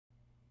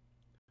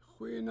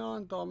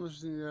Goeienaand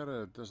dames en here,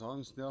 het is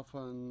Hans Nefdt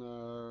van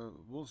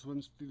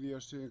Wilswyn Studio.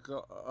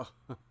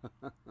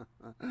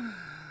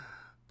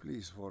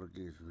 Please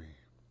forgive me.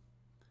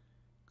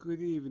 Good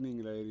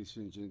evening, ladies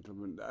and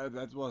gentlemen.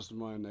 That was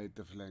my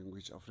native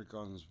language,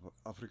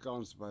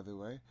 Afrikaans, by the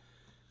way.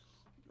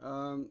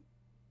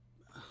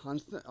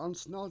 Hans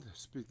Nefdt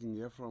speaking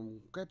here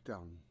from Cape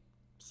Town,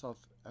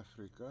 South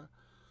Africa.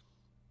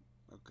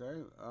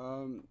 Okay,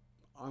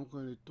 I'm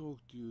going to talk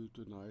to you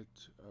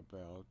tonight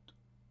about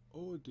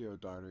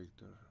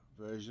AudioDirector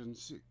version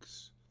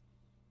 6.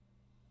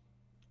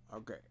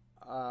 Okay,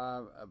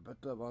 a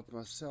bit about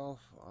myself.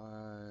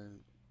 I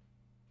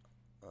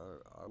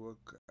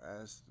work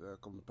as the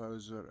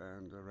composer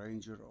and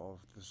arranger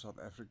of the South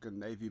African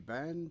Navy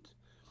Band,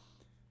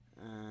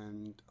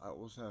 and I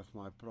also have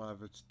my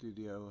private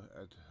studio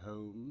at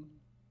home,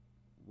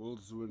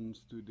 Wilswyn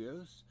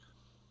Studios.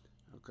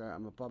 Okay,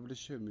 I'm a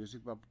publisher,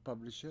 music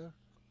publisher,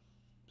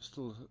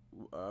 still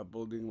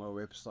building my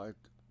website.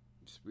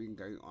 It's been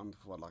going on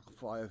for like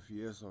 5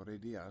 years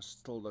already. I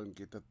still don't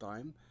get the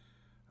time.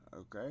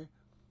 Okay,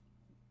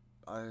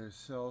 I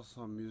sell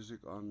some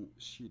music on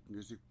Sheet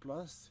Music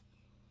Plus.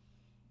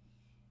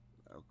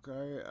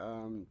 Okay,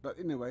 but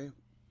anyway,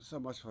 so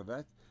much for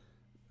that.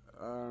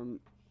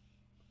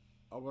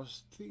 I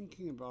was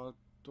thinking about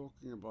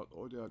talking about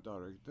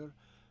AudioDirector.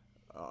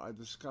 I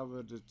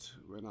discovered it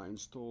when I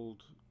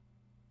installed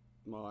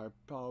my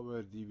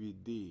Power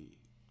DVD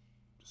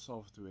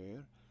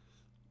software,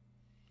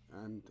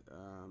 and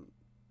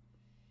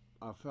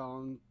I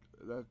found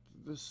that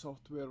this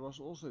software was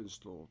also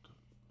installed.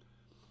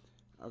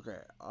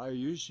 Okay, I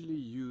usually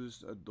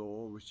use a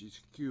DAW which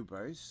is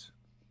Cubase.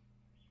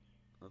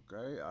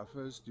 Okay, I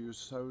first use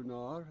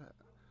Sonar,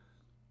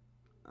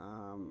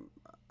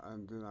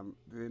 and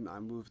then I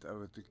moved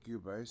over to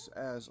Cubase,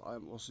 as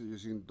I'm also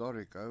using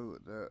Dorico,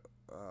 the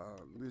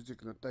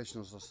music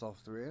notational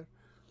software.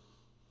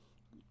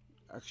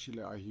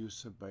 Actually, I use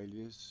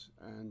Sibelius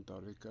and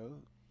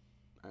Dorico,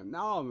 and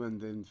now I'm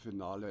in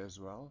Finale as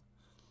well,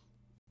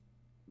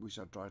 which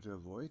I try to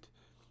avoid.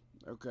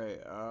 Okay,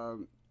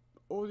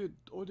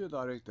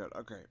 AudioDirector.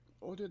 Okay,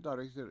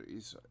 AudioDirector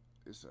is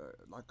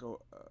like a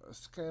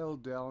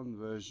scaled down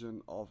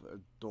version of a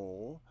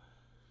DAW,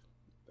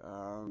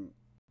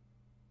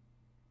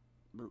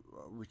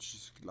 which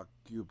is like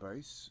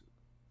Cubase.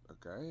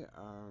 Okay,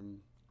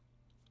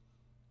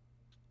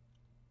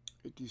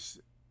 it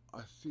is,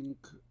 I think,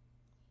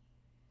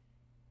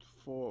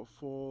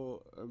 for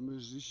a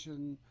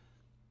musician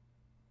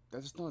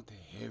that's not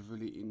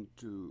heavily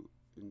into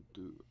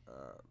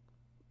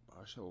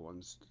I shall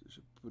once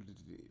put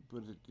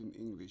it in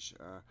English,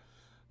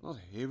 not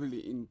heavily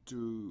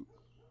into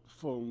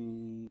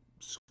film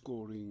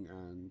scoring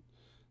and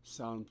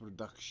sound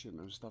production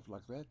and stuff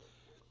like that.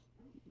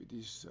 It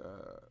is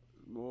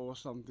more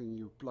something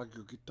you plug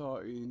your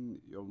guitar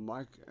in, your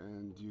mic,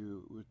 and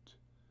you would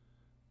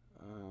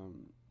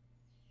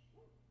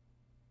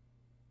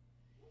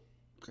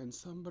can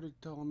somebody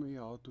tell me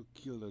how to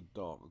kill a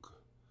dog?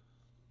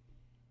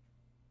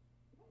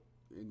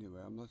 Anyway,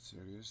 I'm not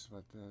serious,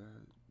 but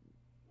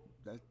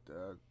that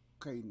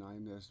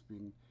canine has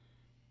been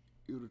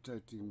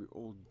irritating me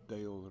all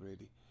day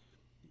already.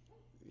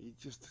 He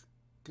just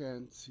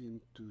can't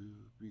seem to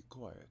be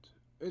quiet.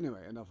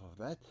 Anyway, enough of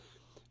that.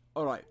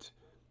 All right.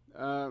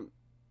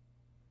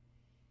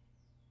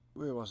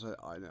 Where was I?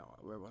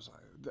 Where was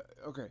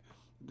I? Okay,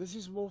 this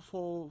is more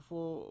for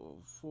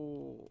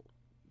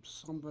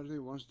somebody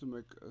who wants to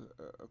make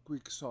a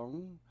quick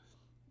song.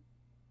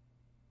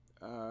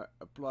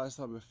 Apply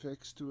some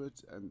effects to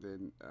it, and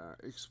then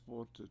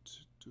export it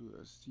to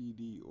a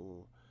CD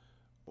or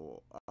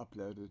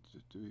upload it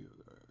to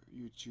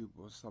YouTube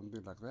or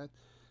something like that.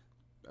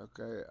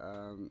 Okay,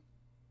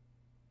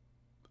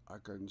 I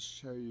can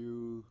show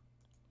you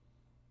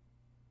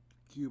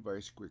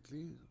Cubase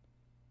quickly,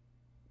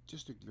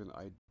 just to give an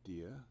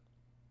idea.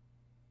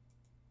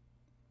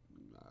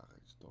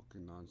 It's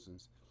talking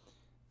nonsense.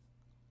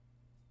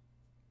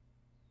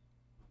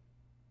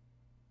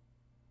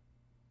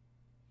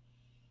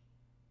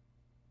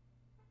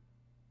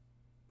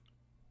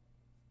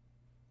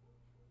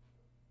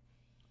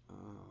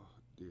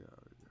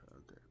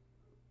 Okay.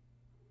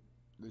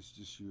 Let's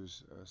just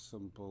use a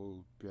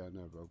simple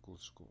piano vocal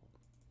score.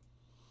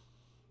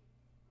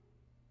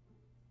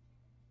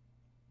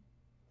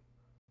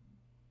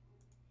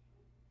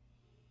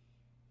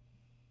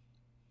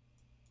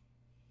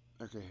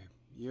 Okay,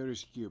 here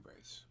is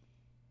Cubase.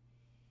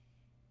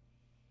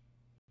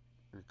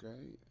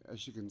 Okay,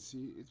 as you can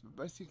see, it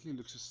basically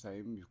looks the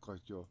same. You've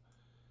got your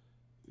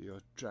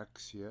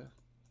tracks here,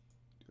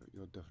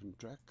 your different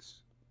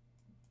tracks.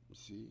 You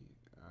see,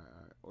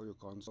 all your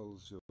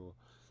consoles,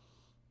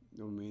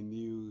 your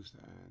menus,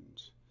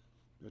 and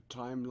your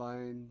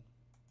timeline.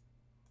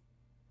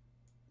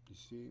 You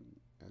see,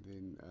 and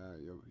then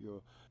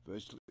your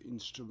virtual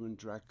instrument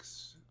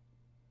tracks,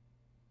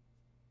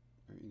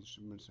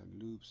 instruments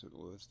and loops and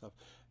all that stuff.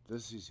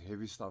 This is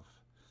heavy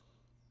stuff.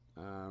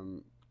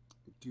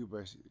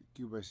 Cubase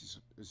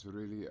is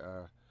really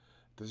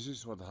this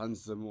is what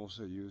Hans Zimmer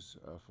also used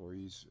for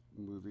his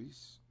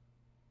movies,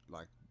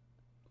 like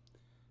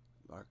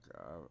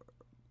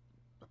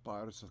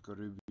Pirates of the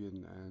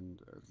Caribbean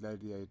and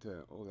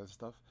Gladiator, all that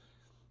stuff.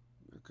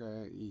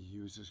 Okay, he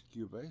uses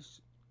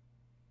Cubase.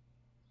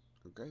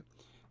 Okay,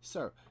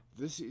 so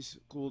this is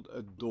called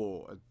a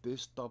DAW, a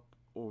desktop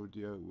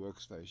audio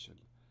workstation.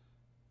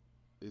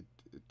 It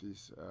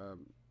is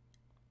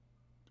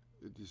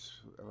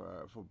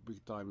for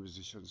big time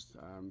musicians.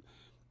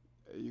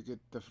 You get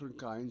different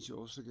kinds. You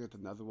also get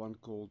another one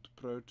called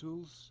Pro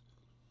Tools,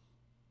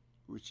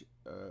 which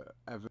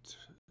Avid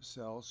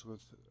sells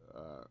with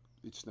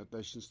its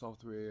notation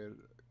software,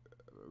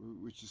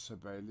 which is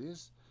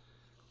Sibelius,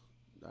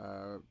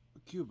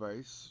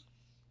 Cubase,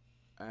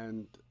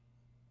 and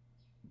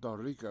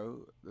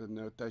Dorico. The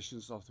notation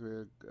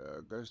software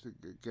goes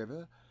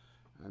together,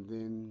 and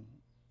then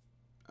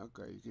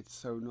okay, you get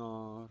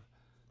Sonar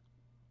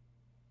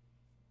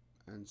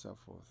and so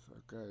forth.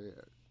 Okay,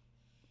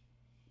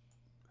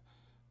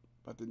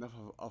 but enough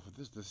of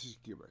this. This is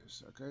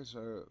Cubase. Okay,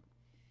 so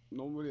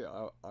normally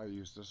I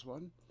use this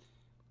one,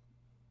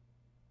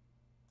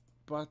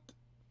 but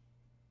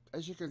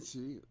as you can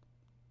see,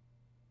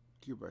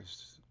 Cubase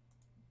is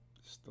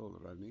still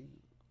running.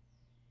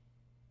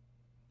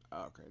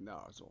 Okay,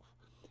 now it's off.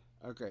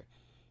 Okay,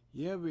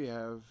 here we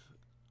have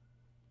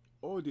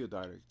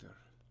AudioDirector.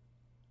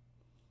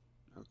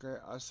 Okay,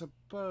 I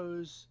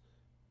suppose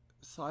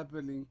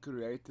Cyberlink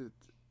created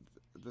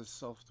the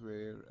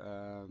software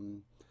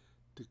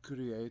to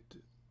create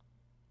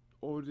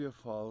audio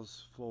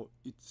files for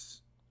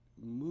its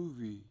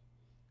movie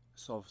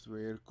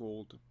software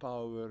called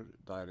Power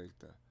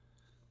Director.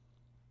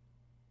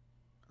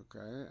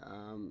 Okay,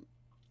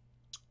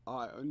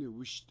 I only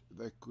wished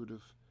they could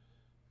have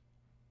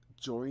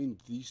joined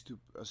these two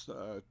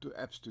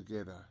apps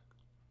together.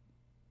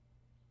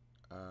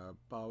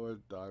 Power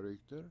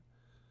Director,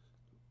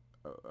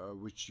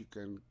 which you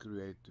can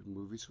create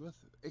movies with,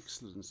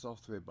 excellent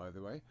software by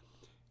the way,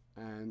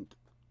 and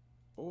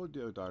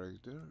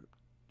AudioDirector,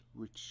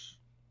 which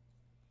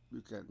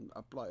you can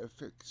apply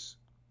effects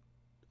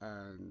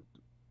and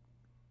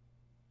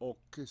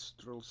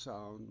orchestral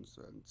sounds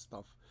and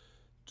stuff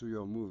to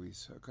your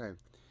movies. Okay,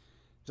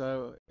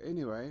 so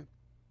anyway,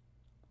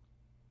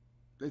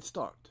 let's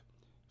start.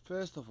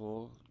 First of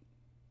all,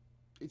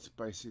 it's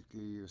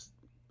basically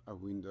a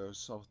Windows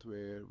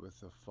software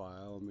with a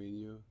file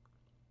menu,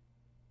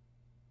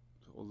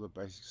 all the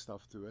basic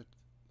stuff to it,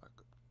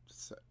 like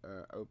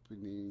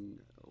opening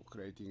or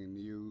creating a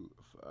new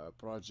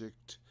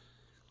project,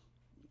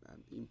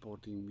 and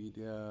importing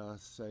media,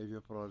 save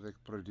your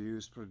project,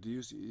 produce.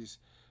 Produce is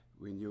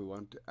when you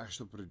want to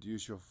actually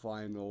produce your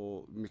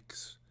final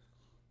mix.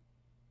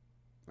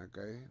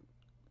 Okay,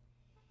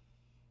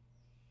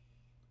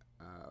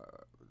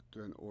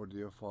 to an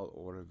audio file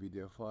or a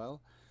video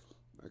file.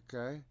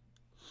 Okay,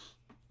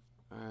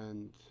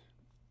 and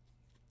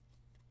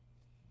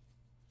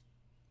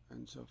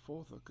so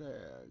forth. Okay,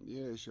 and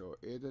here's your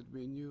edit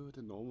menu,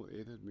 the normal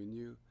edit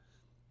menu,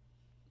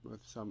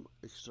 with some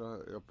extra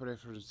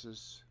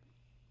preferences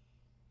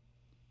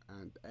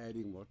and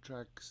adding more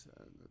tracks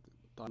and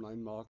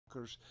timeline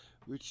markers,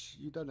 which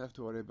you don't have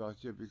to worry about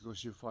here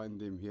because you find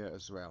them here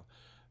as well.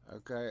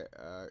 Okay,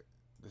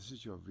 this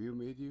is your view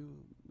menu,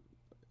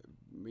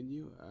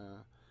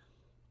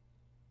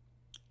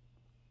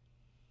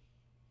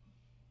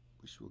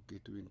 which we'll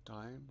get to in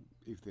time,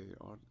 if there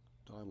are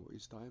time or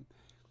is time.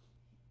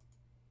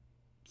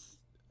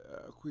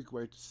 A quick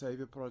way to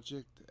save a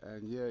project,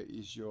 and here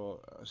is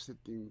your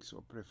settings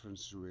or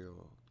preference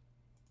wheel,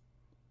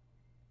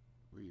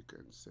 where you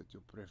can set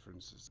your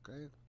preferences.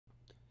 Okay,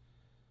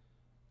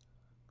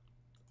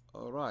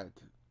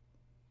 alright,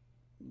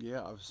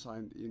 yeah, I've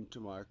signed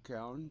into my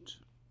account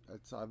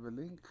at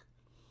Cyberlink.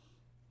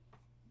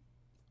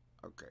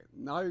 Okay,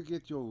 now you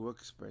get your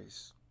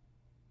workspace.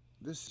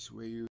 This is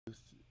where you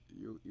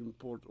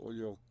import all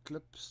your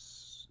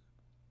clips,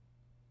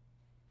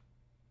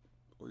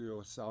 all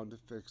your sound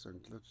effects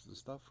and clips and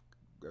stuff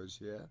goes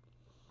here.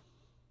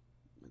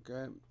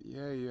 Okay,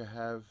 here you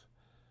have,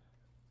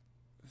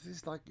 this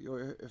is like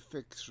your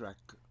effects rack,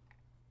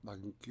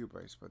 like in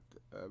Cubase, but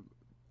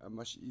a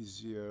much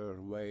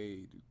easier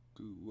way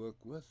to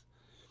work with.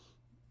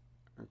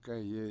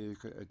 Okay, here you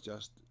can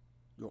adjust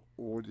your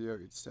audio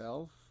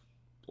itself,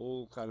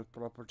 all kind of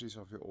properties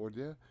of your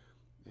audio,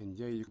 and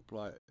here you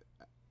apply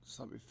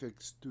some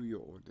effects to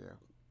your audio.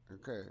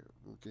 Okay,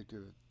 we'll get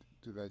to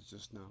that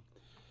just now.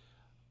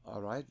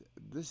 Alright,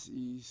 this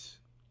is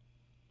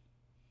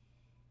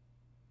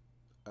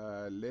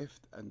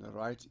left and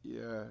right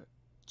ear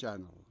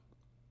channel.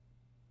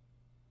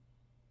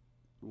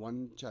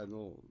 One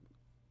channel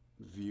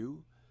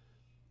view,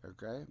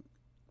 okay,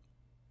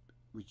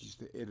 which is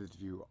the edit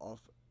view of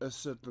a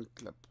certain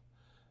clip.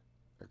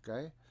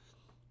 Okay,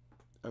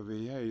 over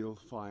here you'll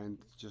find,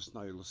 just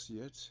now you'll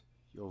see it,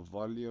 your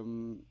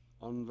volume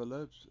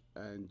envelopes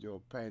and your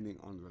panning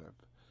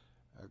envelope.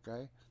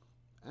 Okay,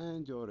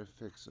 and your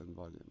effects and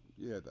volume.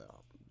 Here they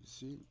are. You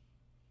see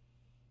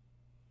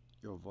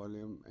your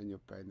volume and your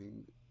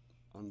panning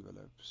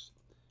envelopes.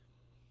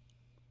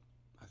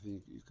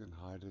 think you can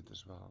hide it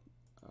as well.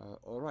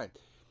 All right,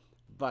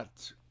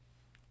 but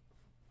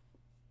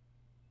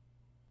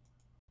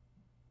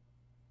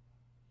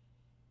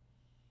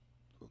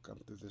we'll come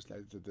to this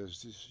later.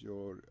 This is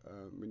your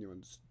when you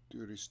want to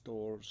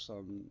restore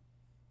some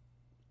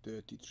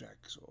dirty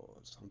tracks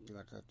or something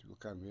like that, will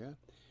come here.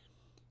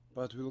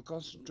 But we'll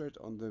concentrate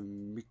on the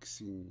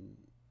mixing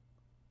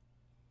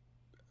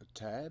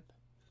tab.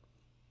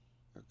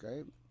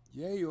 Okay,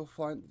 here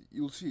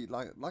you'll see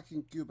like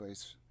in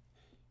Cubase,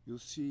 you'll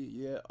see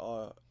here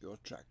are your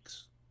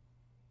tracks.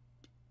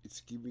 It's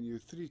giving you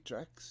 3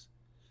 tracks.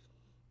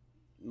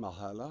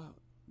 Mikha'el,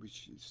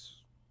 which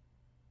is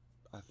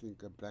I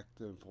think a black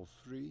term for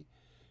free,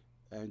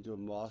 and your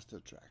master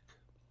track.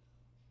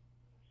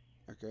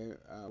 Okay,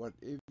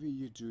 whatever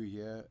you do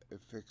here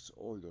affects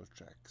all your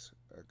tracks.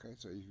 Okay,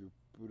 so if you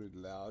put it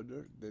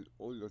louder, then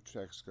all your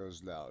tracks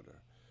goes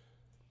louder.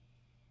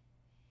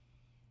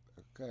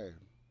 Okay,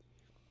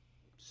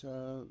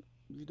 so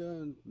you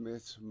don't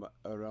mess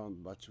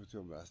around much with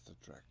your master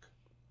track.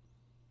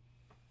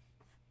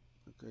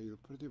 Okay, you'll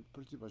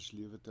pretty much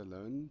leave it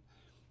alone.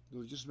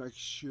 You'll just make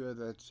sure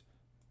that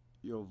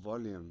your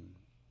volume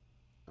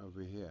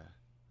over here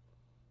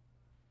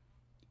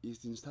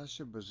is in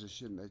such a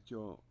position that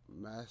your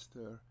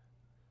master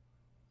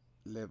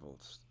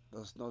levels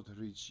does not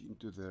reach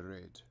into the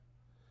red.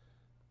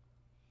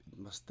 It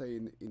must stay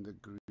in the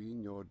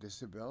green, your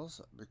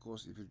decibels,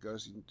 because if it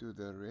goes into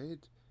the red,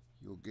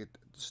 you'll get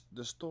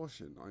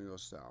distortion on your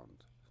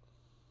sound.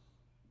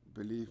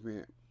 Believe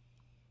me,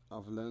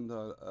 I've learned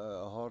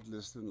a hard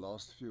lesson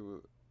last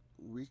few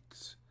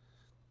weeks.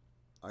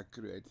 I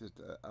created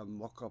a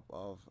mock-up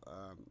of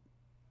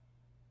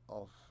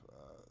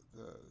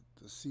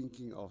the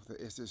syncing of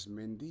the SS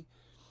Mendi,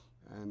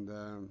 and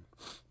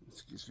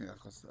excuse me, I've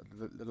got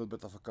a little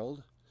bit of a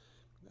cold.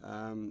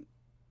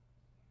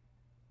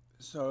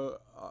 So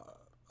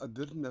I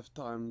didn't have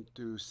time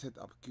to set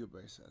up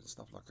Cubase and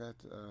stuff like that,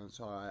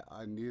 so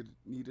I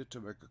needed to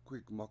make a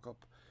quick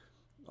mock-up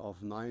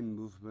of 9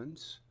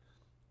 movements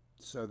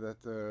so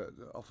that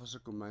the officer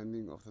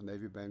commanding of the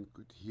Navy Band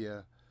could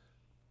hear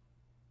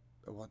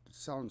what it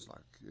sounds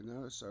like, you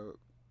know. So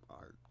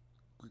I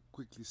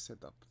quickly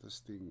set up this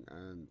thing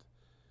and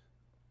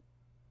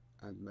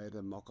made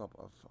a mock-up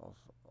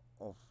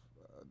of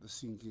the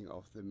syncing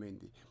of the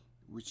Mendi,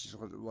 which is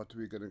what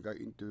we're going to go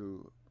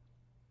into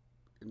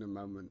in a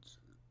moment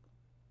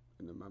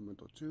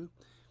or two.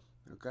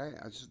 Okay,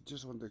 I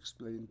just want to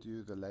explain to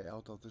you the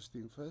layout of this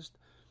thing first.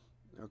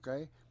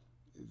 Okay,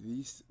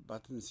 these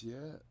buttons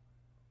here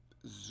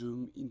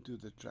zoom into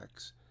the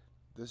tracks.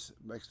 This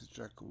makes the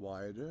track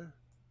wider.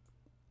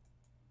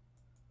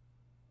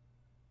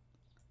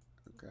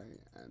 Okay,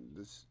 and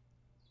this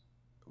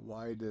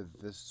wider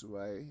this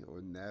way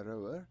or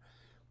narrower,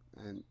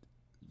 and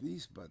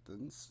these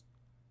buttons,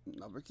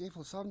 now be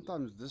careful,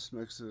 sometimes this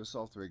makes the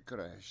software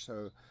crash,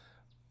 so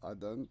I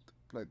don't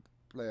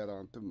play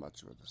around too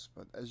much with this,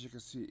 but as you can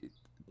see, it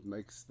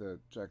makes the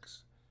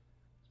tracks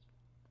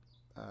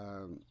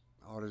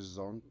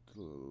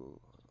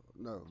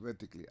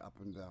vertically up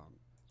and down,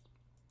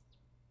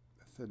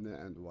 thinner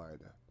and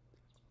wider.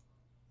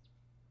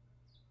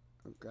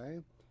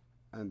 Okay,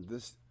 and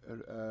this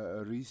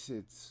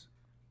resets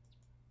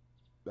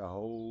the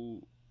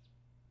whole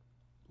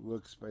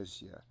workspace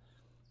here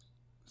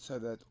so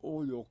that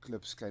all your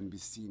clips can be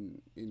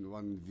seen in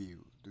one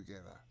view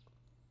together.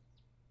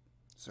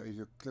 So if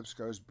your clips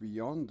goes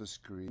beyond the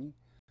screen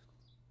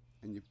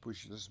and you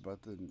push this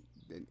button,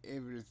 then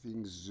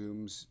everything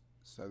zooms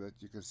so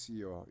that you can see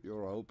your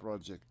whole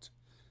project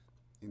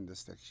in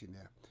this section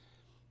here.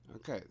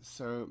 Okay,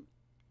 so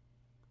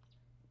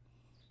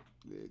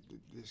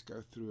let's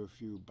go through a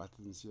few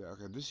buttons here.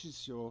 Okay, this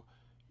is your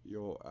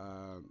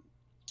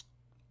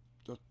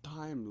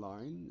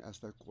timeline, as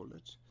they call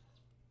it,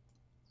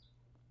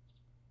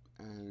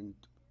 and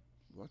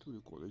what do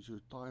you call it? Your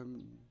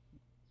time,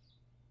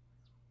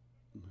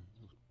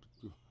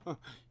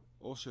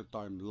 also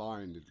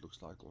timeline. It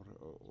looks like,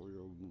 or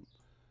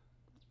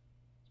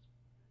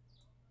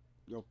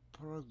your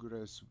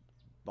progress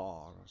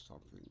bar or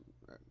something.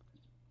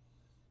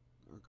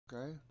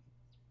 Okay,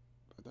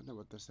 I don't know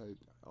what they say,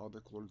 how they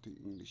call it in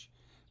English,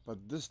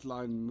 but this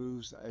line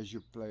moves as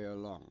you play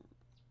along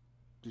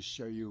to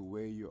show you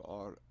where you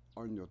are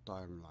on your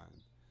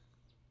timeline.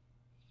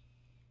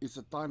 It's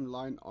a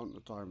timeline on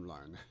a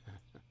timeline.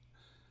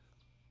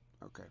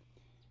 Okay.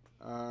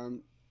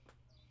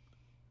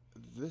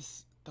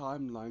 This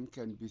timeline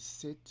can be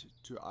set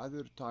to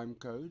either time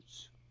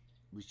codes,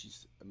 which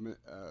is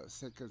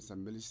seconds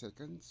and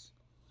milliseconds,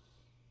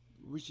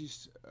 which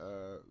is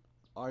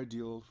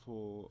ideal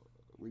for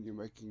when you're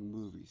making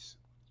movies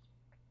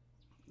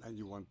and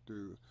you want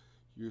to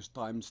use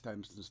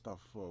timestamps and stuff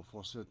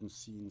for certain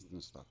scenes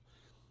and stuff.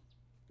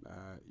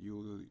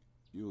 You'll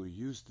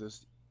use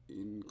this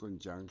in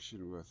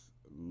conjunction with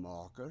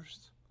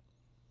markers.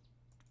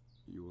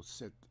 You will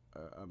set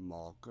a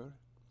marker.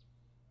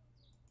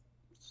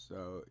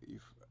 So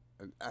if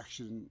an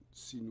action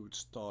scene would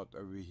start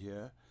over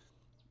here,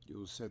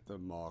 you'll set a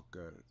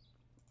marker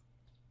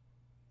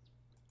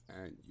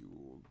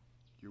and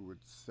you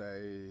would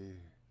say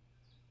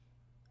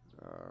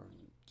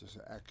just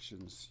an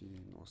action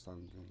scene or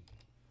something.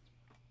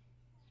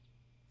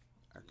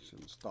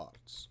 Action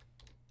starts.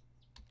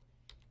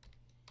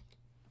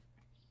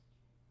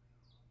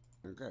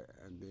 Okay,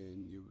 and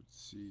then you would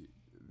see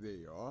there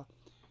you are,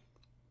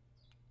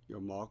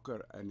 your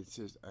marker, and it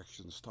says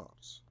action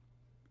starts.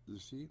 You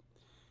see?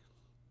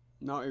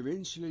 Now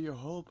eventually your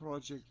whole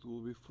project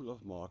will be full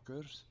of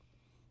markers,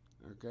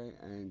 okay,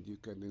 and you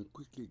can then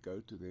quickly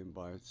go to them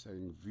by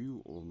saying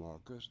view all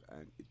markers,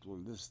 and it will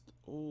list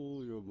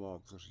all your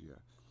markers here.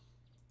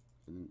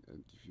 And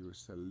if you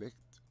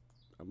select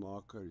a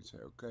marker and say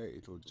okay,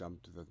 it will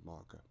jump to that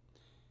marker.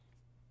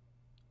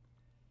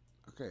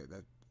 Okay,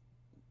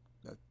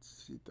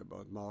 that's it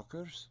about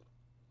markers.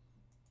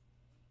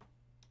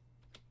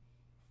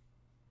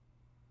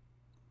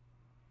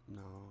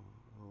 Now,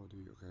 how do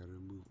you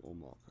remove all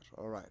markers?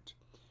 All right.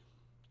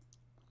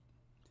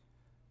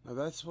 Now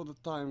that's for the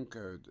time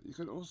code. You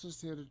can also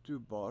set it to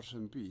bars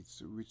and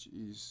beats, which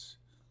is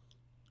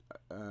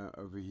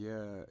over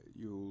here.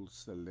 You'll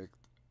select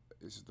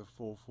is it a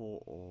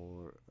 4/4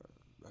 or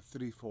a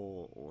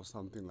 3/4 or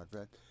something like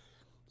that.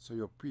 So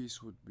your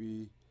piece would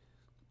be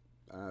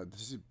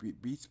this is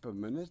beats per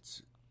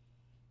minute.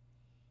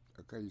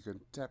 Okay, you can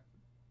tap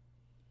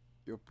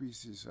your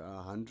piece is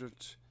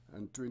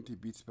 120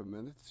 beats per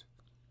minute,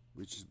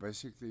 which is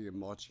basically a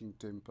marching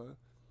tempo,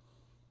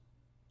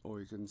 or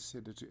you can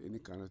set it to any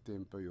kind of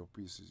tempo your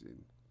piece is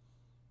in.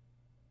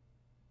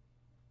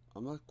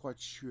 I'm not quite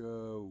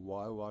sure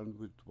why one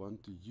would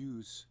want to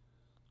use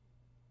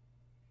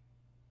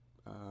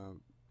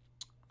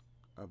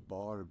a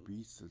bar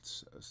beats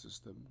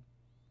system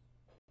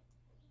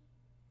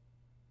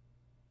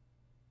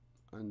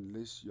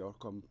unless you're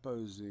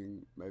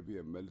composing maybe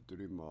a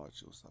military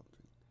march or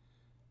something.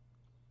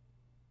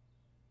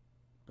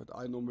 But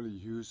I normally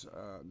use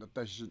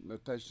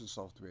notation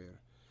software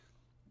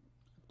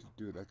to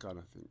do that kind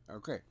of thing.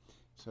 Okay,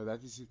 so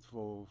that is it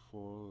for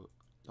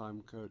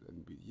time code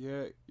and beat.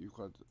 Here you've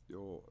got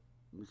your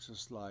mixer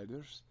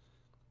sliders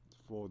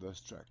for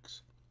those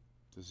tracks.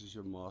 This is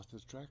your master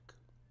track.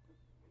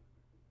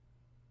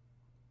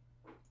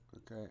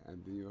 Okay,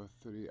 and then your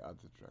 3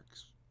 other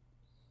tracks.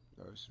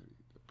 Those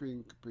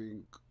 3, the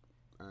pink,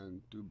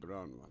 and 2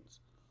 brown ones.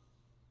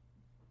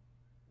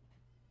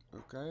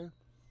 Okay.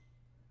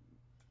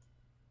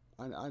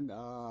 I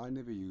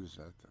never use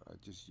that. I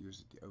just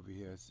use it over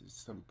here. It's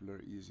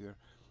simpler, easier.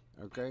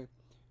 Okay.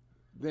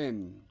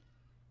 Then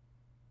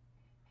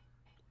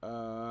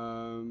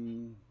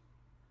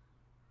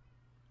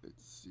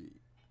let's see.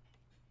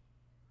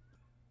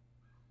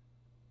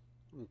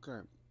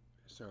 Okay.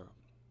 So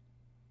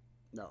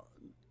now,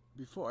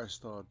 before I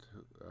start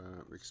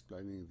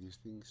explaining these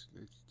things,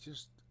 let's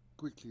just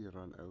quickly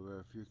run over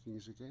a few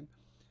things again,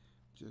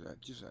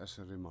 just as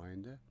a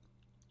reminder.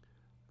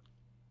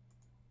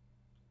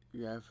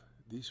 You have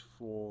these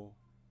 4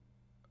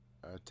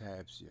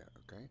 tabs here.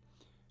 Okay,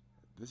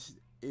 this is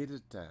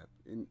edit tab.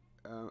 In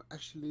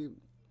actually,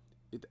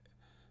 it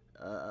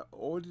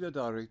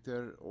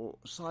AudioDirector or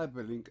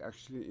Cyberlink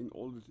actually in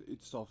all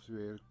its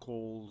software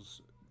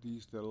calls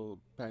these little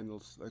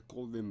panels. They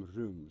call them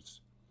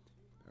rooms.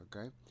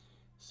 Okay,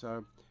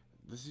 so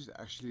this is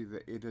actually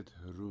the edit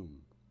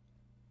room.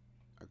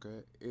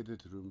 Okay,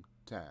 edit room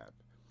tab.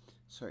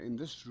 So in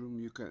this room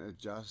you can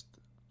adjust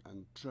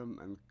and trim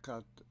and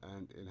cut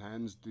and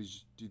enhance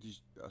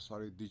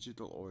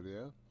digital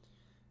audio,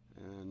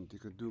 and you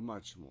can do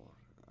much more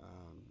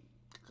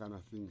kind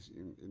of things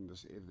in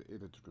this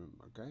edit room.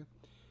 Okay,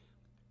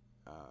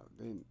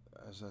 then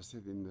as I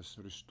said, in this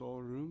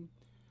restore room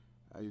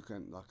you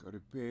can like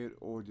repair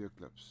audio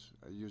clips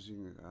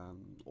using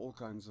all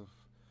kinds of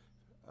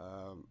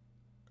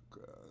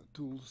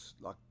tools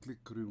like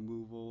click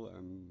removal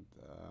and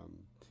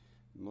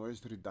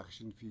noise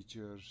reduction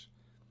features,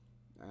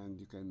 and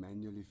you can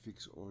manually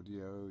fix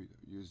audio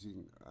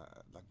using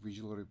like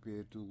visual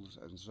repair tools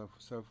and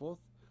so forth.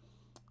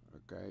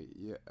 Okay,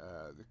 yeah,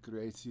 the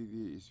create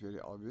CD is very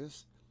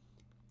obvious,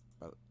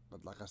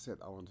 but like I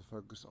said, I want to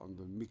focus on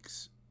the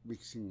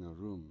mixing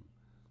room.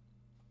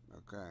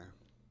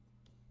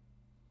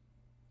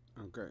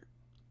 Okay,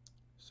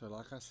 so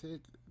like I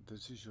said,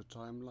 this is your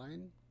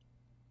timeline.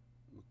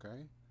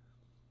 Okay,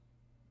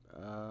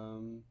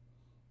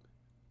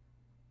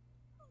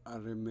 I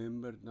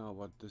remembered now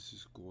what this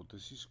is called.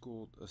 This is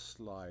called a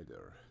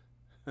slider.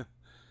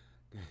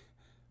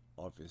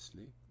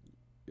 Obviously,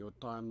 your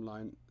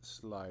timeline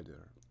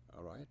slider.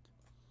 All right.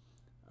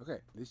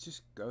 Okay, let's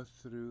just go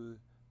through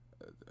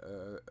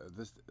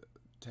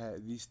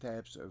these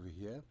tabs over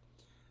here.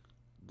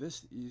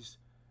 This is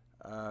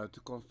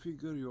to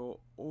configure your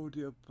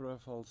audio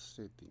profile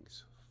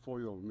settings for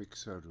your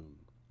mixer room.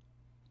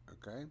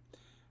 Okay,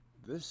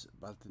 this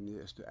button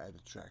here is to add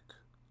a track.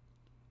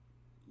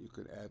 You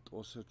can add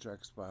also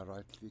tracks by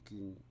right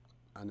clicking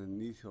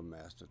underneath your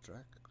master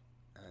track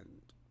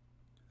and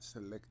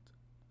select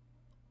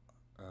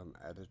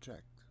add a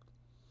track.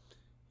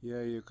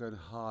 Here you can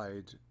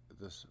hide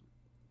this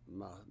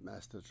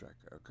master track.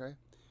 Okay,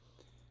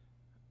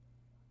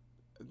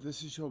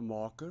 This is your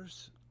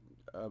markers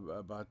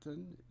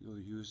button. You'll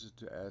use it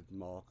to add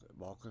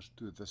markers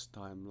to this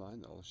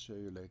timeline. I'll show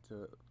you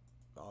later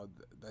how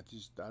that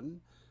is done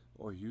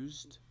or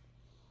used.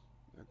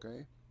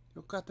 Okay,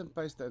 you cut and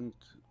paste and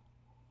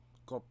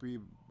copy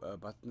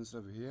buttons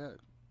over here.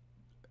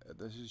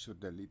 This is your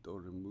delete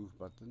or remove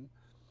button.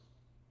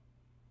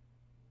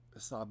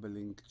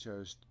 Cyberlink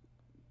chose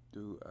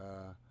to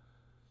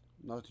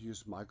not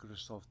use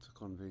Microsoft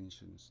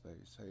conventions.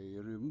 They say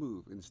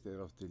remove instead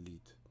of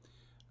delete.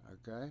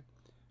 Okay,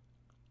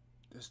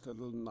 this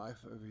little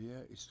knife over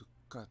here is to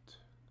cut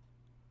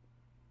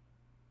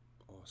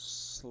or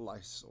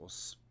slice or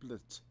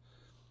split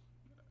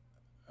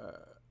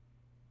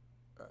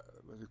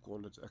what do you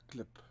call it, a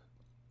clip.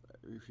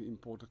 If you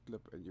import a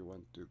clip and you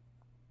want to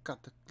cut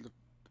a clip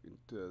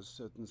into a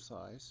certain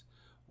size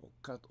or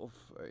cut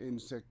off an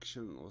end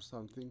section or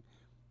something,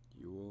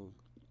 you will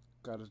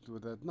cut it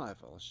with that knife.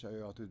 I'll show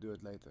you how to do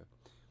it later.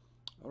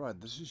 Alright,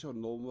 this is your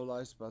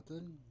normalize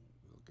button.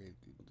 We'll get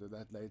into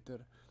that later.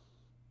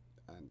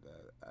 And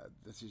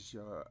this is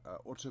your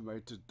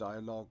automated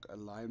dialogue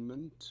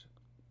alignment.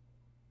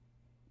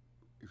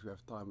 If you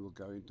have time, we'll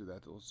go into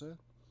that also.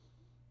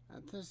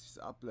 And this is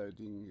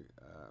uploading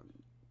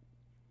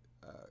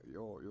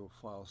your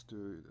files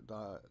to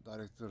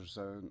Director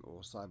Zone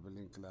or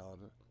Cyberlink Cloud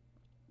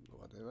or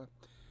whatever.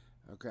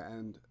 Okay,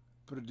 and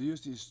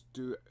produce is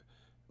to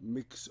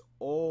mix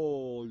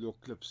all your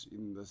clips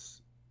in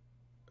this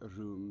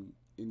room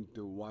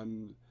into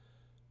one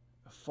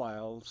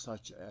file,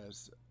 such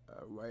as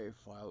a WAV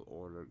file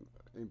or an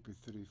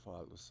MP3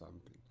 file or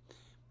something.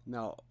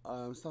 Now,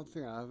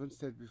 something I haven't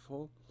said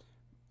before.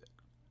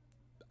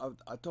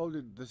 I told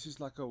you this is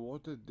like a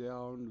watered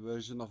down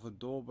version of a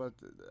DAW, but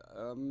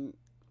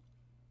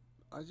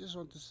I just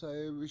want to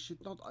say we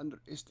should not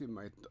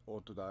underestimate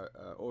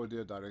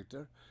Audio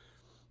Director.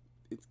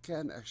 It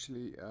can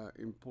actually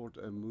import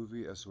a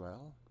movie as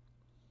well,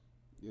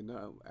 you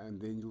know, and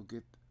then you'll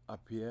get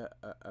up here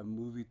a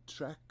movie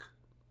track,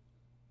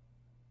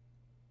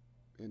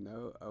 you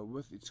know,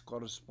 with its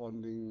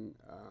corresponding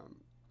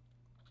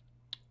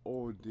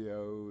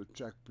audio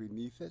track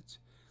beneath it.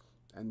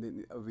 And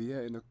then over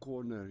here in the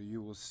corner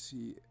you will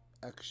see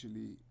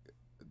actually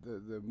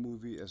the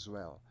movie as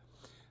well.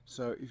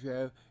 So if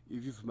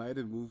you've made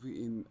a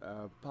movie in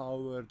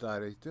Power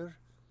Director,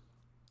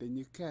 then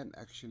you can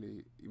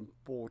actually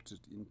import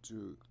it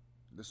into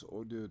this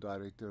Audio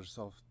Director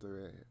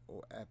software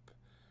or app,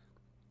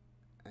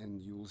 and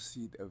you will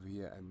see it over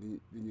here, and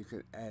then you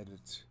can add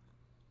it,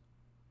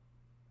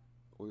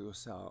 all your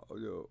sound, all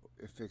your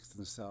effects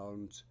and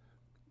sounds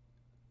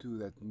to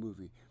that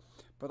movie.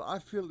 But I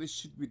feel it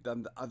should be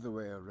done the other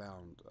way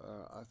around.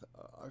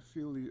 I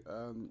feel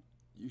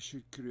you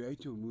should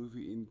create your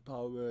movie in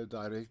Power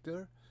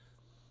Director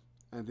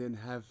and then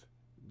have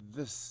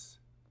this.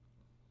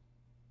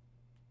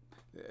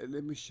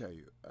 Let me show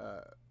you.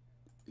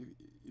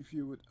 If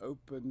you would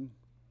open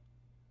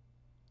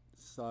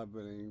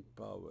Cyberlink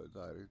Power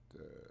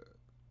Director,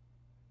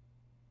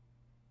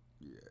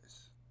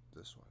 yes,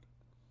 this one.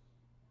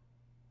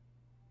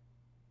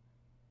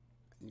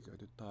 And you go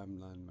to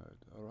timeline mode,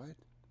 all right?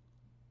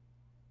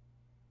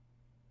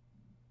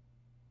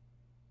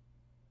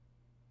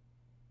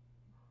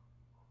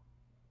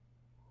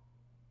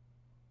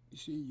 You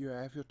see, you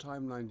have your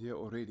timeline here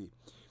already.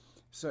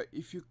 So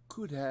if you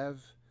could have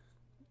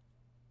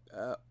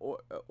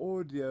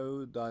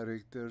Audio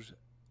Director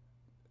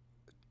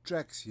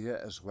tracks here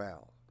as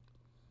well.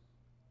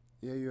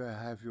 Here you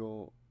have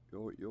your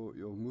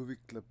movie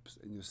clips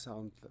and your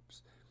sound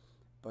clips.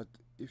 But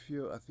I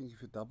think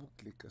if you double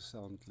click a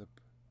sound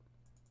clip,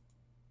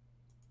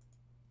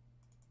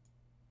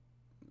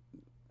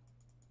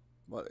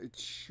 well,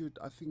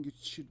 I think it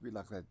should be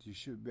like that. You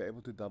should be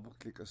able to double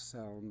click a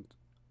sound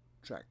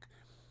track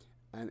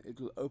and it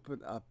will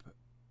open up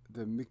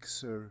the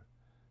mixer.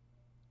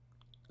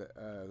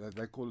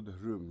 They call it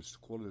rooms.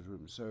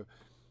 So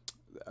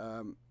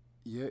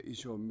here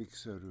is your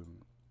mixer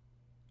room.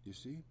 You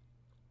see?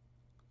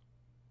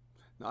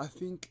 Now I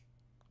think,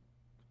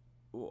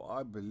 or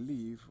I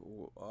believe,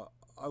 or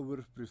I would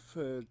have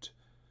preferred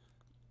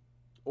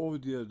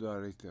Audio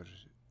Director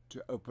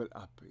to open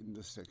up in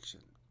this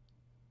section.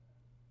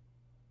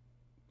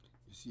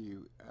 You see,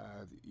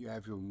 you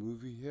have your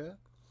movie here,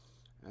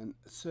 and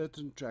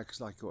certain tracks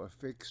like your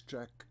effects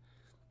track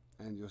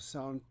and your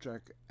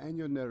soundtrack and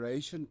your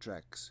narration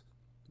tracks,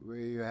 where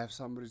you have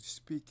somebody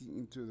speaking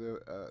into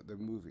the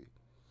movie,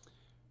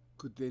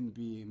 could then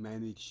be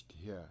managed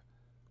here,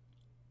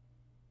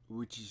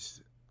 which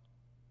is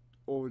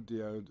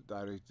Audio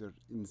Director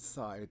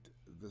inside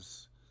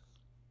this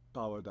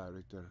Power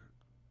Director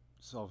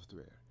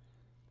software.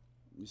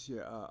 You see,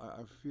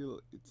 I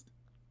feel it's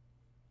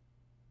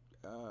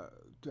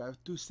to have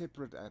two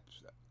separate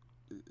apps.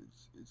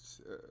 It's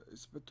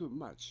a bit too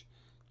much.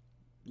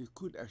 You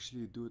could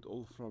actually do it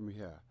all from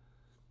here.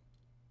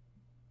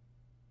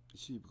 You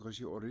see, because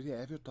you already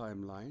have your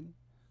timeline,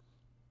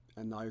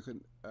 and now you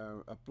can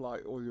apply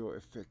all your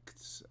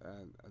effects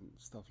and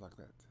stuff like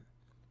that.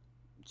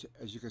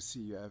 As you can see,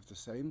 you have the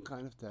same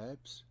kind of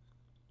tabs,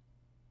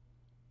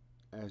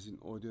 as in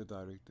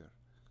AudioDirector.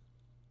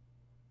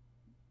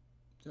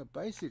 So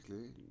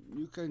basically,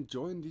 you can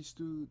join these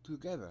two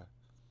together.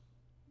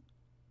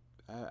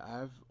 I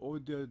have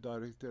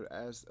AudioDirector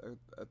as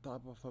a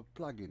type of a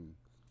plugin.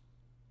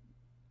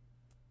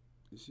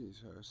 You see,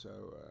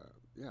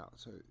 yeah,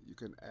 so you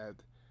can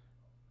add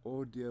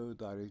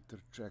AudioDirector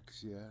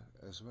tracks here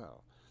as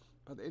well.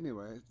 But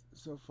anyway,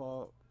 so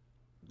far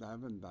I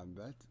haven't done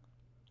that.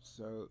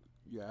 So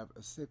you have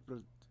a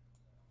separate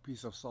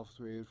piece of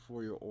software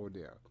for your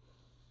audio,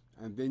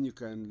 and then you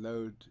can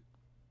load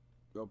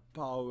your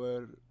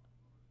Power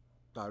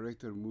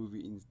Director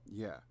movie in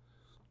here.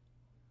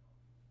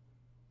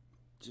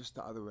 Just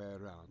the other way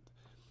around.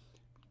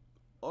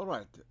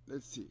 Alright,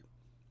 let's see.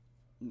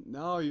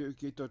 Now you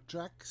get your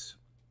tracks.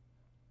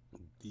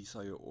 These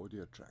are your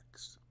audio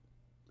tracks,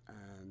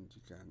 and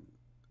you can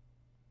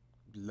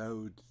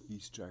load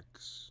these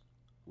tracks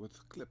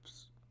with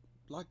clips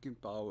like in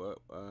Power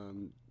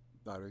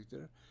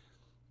Director,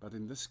 but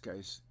in this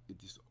case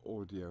it is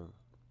audio,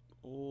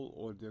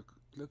 all audio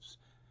clips,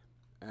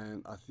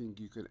 and I think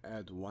you can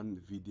add one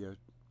video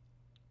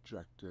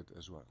track to it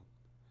as well.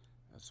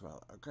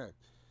 Okay,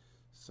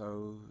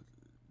 so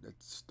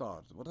let's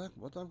start.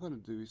 What I'm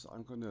going to do is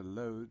I'm going to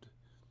load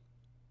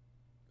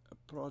a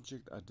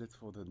project I did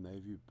for the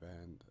Navy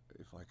Band,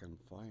 if I can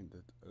find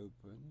it.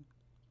 Open.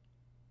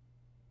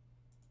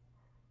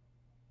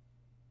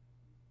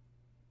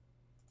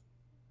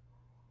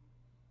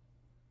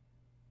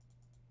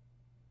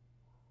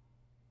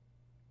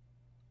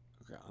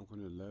 Okay, I'm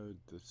going to load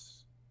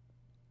this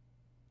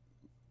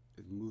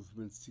in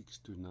movement 6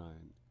 to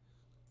 9.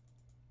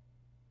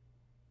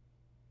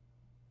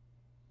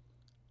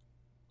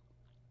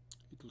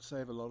 It will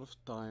save a lot of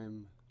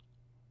time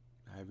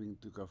having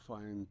to go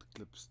find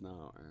clips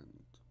now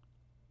and,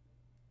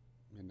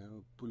 you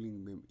know,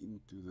 pulling them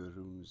into the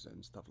rooms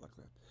and stuff like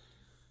that.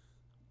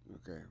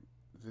 Okay,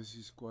 this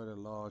is quite a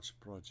large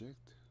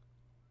project.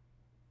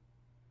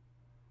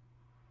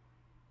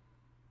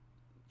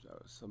 So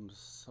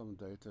some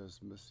data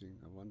is missing.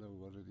 I wonder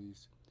what it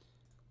is.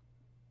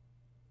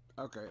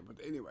 Okay, but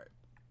anyway,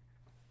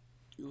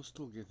 you'll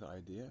still get the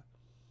idea.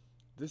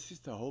 This is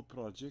the whole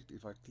project.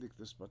 If I click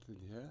this button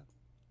here,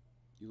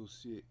 you'll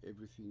see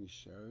everything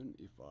shown.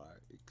 If I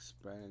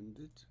expand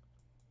it,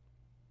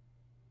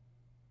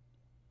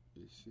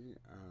 you see,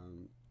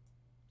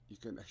 you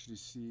can actually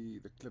see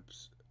the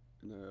clips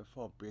in a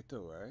far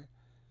better way.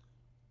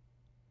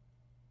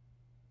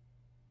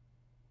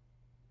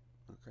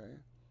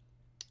 Okay,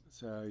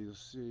 so you'll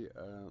see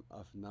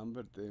I've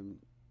numbered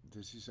them.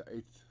 This is the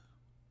 8th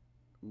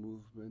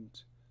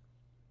movement,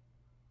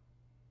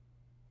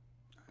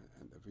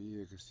 and over here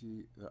you can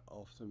see the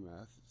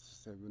aftermath.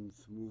 It's the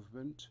 7th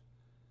movement,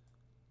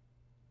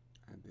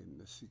 and then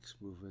the 6th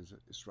movement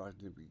is right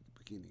in the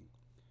beginning,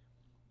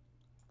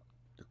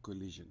 the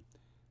collision.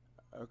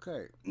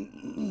 Okay,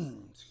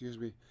 excuse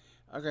me.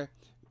 Okay,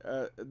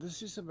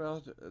 this is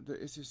about the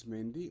SS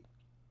Mendi.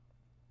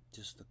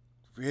 Just a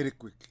very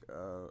quick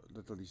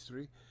little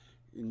history.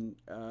 In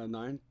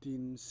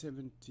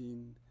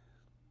 1917,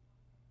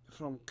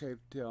 from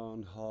Cape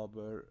Town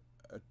Harbour,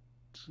 a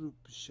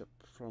troop ship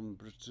from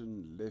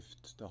Britain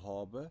left the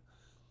harbour.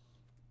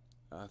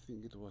 I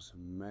think it was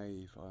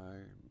May, if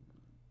I'm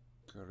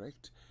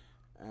correct,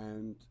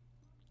 and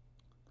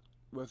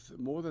with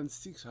more than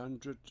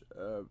 600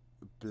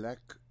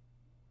 black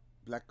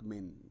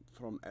men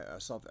from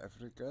South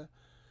Africa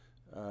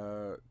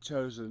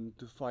chosen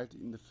to fight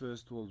in the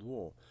First World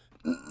War.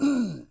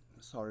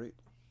 Sorry,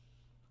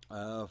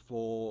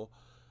 for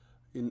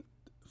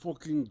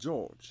King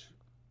George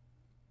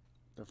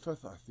the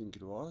Fifth, I think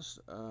it was,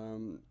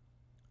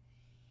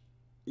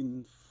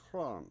 in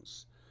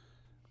France.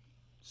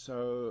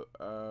 So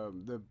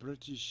the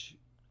British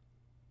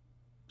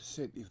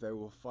said if they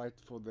will fight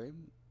for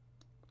them,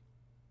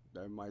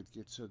 they might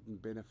get certain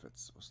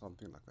benefits or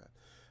something like that.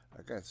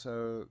 Okay,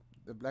 so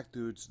the black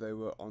dudes, they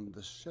were on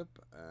the ship,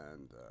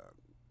 and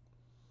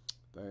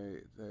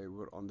they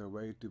were on their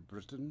way to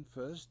Britain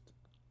first,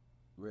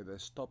 where they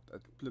stopped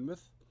at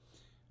Plymouth,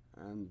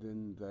 and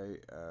then they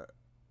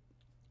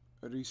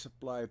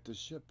resupplied the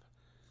ship,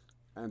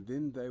 and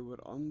then they were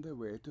on their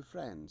way to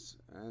France.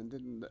 And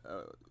then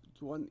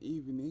one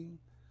evening,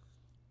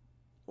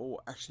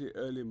 or actually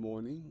early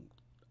morning,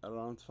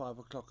 around 5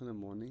 o'clock in the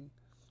morning,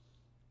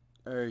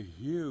 a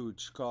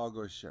huge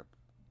cargo ship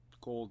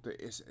called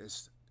the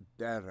SS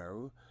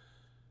Darrow,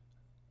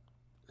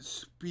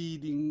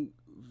 speeding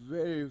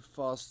very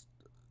fast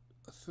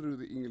through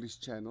the English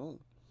Channel.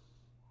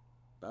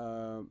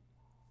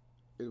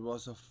 It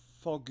was a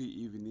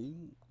foggy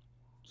evening,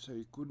 so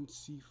you couldn't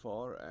see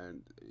far,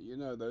 and you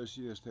know, those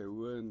years there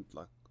weren't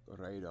like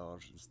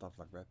radars and stuff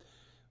like that,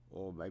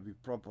 or maybe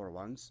proper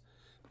ones.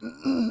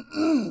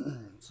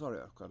 Sorry,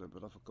 I've got a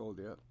bit of a cold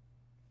here.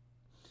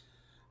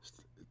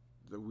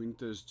 The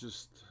winter's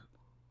just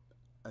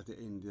at the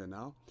end here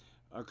now.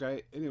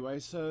 Okay, anyway,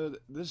 so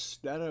this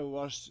Darrow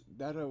was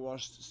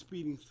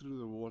speeding through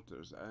the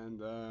waters,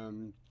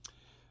 and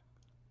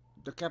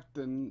the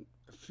captain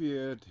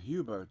feared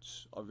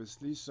U-boats,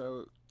 obviously,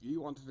 so he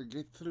wanted to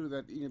get through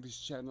that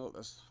English Channel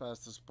as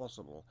fast as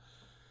possible.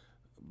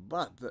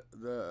 But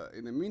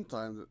in the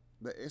meantime,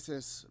 the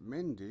SS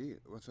Mendi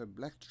with the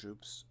black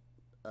troops,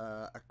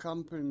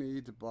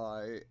 accompanied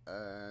by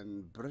a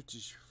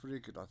British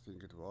frigate, I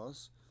think it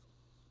was,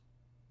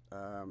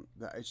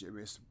 the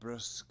HMS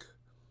Brisk,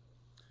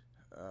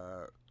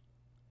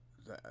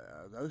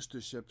 those two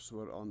ships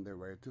were on their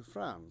way to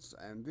France.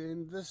 And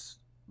then this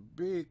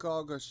big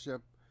cargo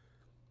ship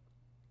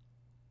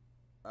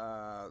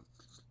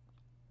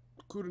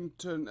couldn't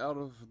turn out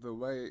of the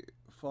way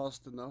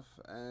fast enough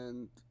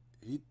and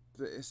hit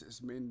the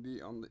SS Mendi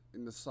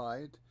in the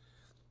side,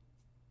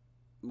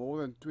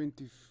 more than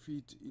 20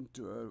 feet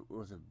into her,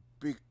 with a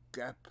big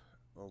gap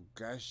or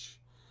gash.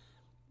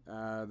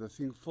 The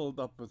thing filled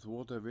up with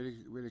water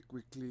very, very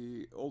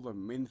quickly. All the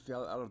men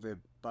fell out of their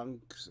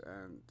bunks,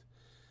 and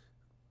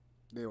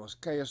there was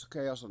chaos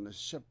on the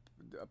ship,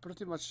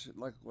 pretty much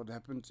like what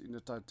happened in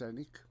the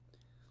Titanic.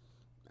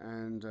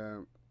 And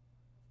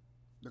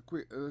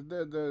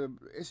the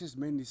SS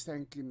Mendi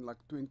sank in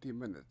like 20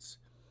 minutes.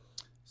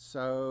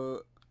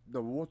 So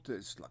the water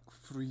is like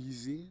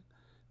freezing.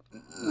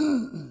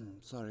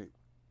 Sorry.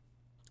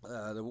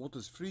 The water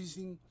is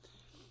freezing,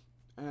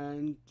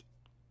 and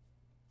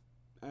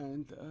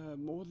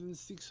more than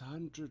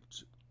 600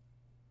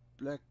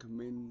 black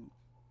men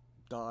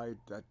died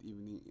that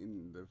evening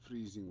in the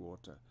freezing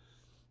water.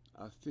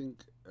 I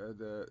think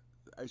the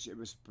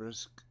HMS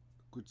Brisk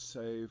could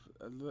save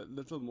a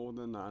little more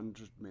than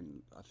 100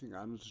 men. I think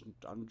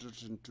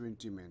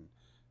 120 men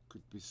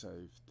could be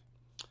saved.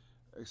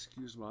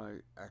 Excuse my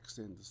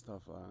accent and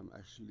stuff.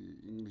 Actually,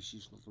 English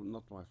is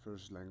not my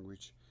first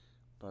language,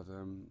 but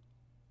I'm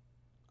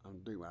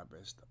doing my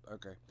best.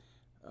 Okay.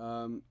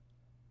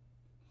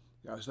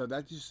 Yeah, so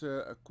that is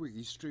a quick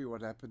history of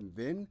what happened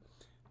then.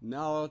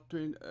 Now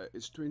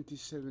it's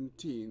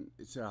 2017.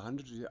 It's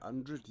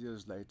 100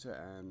 years later,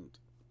 and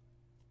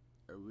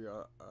we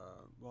are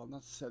well,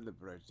 not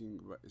celebrating,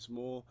 but it's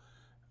more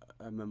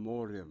a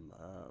memoriam,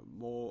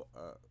 more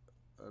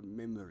a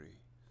memory,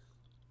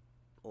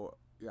 or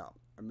yeah,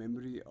 a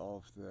memory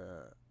of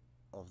the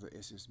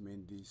SS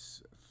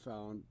Mendi's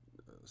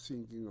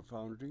sinking or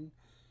foundering.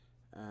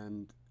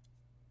 And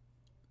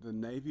the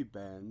Navy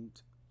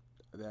Band,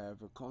 they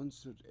have a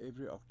concert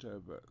every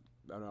October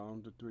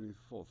around the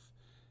 24th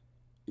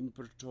in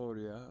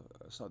Pretoria,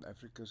 South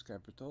Africa's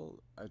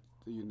capital, at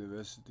the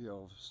University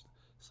of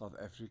South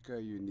Africa,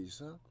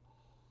 UNISA,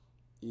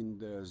 in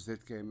the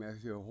ZK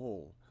Matthew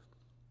Hall.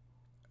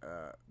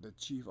 The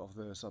chief of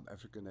the South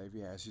African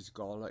Navy has his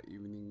gala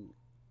evening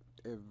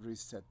every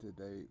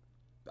Saturday.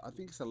 I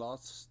think it's the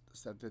last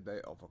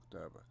Saturday of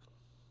October.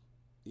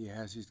 He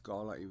has his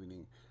gala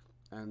evening,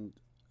 and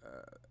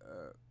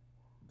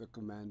the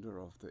commander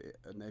of the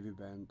Navy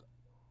Band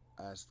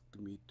asked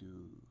me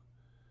to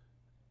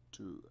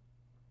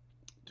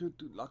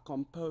like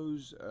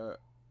compose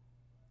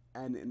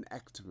an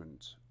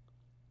enactment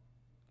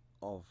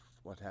of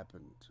what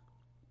happened,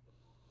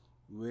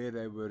 where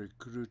they were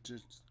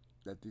recruited.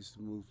 That is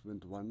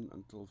movement 1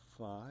 until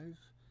 5,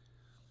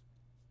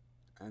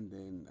 and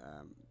then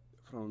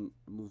from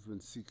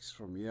movement 6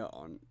 from here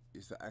on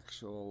is the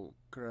actual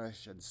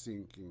crash and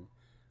sinking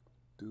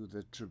to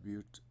the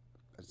tribute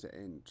at the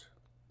end,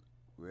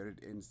 where it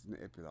ends in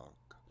the epilogue.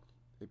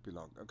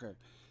 Okay,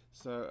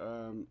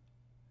 so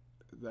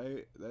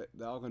they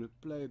are going to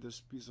play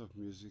this piece of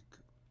music,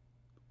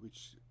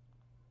 which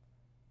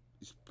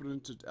is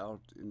printed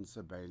out in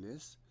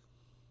Sibelius.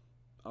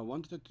 I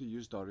wanted to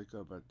use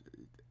Dorico, but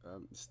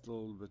it's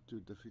still a bit too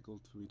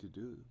difficult for me to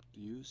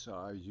use, so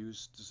I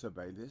used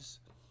Sibelius.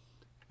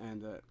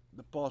 And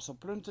the parts are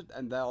printed,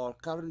 and they are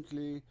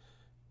currently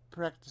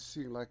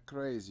practicing like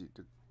crazy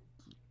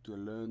to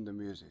learn the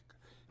music.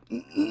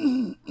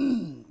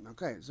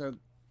 Okay, so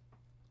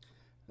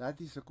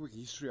that is a quick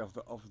history of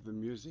the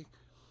music.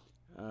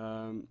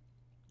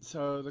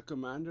 So the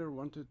commander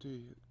wanted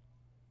to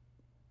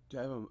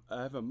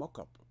have a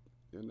mock-up,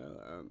 you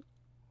know.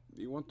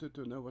 He wanted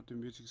to know what the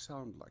music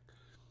sounded like.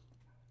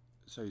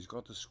 So he's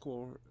got a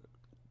score,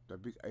 the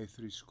big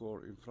A3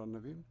 score in front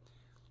of him,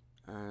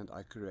 and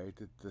I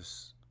created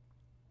this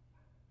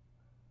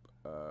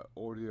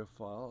audio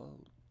file.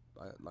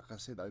 Like I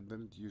said, I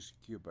didn't use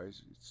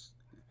Cubase. It's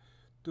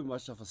too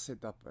much of a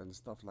setup and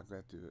stuff like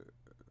that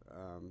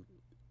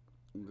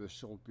in the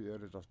short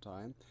period of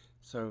time.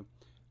 So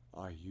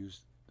I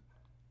used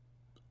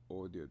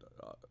audio.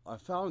 I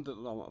found it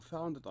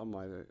on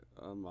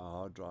my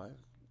hard drive.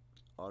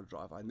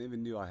 I never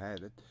knew I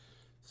had it,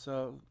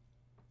 so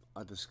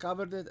I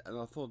discovered it, and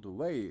I thought,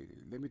 wait,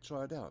 let me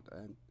try it out,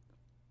 and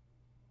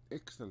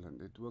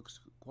excellent, it works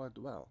quite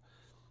well.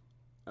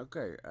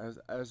 Okay, as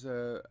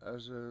a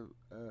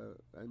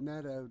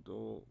narrator,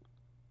 or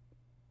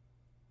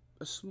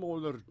a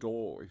smaller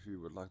DAW, if you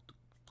would like to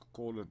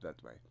call it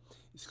that way.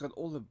 It's got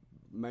all the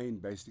main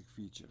basic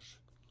features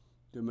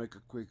to make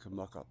a quick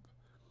mock-up.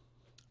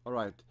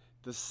 Alright,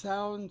 the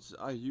sounds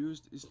I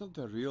used is not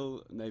a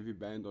real Navy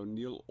Band or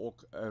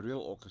a real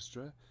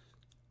orchestra.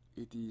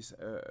 it is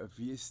a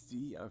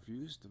VST I've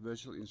used,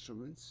 virtual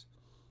instruments.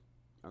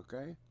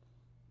 Okay,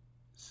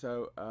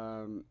 so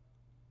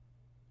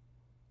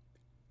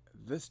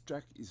this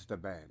track is the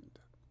band.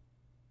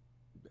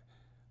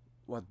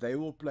 What they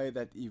will play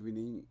that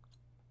evening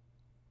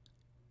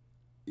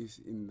is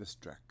in this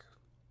track.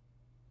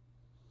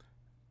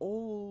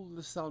 All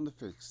the sound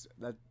effects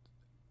that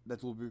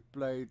will be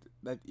played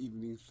that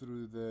evening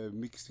through the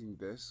mixing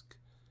disc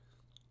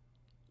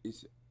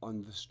is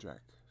on this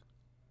track.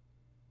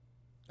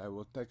 I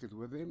will take it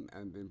with him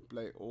and then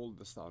play all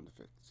the sound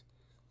effects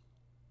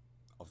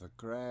of the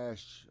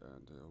crash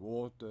and the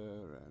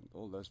water and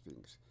all those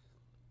things.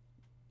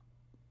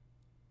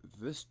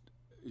 This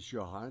is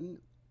Johann.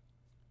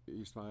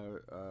 He's my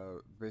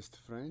best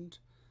friend.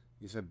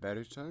 He's a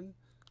Bariton,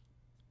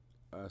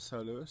 a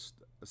soloist,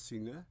 a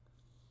singer.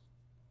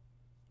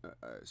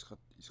 He's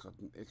got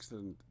an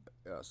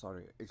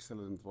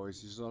excellent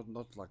voice. He's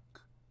not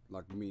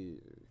like me,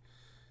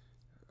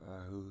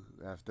 who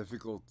have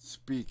difficult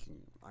speaking.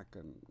 I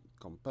can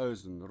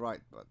compose and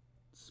write, but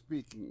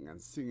speaking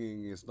and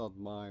singing is not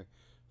my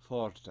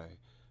forte.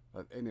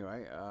 But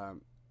anyway,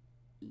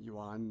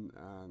 Johann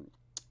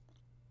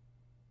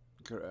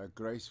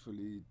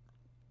gracefully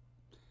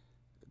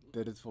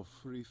did it for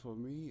free for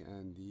me,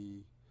 and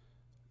he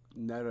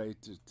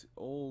narrated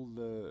all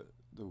the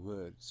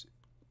words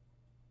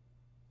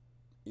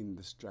in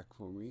this track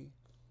for me.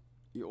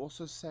 He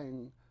also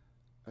sang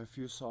a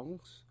few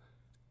songs.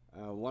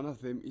 One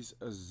of them is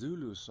a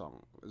Zulu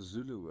song,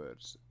 Zulu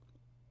words,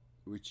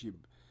 which he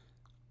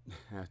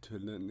had to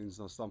learn in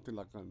something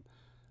like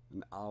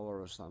an hour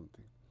or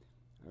something.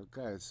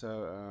 Okay,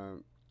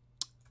 so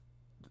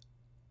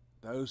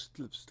those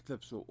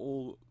clips were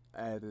all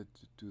added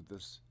to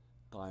this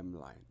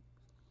timeline.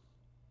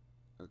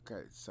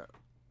 Okay, so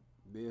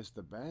there's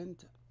the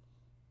band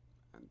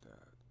and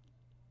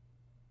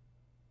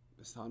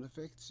the sound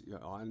effects,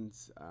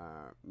 Johann's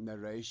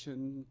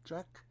narration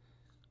track,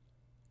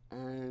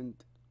 and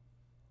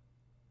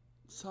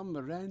some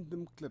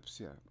random clips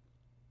here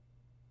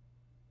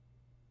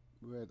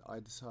where I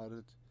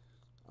decided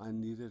I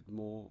needed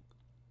more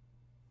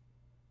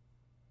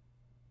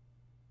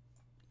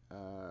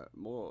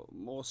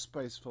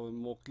space for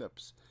more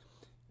clips.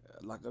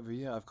 Like over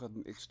here I've got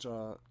an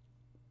extra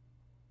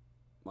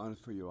one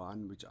for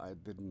Johann which I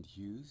didn't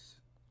use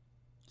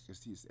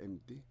because he's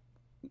empty.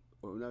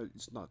 Oh no,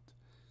 it's not.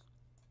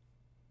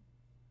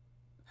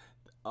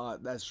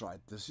 That's right,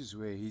 this is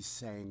where he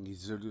sang his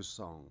Zulu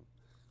song.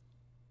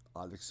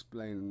 I'll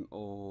explain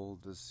all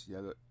these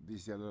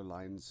yellow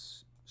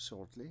lines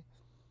shortly.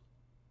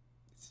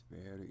 It's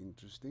very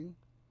interesting.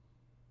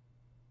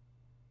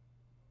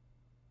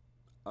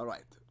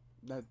 Alright,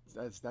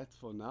 that's that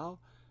for now.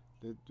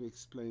 Let me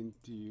explain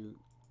to you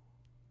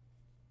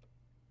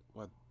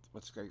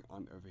what's going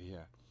on over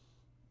here.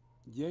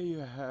 Here you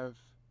have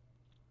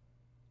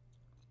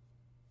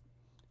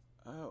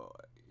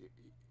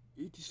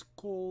it is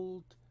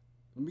called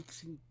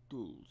mixing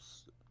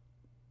tools.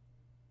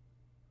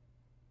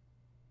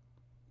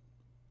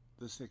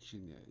 The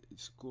section here,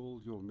 it's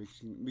called your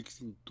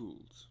mixing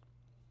tools.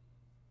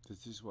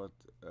 This is what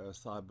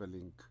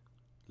Cyberlink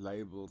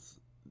labels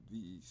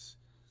these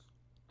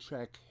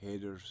track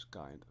headers,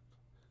 kind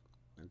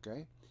of.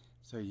 Okay,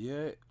 so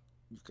here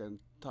you can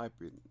type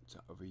in. So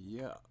over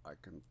here I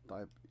can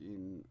type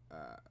in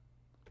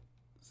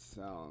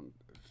sound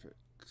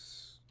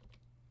effects.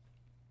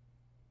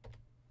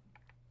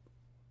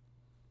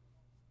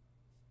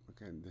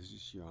 Okay, and this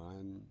is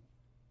Johann.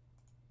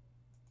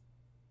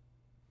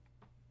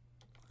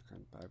 I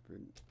can type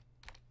in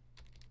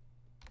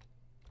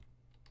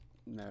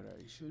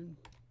narration.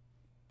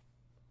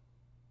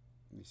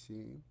 Let me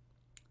see.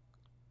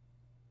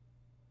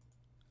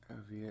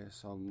 Over here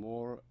some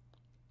more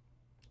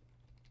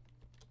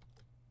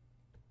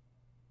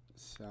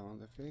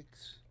sound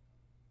effects,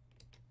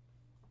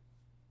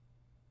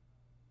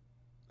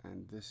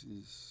 and this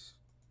is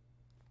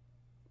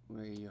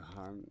where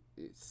Johann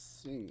is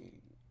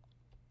singing.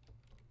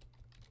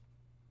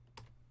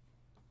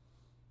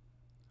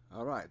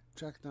 Alright,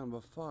 track number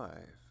 5.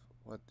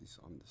 What is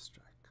on this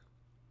track?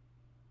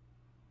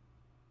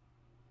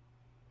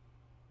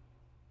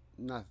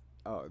 Not,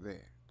 oh,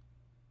 there.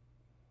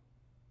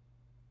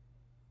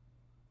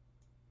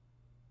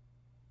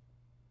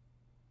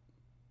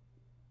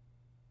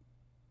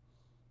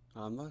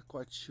 I'm not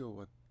quite sure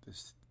what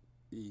this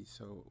is,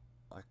 so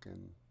I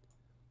can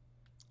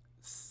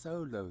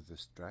solo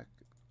this track.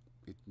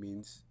 It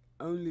means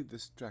only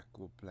this track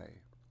will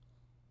play.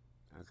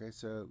 Okay,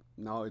 so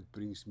now it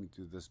brings me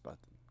to this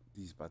button,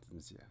 these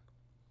buttons here.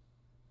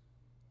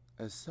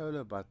 A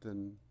solo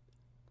button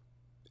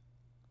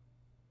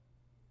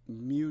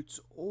mutes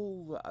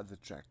all the other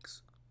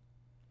tracks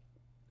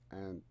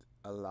and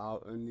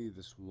allow only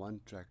this one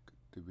track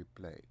to be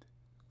played.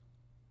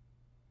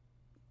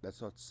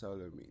 That's what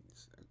solo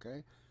means.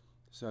 Okay,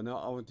 so now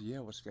I want to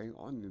hear what's going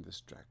on in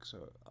this track,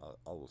 so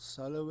I will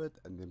solo it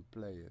and then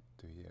play it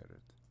to hear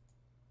it.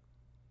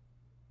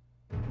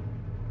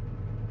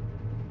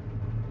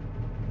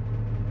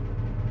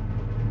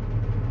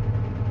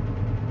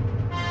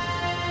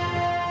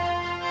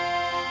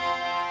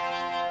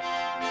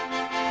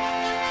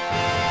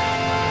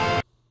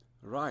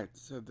 Alright,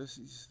 so this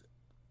is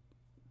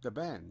the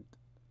band.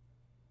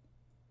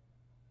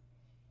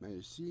 Now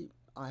you see,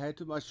 I had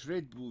too much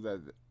Red Bull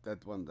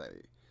that one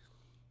day,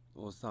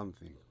 or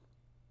something.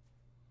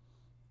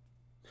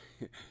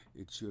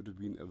 It should have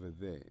been over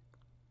there,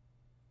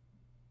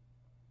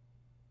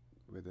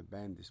 where the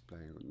band is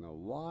playing. Now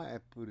why I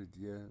put it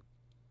here,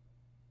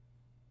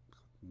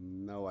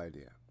 no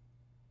idea.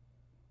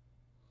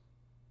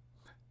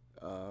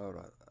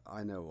 Right,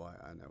 I know why.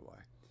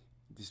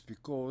 It is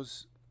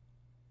because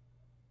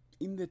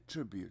in the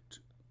tribute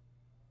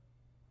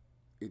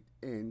it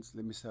ends.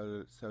 Let me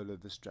solo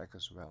this track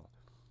as well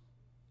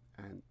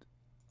and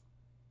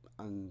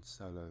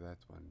unsolo that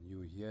one.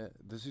 You hear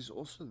this is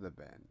also the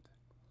band.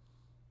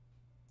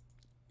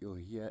 You'll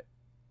hear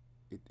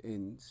it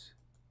ends.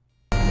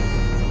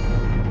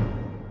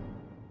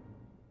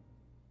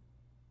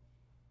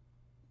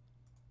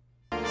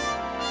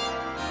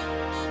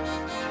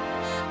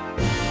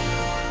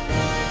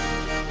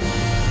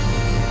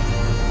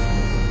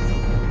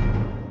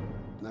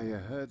 Now you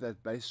heard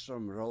that bass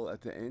drum roll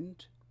at the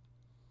end,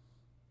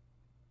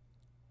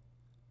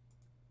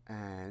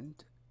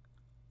 and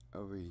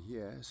over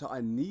here, so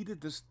I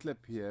needed this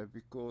clip here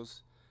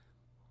because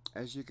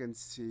as you can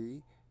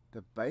see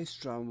the bass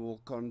drum will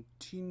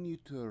continue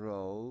to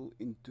roll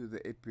into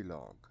the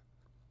epilogue.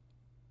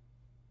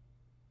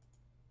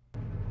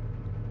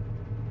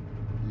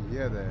 You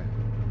hear there?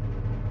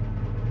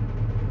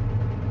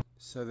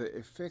 So the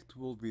effect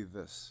will be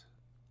this.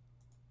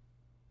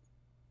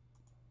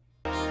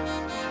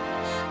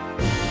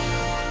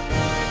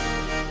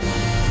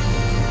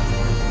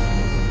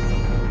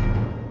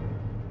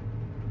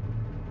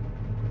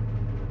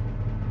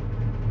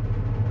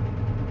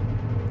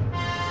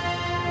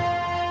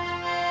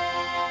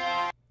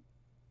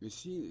 You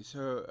see,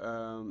 so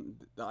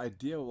the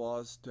idea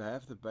was to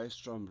have the bass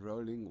drum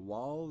rolling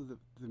while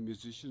the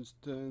musicians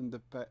turn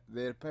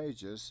their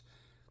pages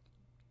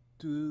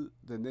to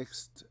the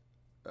next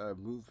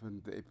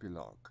movement, the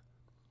epilogue.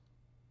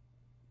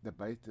 The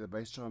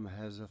bass drum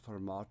has a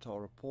fermata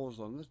or a pause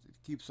on it.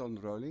 It keeps on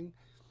rolling,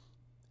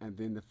 and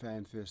then the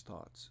fanfare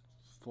starts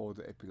for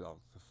the epilogue,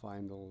 the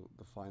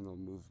final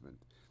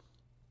movement.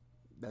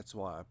 That's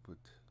why I put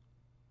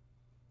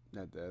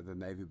the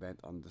Navy band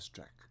on this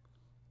track,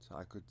 so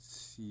I could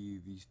see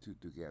these two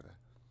together.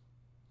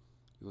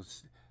 You'll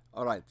see.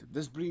 All right,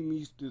 this brings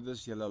me to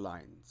this yellow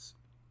lines.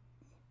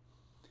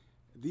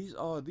 These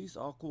are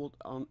called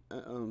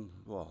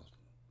well,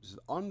 is it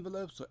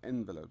envelopes or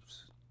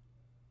envelopes?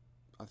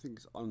 I think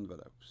it's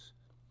envelopes.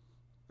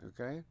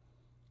 Okay.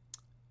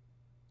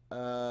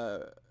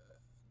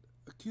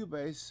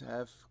 Cubase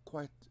have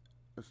quite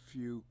a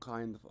few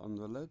kind of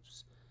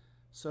envelopes.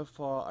 So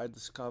far I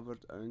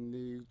discovered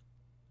only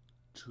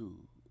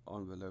 2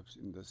 envelopes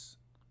in this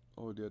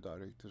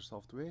AudioDirector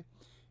software.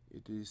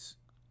 It's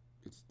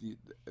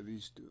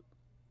these 2.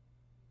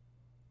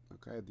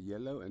 Okay, the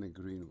yellow and a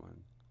green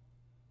one.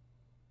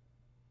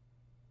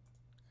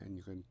 And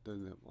you can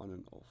turn them on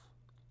and off.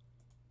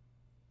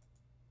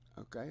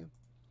 Okay,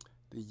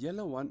 the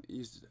yellow one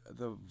is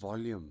the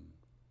volume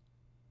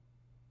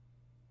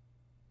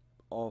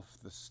of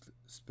the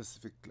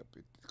specific clip.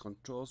 It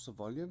controls the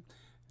volume.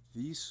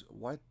 These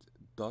white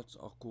dots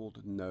are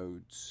called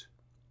nodes.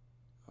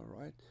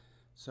 Alright,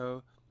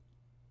 so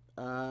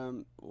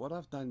what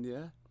I've done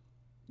here,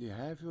 you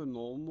have your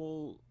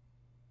normal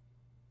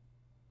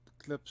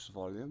clips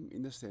volume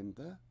in the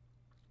center,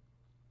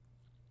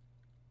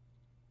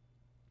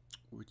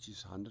 which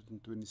is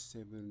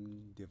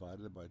 127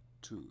 divided by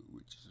 2,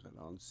 which is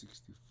around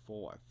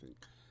 64, I think.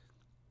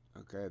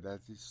 Okay, that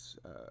is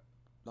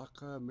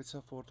like a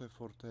mezzo forte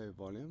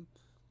volume.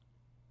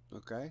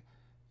 Okay,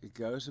 it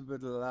goes a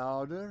bit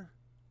louder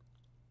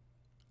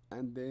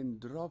and then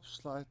drops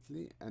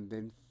slightly and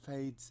then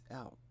fades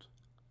out.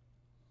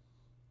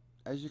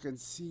 As you can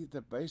see,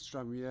 the bass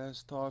drum here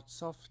starts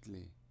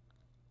softly,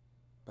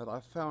 but I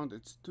found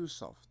it's too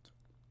soft.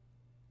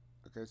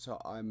 Okay, so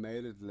I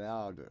made it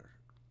louder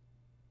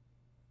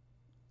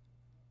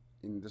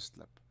in this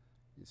clip,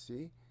 you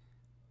see,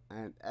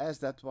 and as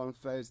that one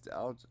fades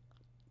out,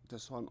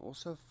 this one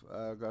also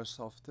goes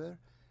softer,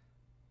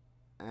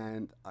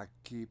 and I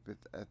keep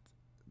it at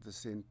the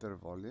center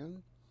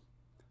volume,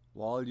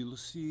 while you'll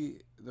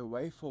see the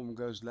waveform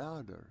goes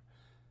louder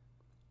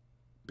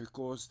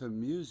because the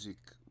music,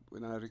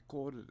 when I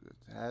recorded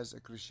it, has a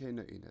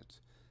crescendo in it,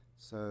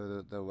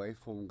 so the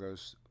waveform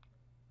goes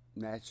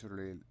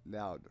naturally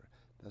louder.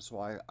 That's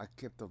why I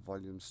kept the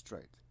volume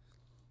straight.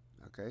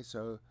 Okay,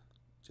 so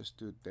just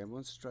to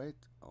demonstrate,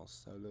 I'll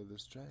solo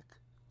this track.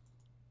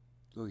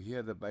 You'll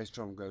hear the bass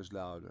drum goes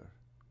louder.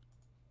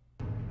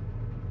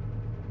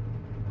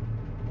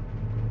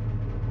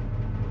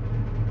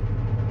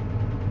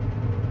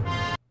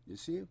 You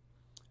see?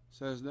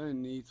 So there's no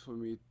need for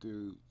me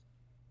to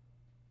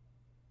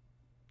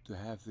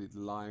have the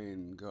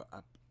line go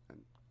up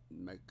and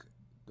make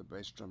the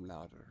bass drum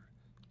louder,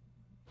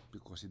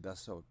 because it does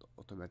so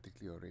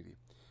automatically already.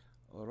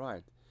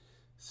 Alright,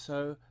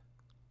 so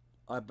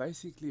I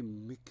basically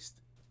mixed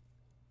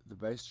the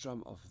bass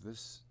drum of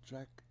this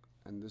track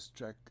and this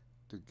track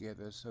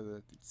together so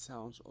that it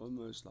sounds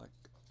almost like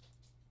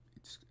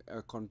it's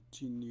a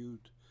continuum,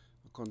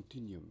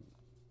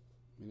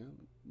 you know,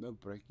 no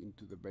break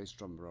into the bass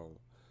drum roll.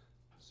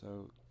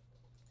 So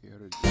here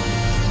it is.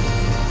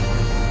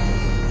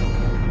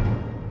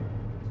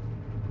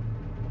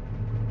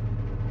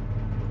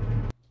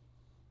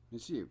 You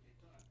see,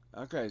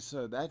 okay,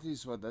 so that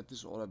is what that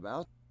is all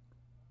about.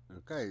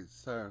 Okay,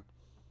 so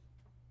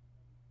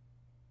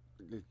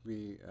let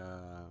me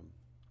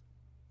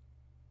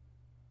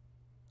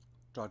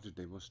try to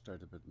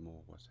demonstrate a bit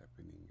more what's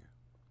happening here.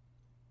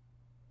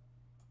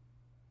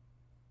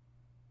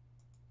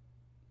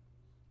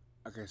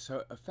 Okay,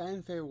 so a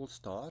fanfare will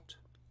start.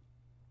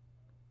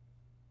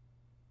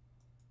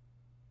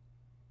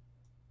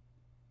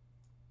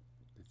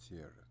 Let's hear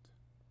it.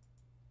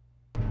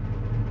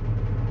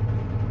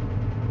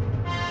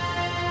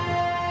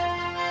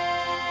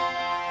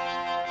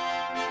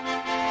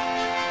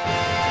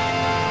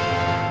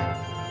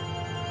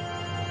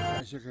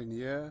 As you can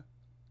hear,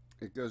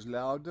 it goes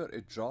louder,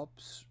 it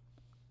drops,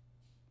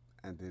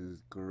 and then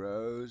it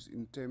grows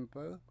in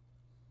tempo.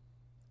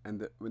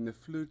 And when the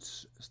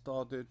flutes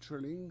start their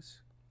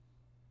trillings,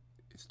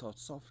 it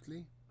starts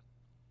softly,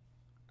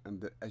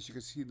 and as you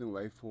can see in the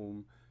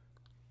waveform,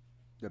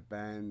 the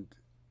band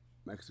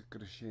makes a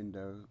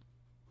crescendo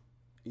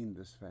in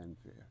this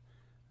fanfare.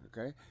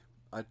 Okay,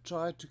 I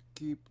try to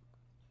keep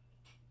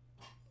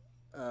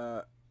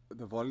the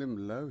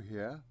volume low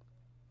here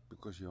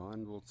because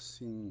Johann will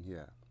sing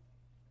here.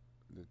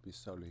 Let me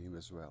solo him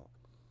as well.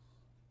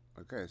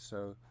 Okay,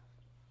 so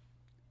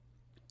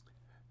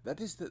that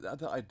is the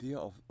other idea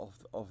of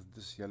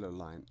this yellow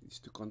line, is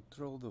to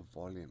control the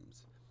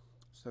volumes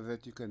so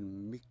that you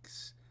can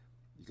mix.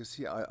 You can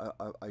see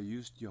I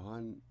used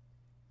Johann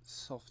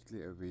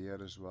softly over here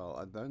as well.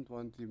 I don't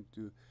want him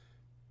to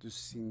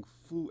sing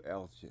full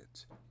L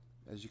yet.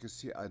 As you can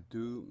see, I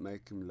do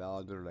make him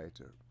louder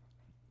later.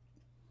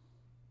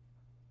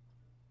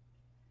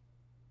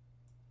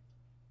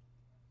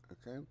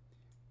 Okay,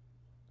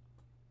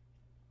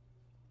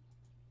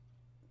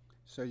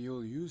 so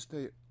you'll use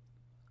the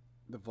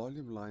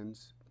volume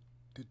lines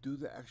to do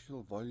the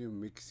actual volume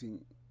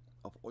mixing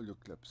of all your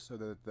clips so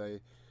that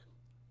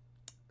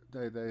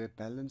they're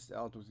balanced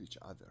out with each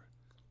other.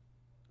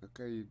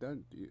 Okay, you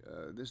don't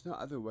there's no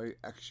other way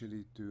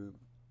actually to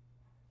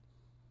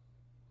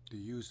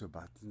use the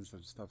buttons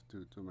and stuff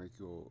to make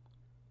your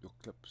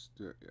clips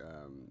to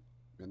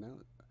you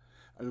know.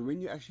 And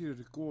when you actually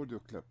record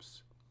your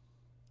clips,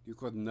 you've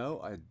got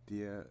no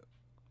idea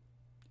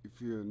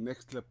if your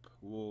next clip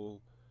will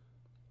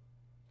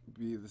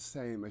be the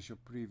same as your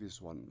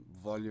previous one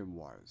volume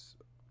wise,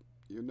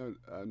 you know,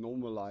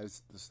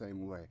 normalized the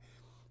same way.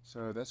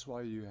 So that's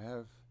why you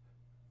have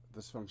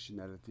this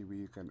functionality where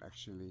you can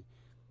actually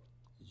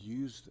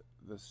use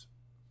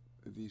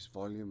these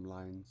volume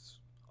lines,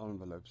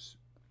 envelopes,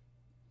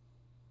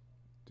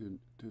 to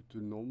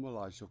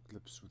normalize your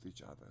clips with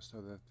each other so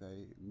that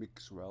they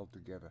mix well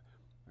together.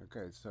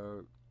 Okay,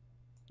 so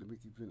let me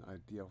give you an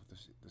idea of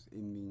this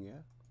ending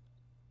here.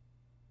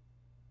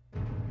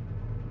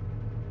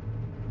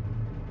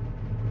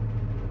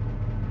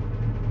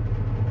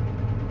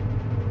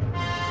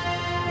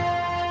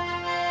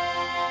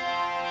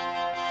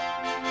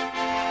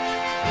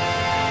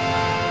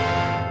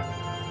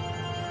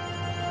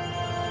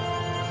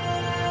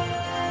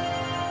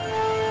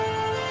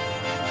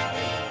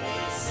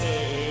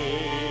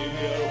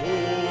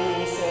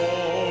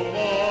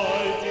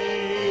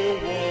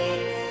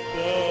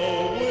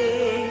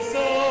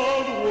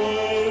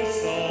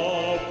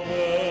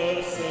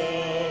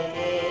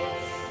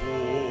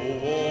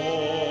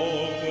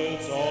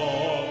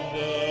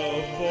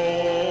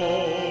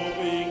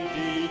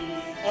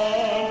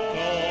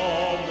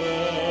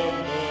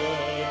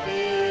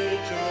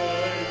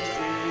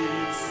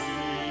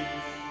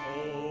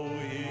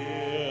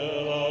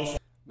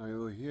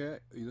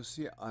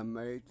 See, I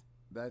made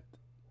that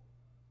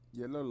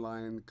yellow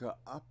line go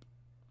up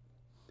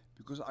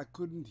because I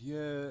couldn't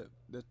hear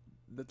that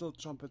little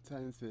trumpet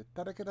fanfare.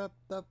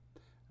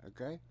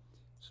 Okay,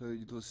 so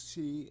you'll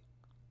see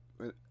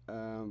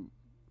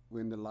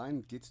when the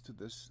line gets to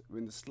this,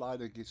 when the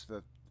slider gets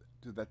to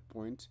that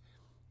point,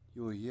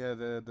 you'll hear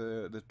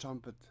the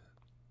trumpet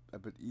a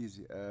bit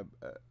easy, a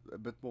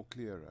bit more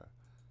clearer.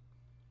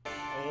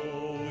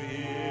 Oh,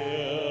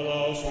 hear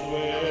us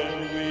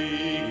when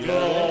we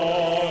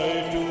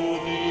cry to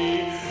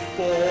thee,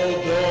 for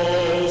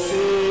those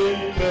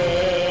in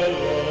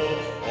peril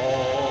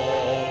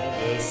on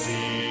the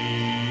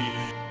sea.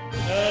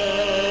 At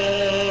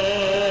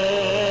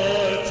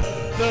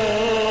the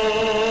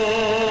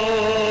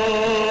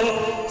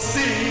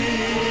sea.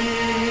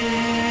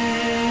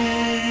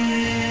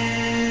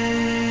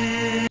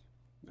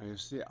 Now you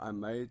see, I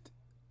made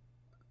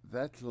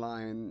that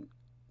line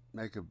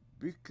make a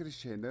big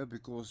crescendo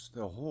because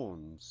the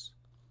horns,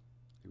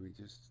 let me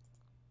just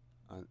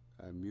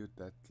mute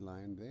that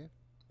line there,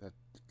 that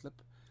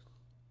clip.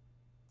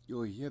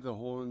 You'll hear the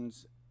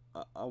horns.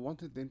 I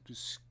wanted them to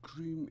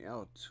scream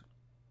out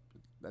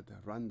that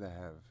run they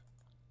have.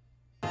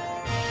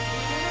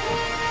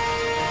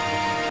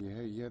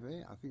 Yeah,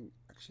 there. I think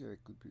actually there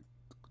could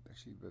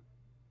actually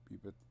be a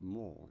bit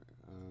more.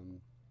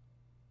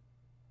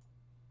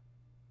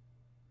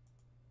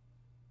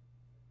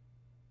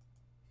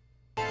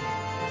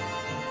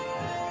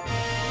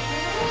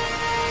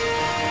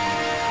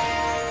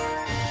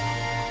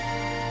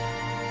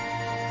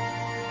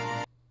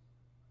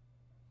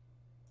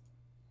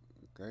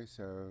 Okay,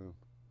 so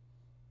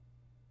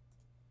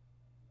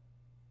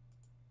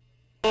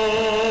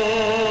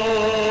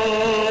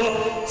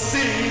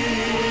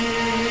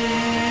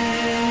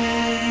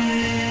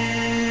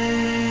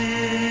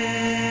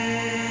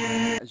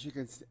as you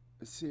can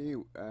see,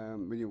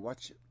 when you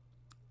watch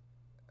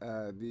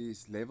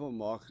these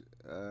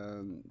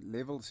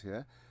levels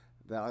here,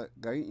 they are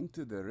going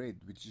into the red,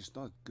 which is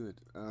not good.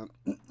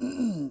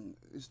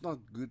 It's not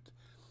good.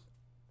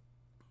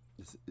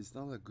 It's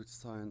not a good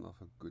sign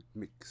of a good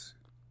mix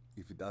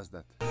if it does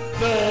that.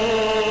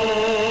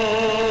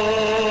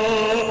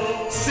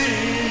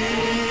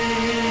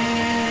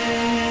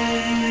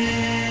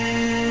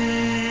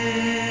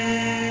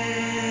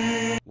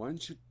 One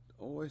should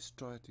always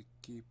try to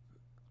keep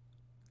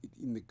it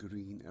in the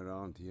green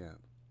around here,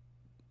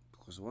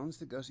 because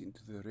once it goes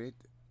into the red,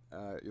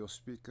 your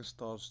speaker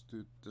starts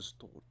to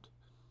distort,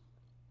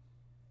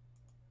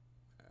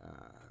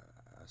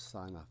 a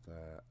sign of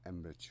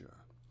amateur.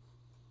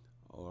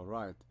 All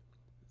right,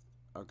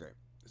 okay,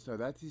 so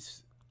that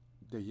is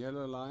the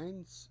yellow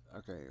lines.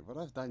 Okay, what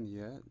I've done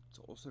here, it's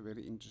also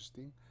very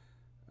interesting.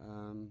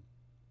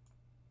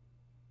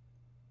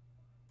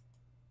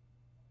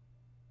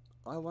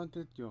 I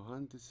wanted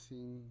Johann to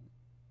sing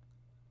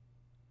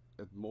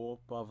it more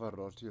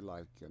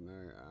Pavarotti-like, you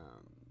know.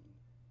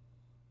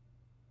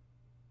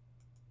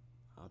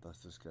 How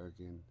does this go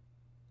again?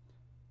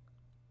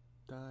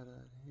 Da da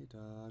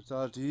da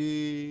da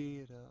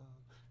dee da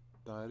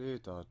da dee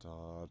da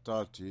da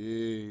da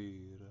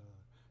dee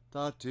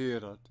da dee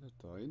da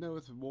da. You know,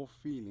 with more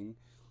feeling,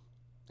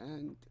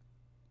 and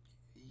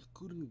you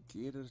couldn't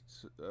get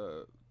it.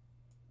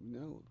 You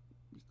know,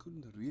 you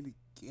couldn't really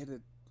get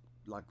it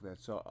like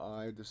that. So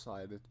I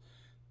decided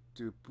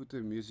to put the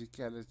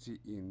musicality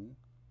in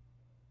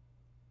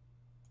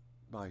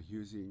by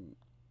using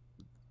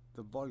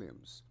the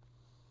volumes.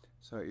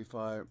 So if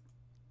I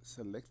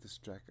select this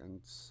track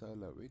and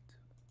solo it,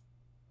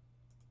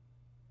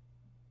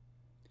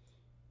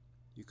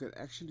 you can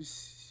actually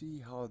see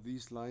how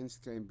these lines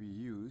can be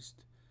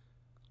used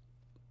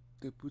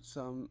to put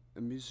a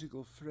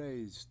musical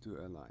phrase to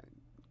a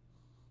line.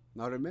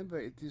 Now remember,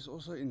 it is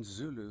also in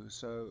Zulu,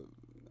 so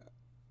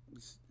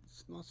it's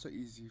not so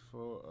easy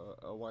for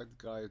a white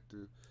guy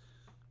to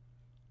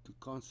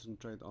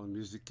concentrate on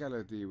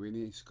musicality when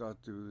he's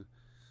got to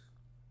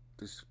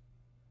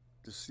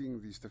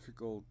sing these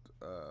difficult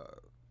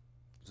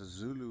the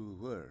Zulu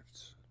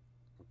words.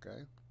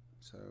 Okay,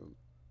 so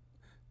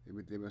let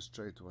me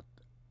demonstrate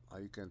how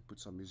you can put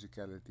some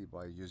musicality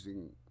by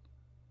using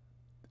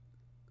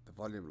the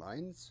volume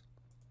lines.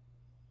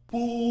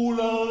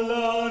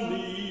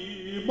 Pulalani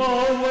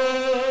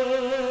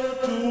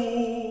mawetu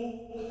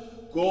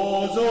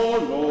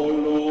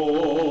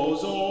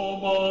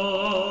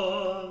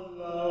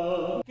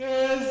kozololozomala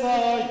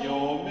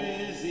kezayo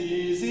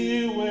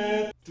mezizi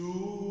wetu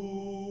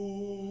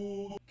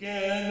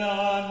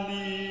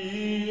kenani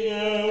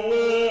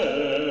ewebeni.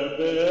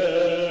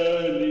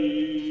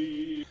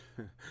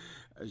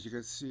 As you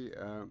can see,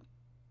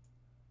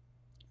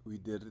 we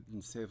did it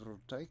in several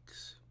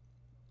takes.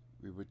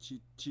 We were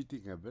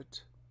cheating a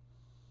bit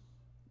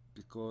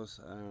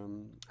because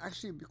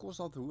actually because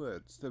of the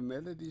words. The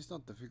melody is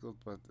not difficult,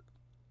 but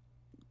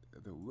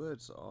the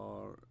words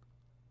are,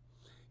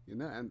 you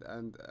know, and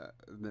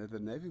the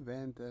Navy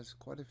band has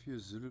quite a few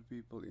Zulu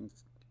people in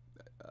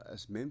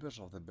as members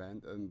of the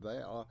band, and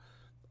they are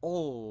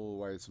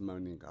always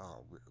moaning,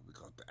 "Oh, we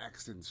got the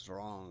accents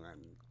wrong,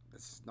 and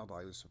this is not how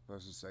you're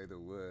supposed to say the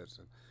words."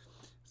 And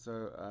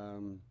so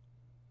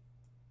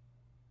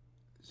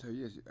so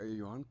yes,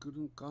 Johann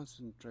couldn't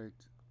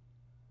concentrate,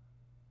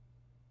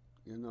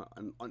 you know,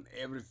 on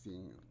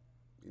everything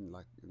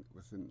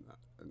within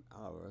an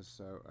hour.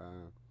 So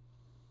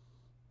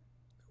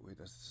where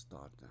does it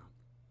start now?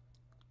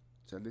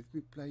 So let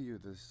me play you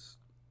this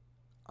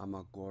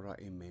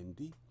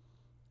Ama-gora-eMendi.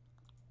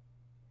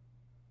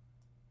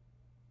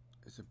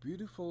 It's a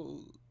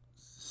beautiful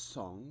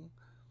song.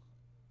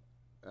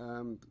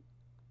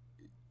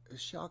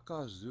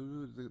 Shaka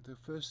Zulu, the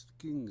first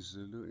King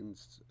Zulu in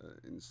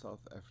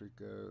South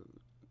Africa.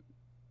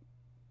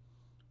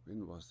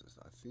 When was this?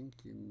 I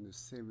think in the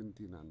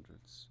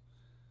 1700s.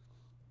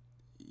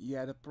 He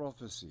had a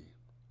prophecy.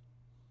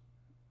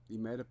 He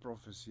made a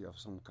prophecy of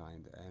some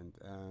kind,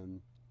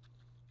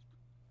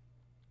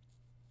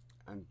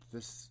 and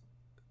this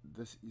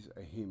is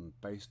a hymn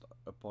based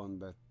upon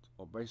that,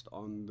 or based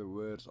on the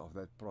words of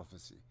that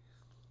prophecy.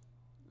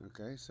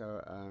 Okay,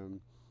 so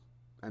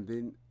and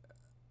then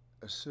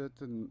a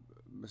certain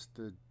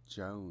Mr.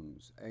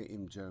 Jones,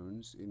 A.M.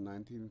 Jones, in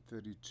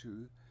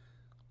 1932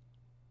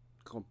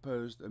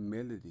 composed a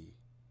melody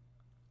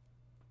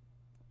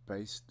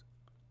based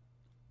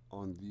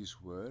on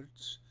these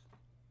words,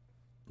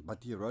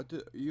 but he wrote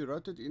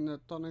it in a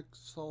tonic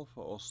solfa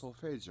or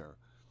solfeggio.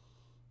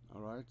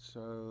 All right,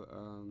 so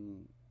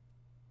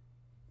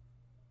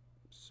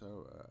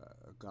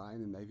a guy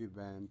in the Navy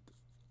band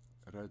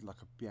wrote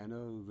like a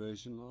piano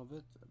version of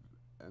it,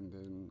 and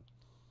then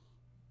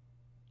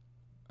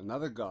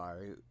another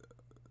guy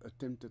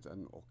attempted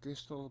an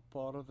orchestral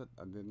part of it,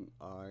 and then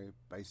I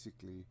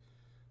basically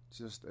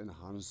just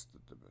enhanced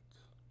it a bit,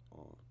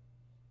 or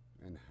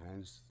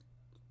enhanced,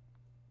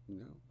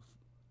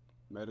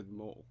 made it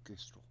more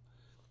orchestral.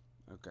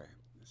 Okay,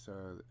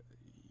 so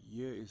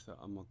here is the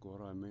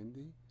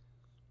Ama-gora-eMendi.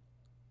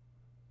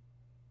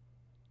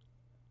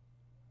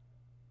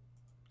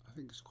 I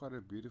think it's quite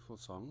a beautiful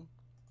song.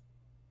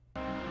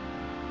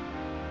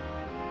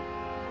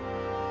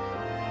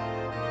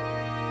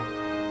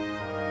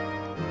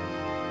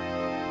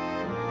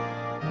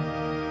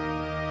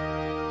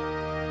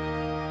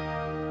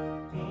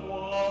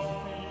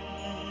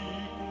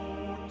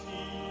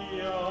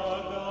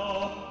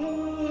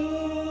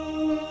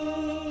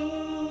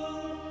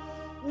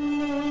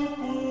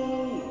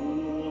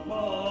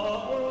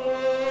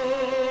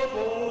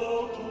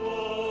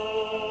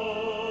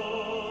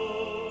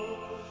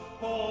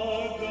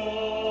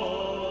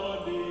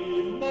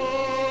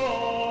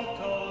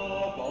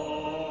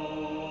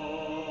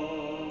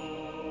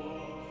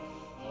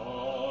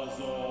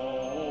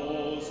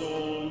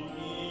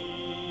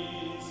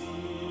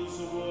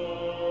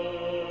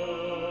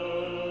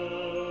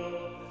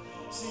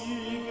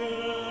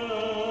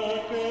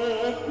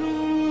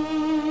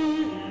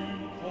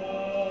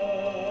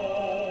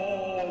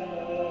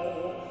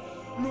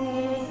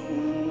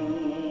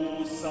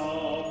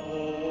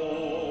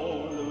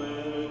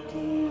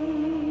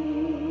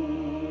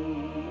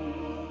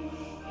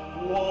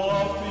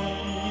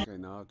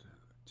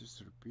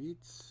 Just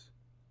repeats.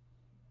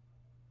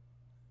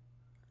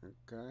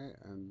 Okay,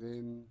 and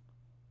then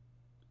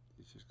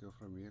let's just go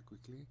from here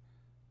quickly.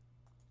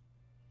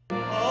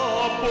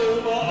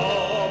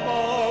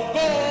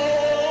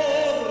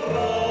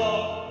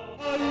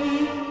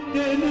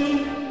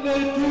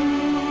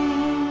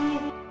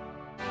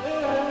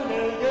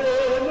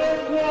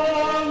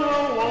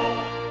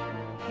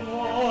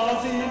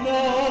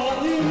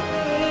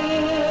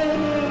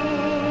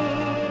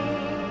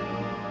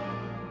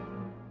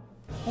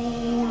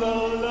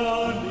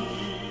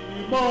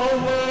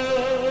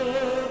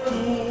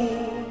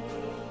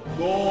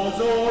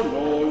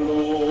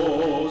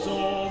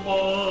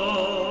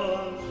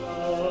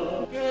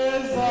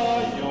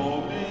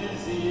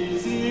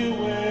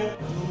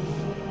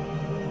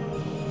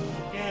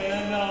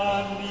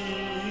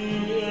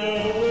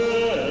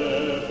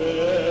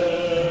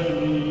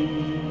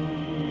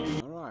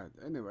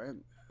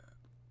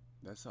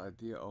 That's the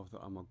idea of the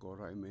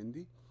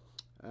Ama-gora-eMendi.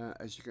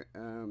 As you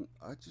can,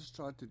 I just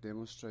tried to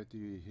demonstrate to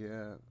you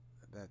here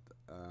that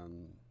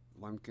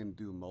one can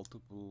do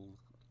multiple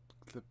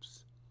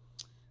clips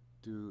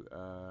to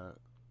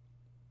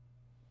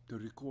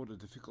record a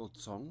difficult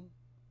song.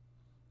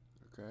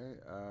 Okay,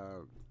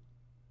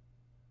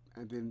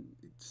 and then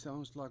it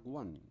sounds like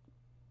one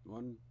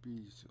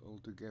piece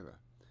altogether.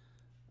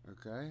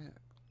 Okay,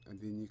 and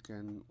then you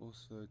can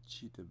also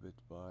cheat a bit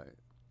by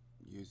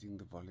using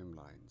the volume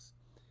lines.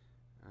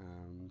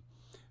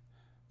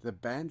 The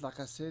band,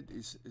 like I said,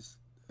 is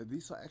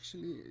these are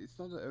actually, it's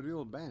not a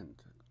real band.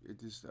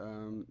 It is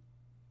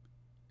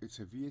it's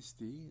a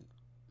VST,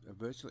 a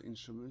virtual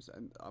instruments,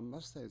 and I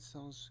must say it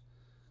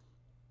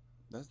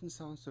doesn't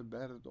sound so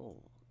bad at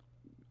all.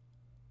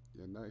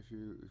 You know, if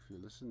you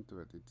listen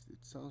to it, it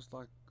sounds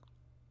like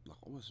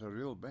almost a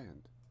real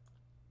band.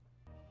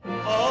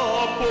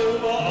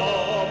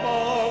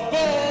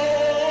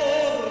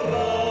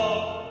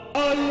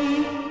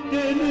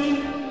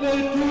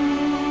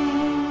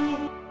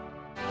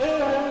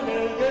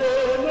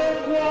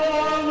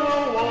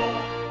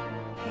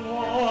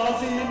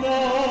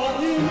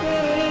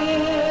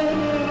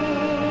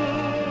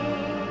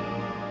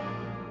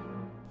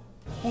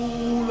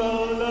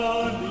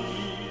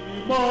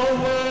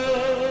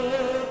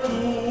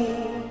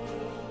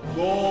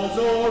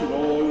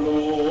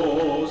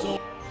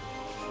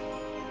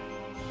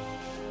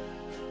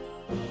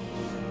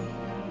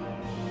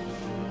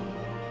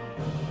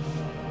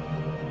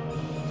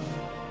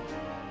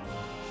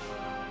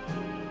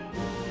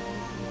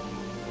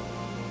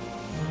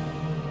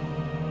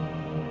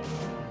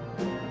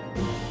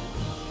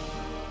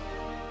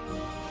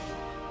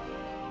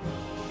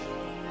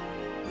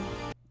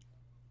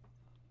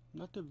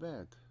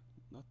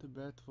 Not too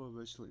bad for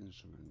virtual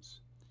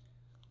instruments,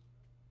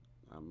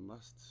 I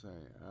must say.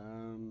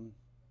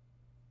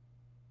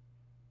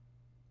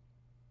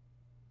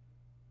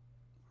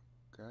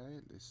 Okay,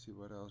 let's see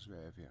what else we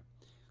have here.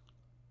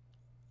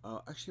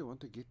 Actually, I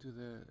want to get to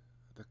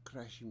the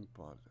crashing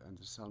part and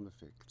the sound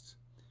effects.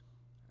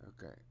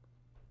 Okay,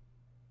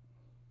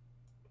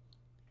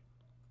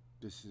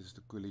 this is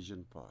the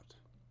collision part.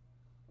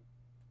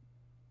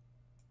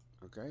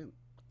 Okay,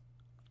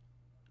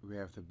 we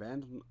have the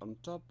band on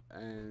top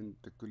and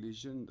the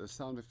collision. The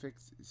sound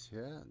effects is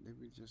here. Let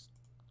me just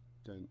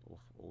turn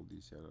off all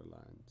these yellow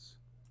lines.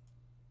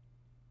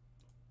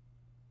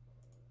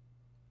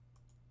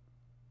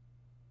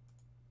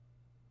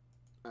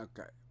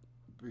 Okay,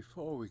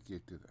 before we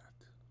get to that,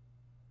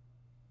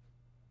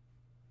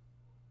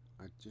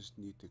 I just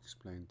need to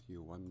explain to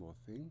you one more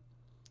thing,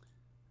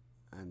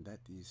 and that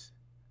is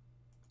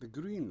the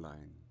green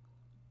line.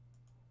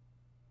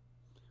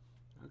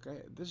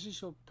 Okay, this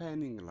is your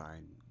panning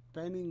line.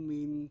 Panning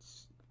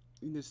means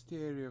in the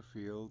stereo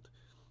field,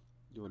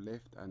 your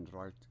left and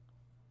right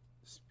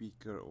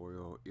speaker or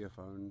your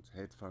earphones,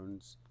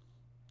 headphones,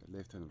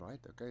 left and right.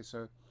 Okay,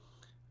 so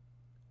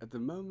at the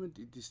moment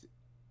it is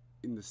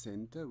in the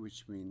center,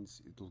 which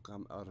means it will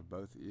come out of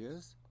both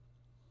ears.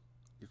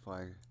 If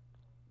I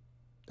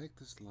take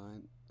this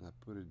line and I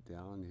put it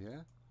down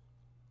here,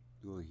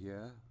 you'll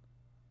hear, let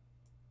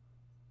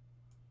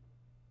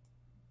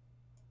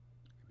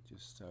me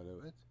just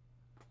solo it.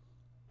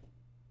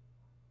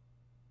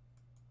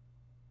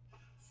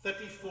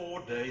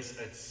 34 days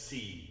at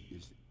sea,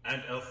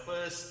 and our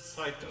first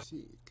sight of...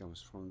 See, it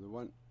comes from the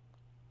one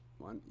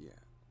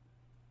ear.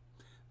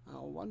 I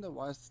wonder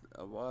why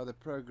the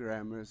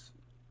programmers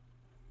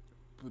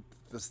put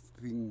this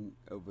thing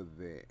over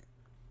there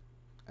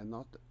and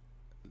not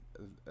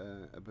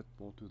a bit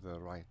more to the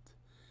right,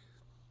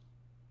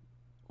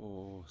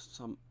 or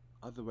some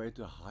other way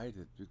to hide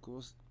it,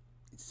 because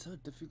it's so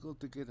difficult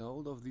to get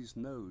hold of these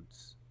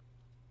nodes,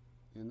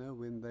 you know,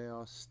 when they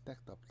are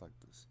stacked up like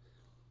this.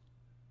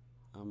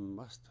 I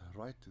must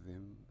write to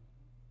them,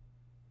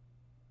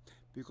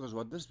 because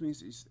what this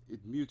means is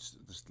it mutes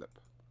the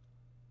slip.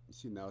 You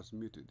see, now it's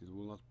muted, it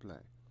will not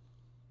play,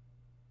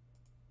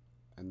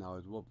 and now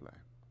it will play.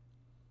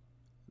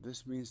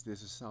 This means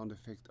there's a sound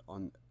effect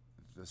on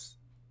this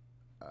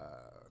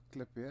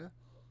clip here,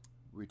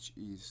 which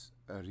is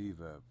a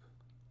reverb.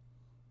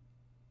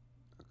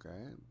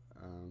 Okay,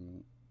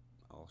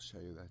 I'll show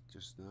you that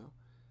just now.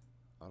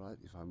 Alright,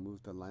 if I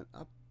move the line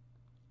up,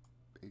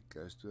 it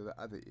goes to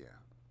the other ear.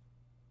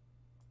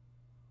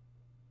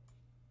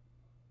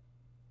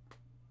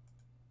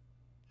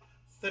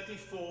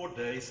 "34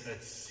 days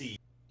at sea."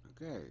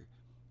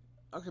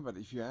 Okay, but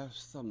if you have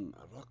some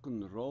rock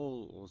and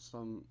roll or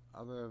some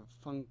other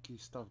funky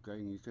stuff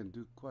going, you can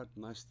do quite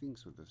nice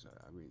things with this.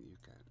 I mean, you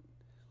can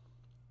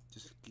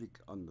just click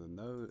on the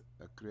node,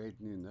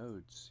 create new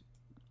nodes,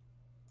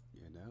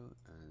 you know,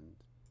 and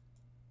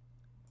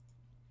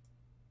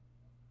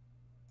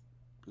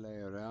play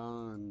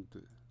around,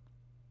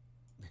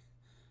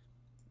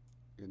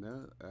 you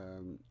know,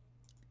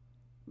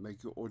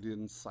 make your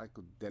audience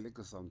psychedelic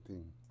or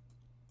something.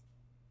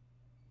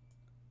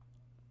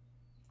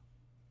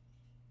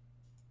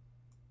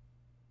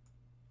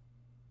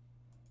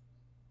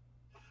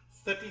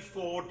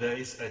 "34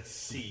 days at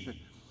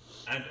sea."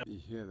 And you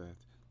hear that?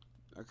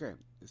 Okay,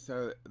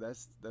 so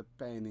that's the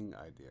panning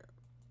idea.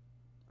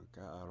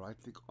 Okay, I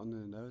right click on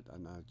the node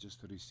and I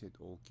just reset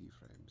all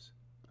keyframes.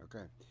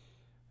 Okay,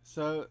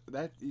 so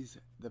that is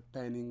the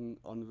panning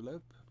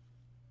envelope,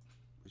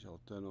 which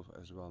I'll turn off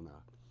as well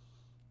now.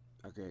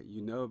 Okay,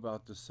 you know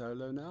about the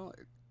solo now.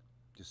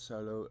 You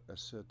solo a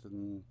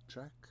certain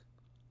track,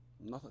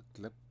 not a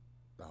clip,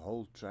 the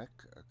whole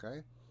track.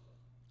 Okay,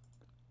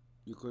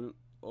 you can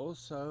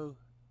also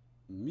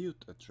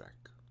mute a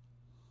track,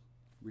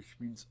 which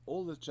means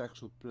all the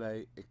tracks will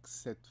play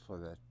except for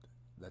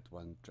that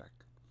one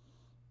track,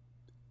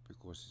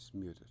 because it's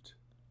muted.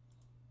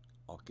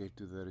 I'll get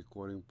to the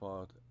recording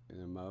part in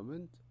a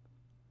moment.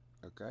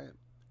 Okay,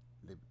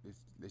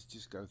 let's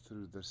just go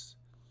through this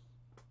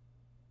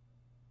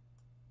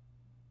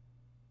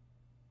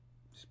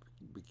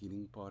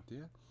beginning part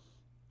here.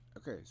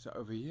 Okay, so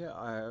over here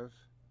I have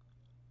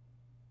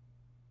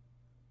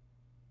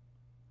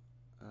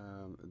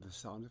the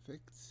sound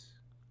effects.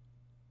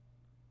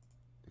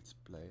 Let's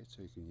play it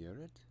so you can hear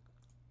it.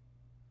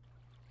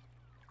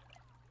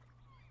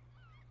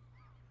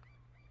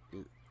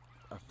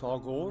 A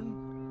foghorn.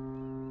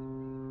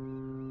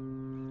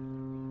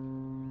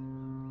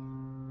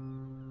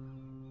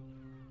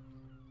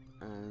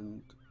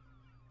 And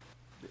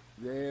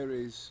there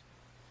is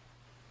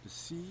the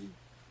sea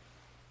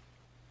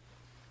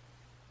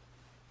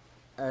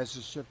as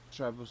the ship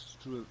travels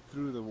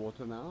through the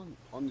water now,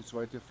 on its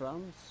way to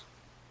France.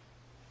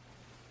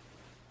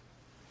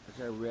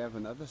 Okay, we have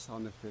another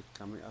sound effect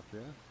coming up here.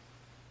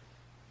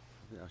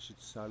 I think I should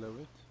solo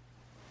it.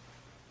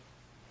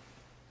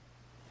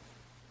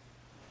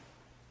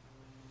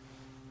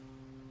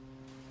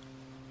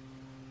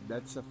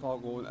 That's a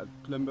foghorn at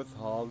Plymouth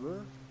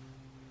Harbour.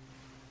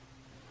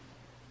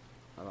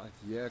 Alright,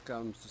 here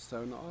comes the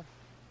sonar.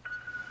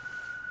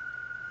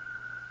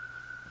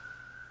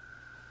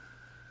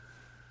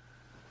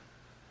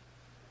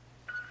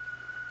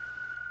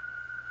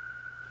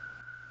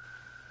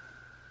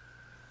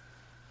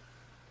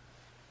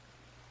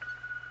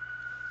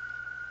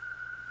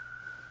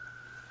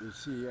 You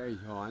see here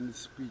Johann is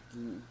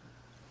speaking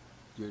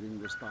during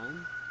this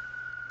time.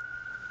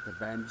 The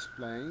band is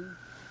playing.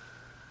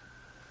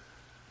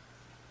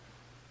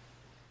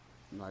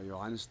 Now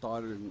Johann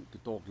started to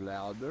talk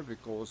louder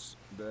because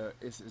the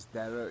SS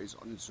Darrow is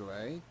on its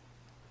way.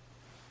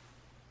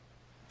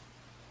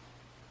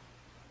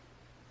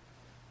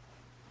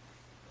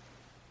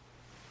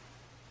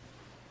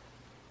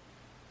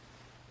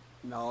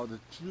 Now the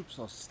troops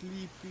are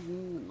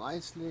sleeping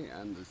nicely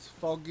and it's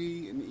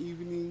foggy in the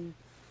evening,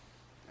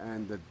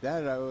 and the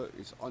Darrow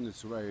is on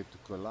its way to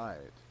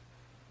collide.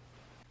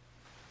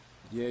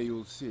 Here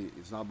you'll see,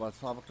 it's now about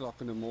 5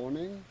 o'clock in the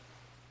morning.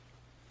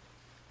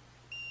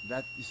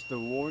 That is the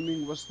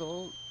warning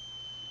whistle.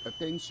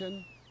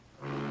 Attention.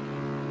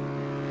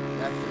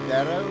 That's the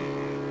Darrow.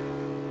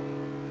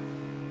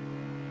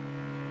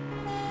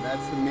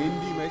 That's the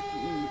Mendi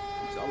making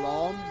its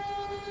alarm.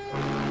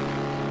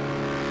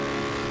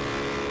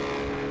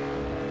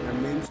 The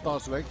men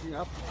starts waking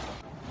up.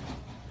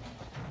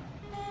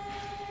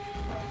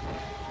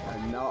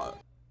 And now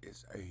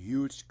it's a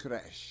huge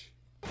crash.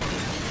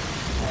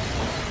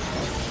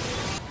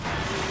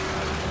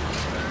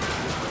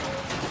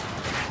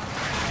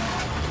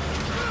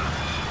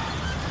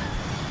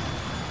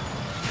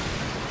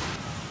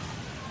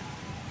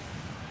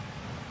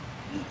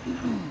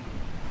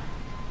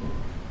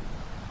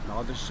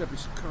 Now the ship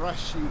is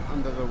crashing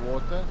under the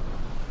water.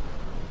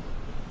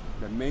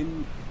 The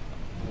men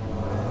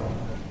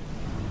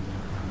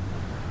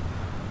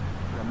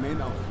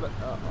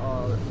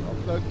are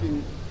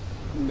floating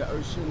in the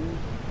ocean,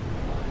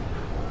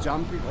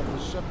 jumping off the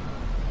ship.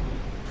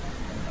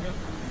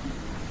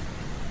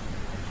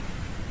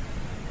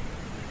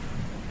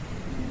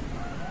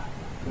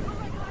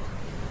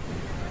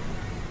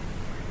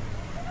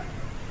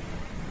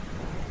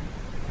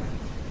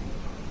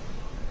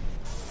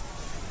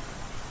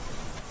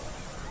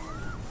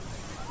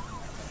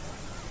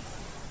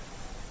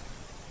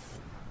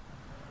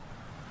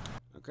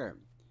 Okay,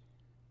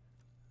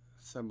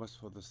 so much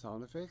for the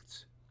sound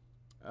effects.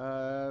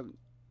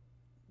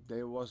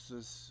 There was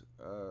this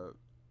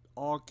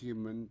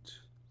argument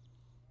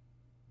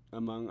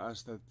among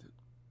us that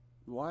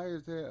why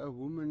is there a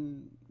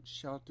woman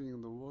shouting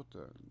in the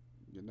water,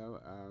 you know,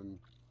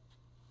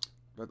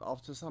 but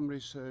after some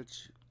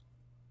research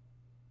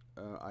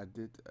I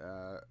did,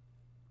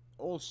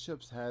 all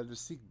ships have a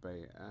sick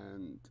bay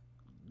and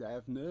they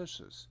have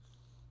nurses,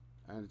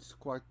 and it's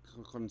quite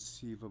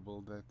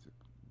conceivable that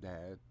they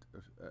had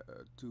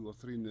 2 or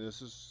 3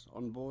 nurses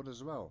on board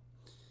as well.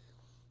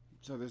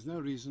 So there's no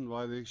reason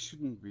why there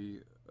shouldn't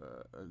be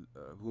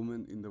a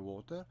woman in the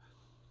water,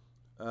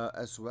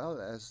 as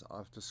well as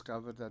I've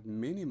discovered that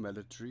many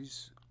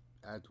militaries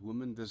had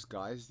women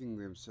disguising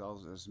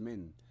themselves as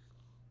men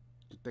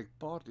to take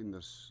part in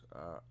this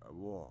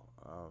war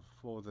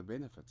for the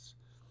benefits,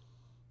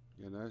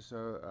 you know,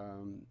 so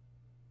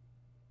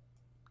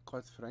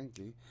quite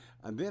frankly.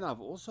 And then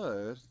I've also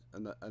heard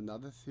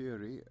another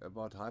theory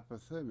about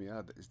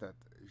hypothermia, is that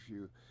if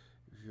you're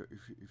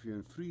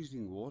in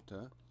freezing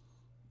water,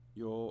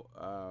 your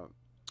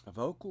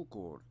vocal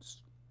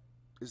cords,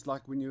 it's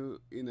like when you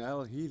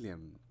inhale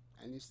helium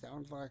and you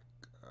sound like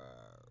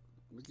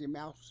Mickey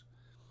Mouse,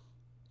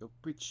 your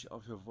pitch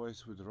of your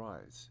voice would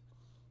rise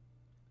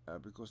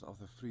because of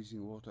the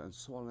freezing water and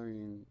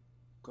swallowing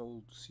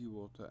cold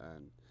seawater,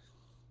 and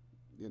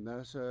you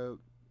know, so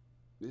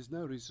there's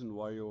no reason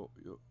why your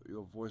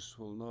voice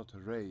will not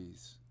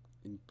raise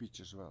in pitch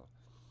as well.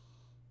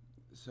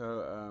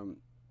 So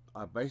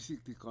I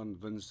basically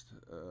convinced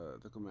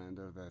the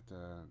commander that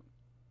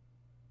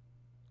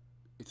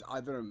it's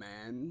either a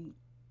man,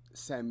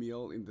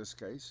 Samuel in this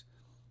case,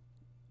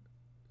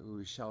 who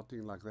is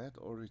shouting like that,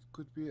 or it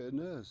could be a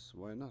nurse.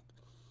 Why not?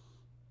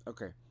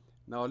 Okay,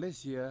 now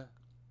let's hear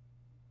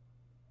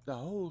the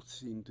whole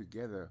scene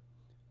together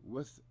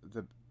with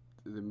the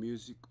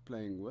music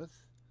playing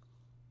with,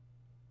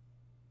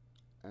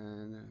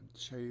 and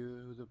show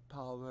you the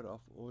power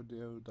of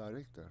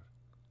AudioDirector.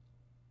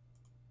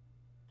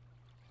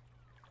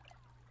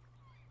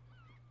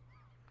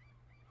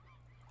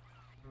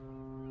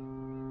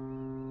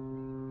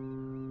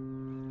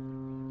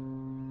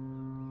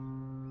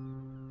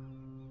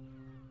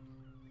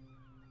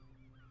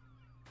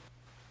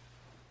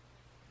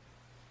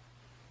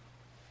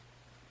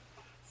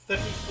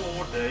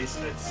 "34 days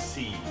at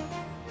sea,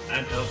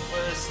 and our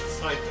first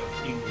sight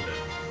of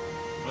England."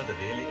 Not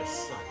really a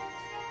sight,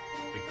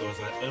 because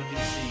I only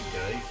see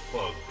grey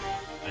fog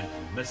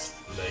and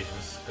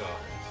mist-laden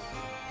skies.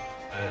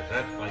 I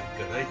wrap my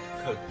great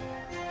coat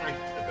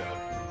tight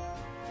about me,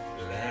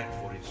 glad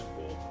for its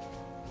warmth.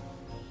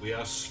 We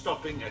are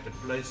stopping at a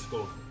place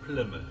called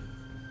Plymouth,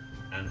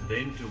 and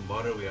then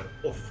tomorrow we are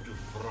off to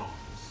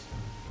France,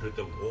 to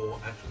the war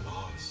at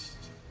last.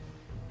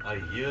 I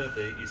hear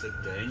there is a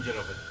danger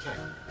of attack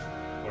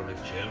from the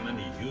German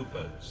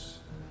U-boats.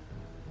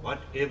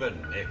 Whatever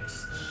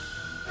next,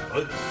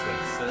 boats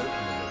that sail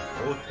under the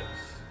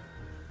waters,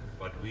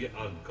 but we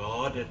are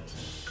guarded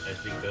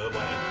as we go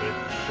by a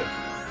British ship,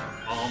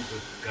 armed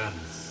with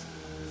guns,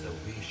 so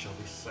we shall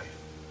be safe.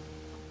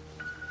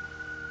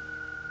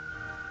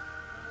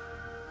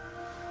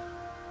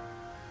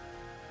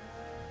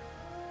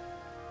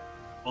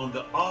 On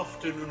the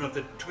afternoon of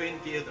the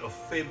 20th of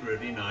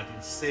February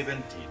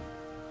 1917,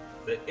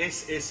 the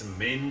SS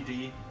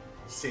Mendi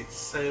set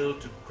sail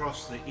to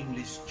cross the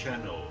English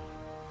Channel,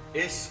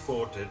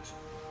 escorted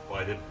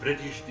by the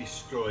British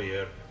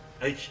destroyer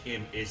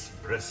HMS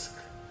Brisk.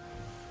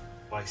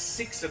 By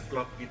 6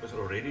 o'clock it was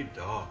already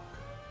dark,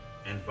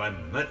 and by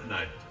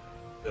midnight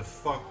the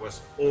fog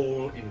was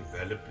all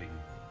enveloping.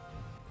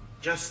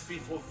 Just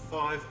before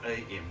 5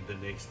 a.m. the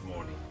next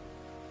morning,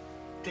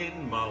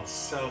 10 miles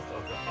south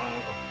of the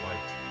Isle of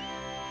Wight,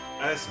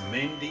 as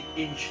Mendi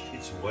inched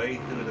its way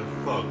through the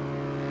fog,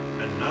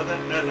 another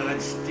Allied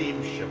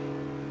steamship,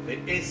 the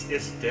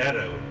SS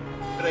Darrow,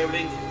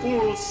 traveling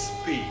full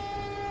speed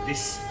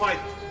despite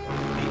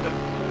the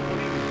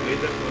appalling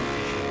weather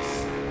conditions,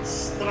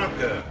 struck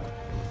her,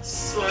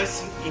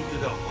 slicing into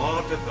the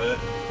heart of her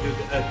to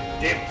a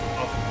depth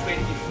of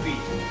 20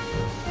 feet.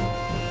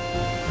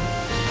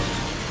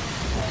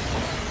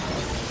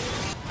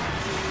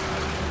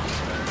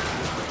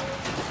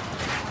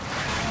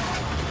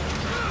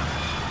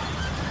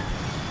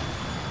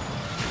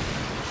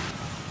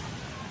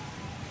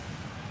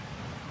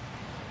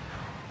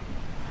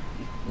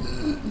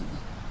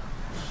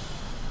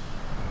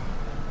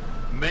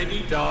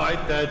 Many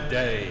died that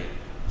day,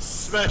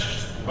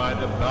 smashed by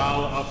the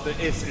bow of the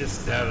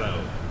SS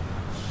Darrow.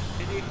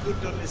 And he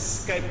could not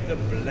escape the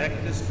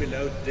blackness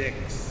below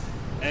decks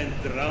and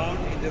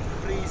drowned in the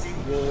freezing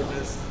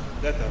waters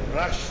that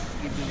rushed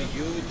into the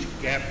huge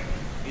gap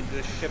in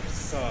the ship's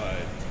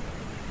side.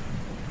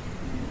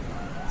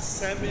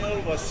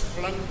 Samuel was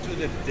flung to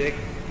the deck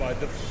by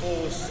the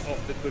force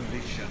of the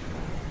collision.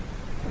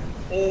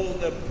 All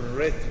the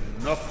breath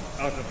knocked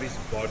out of his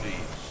body.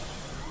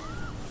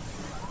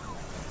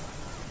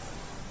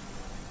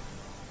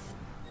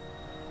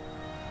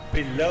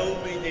 Below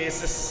me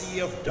there's a sea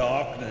of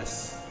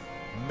darkness,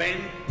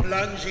 men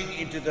plunging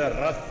into the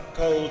rough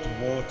cold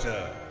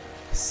water,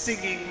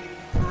 singing,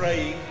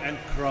 praying and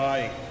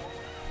crying.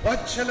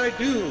 What shall I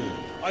do?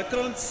 I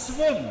can't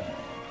swim.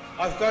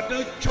 I've got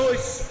no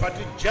choice but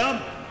to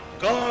jump.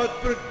 God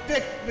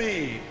protect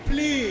me,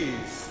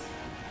 please.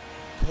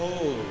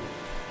 Cold,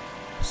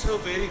 so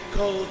very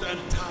cold and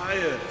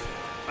tired.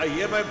 I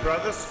hear my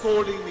brothers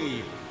calling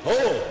me.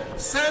 Oh,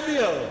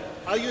 Samuel,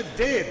 are you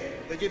dead?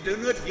 That you do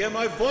not hear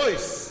my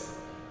voice.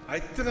 I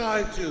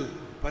try to,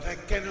 but I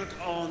cannot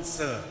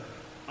answer.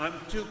 I'm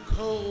too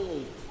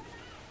cold,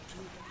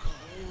 too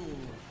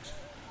cold.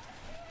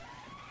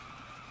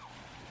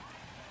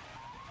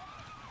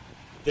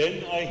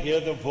 Then I hear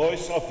the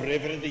voice of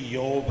Reverend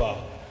Yoba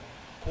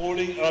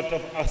calling out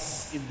of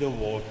us in the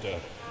water.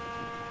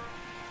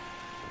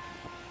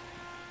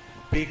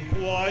 Be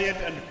quiet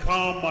and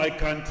calm, my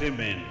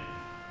countrymen.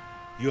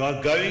 You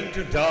are going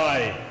to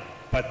die,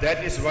 but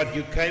that is what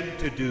you came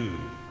to do.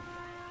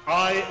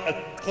 I,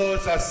 of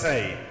course, I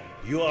say,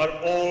 you are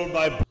all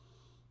my...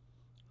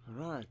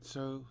 Right,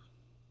 so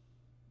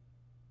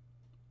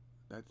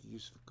that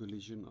is the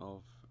collision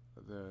of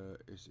the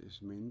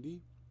SS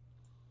Mendi.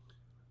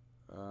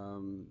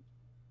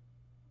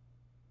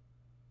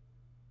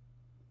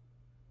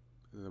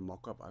 The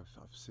mock-up I've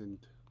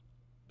sent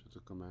to the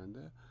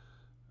commander.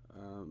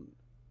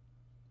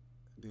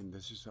 Then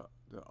this is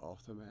the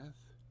aftermath.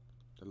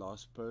 The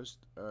last post.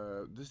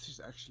 This is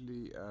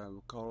actually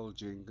Carl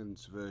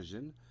Jenkins'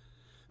 version,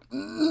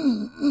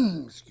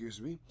 excuse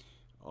me,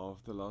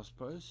 of the last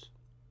post.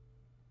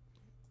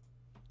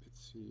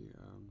 Let's see.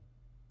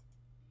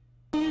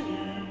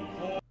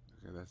 Okay,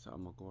 that's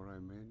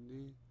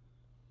Ama-gora-eMendi.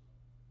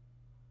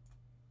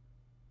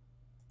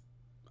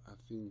 I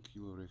think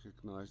you'll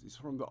recognize. It's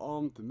from the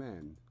Armed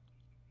Man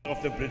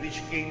of the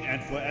British King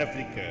and for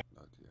Africa.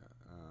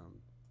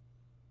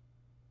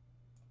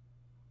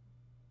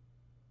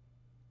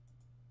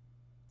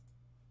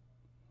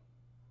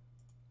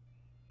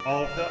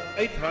 Of the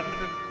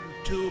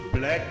 802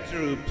 black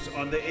troops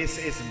on the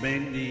SS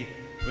Mendi,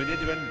 when it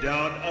went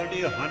down,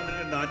 only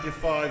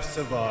 195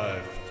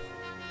 survived.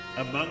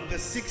 Among the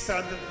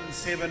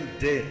 607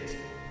 dead,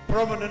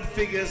 prominent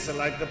figures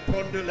like the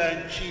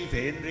Pondoland chief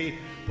Henry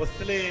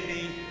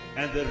Pothleni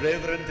and the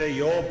Reverend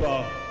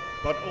Yoba,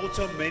 but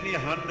also many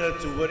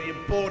hundreds who were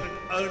important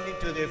only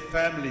to their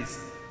families,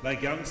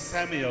 like young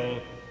Samuel.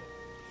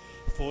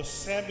 For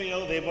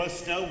Samuel there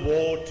was no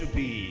war to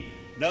be,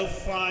 no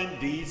fine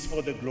deeds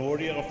for the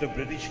glory of the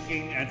British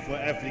King and for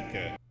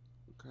Africa.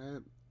 Okay,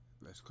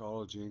 that's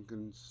Carl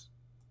Jenkins'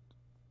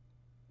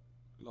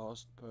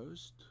 last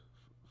post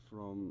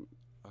from,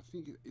 I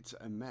think it's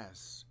a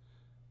mass,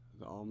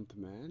 the Armed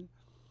Man.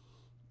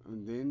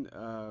 And then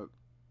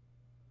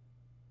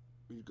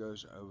it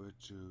goes over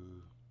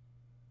to,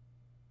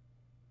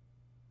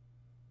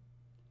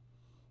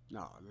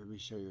 now let me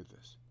show you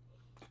this.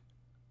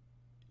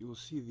 You'll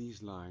see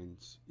these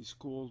lines. It's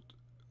called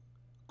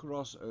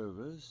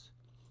crossovers.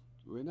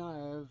 When I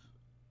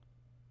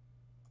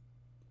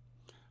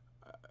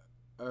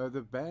have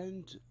the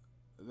band,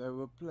 they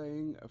were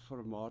playing a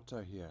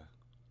fermata here.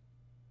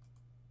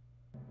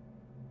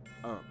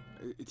 Oh,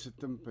 it's a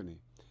timpani.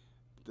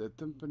 The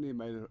timpani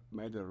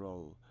made a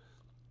roll,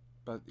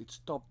 but it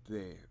stopped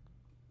there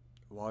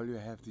while you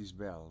have these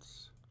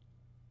bells.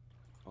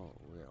 Oh,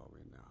 where are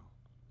we now?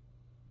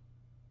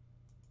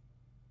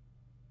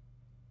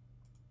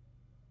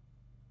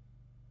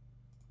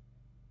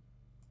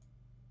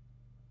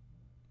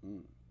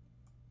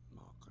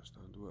 Markers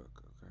don't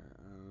work. Okay.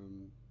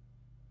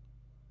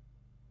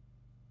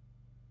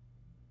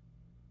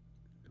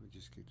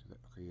 just get to that.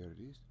 Okay, here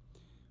it is.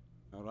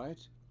 All right.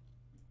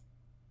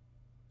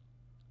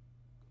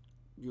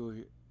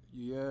 You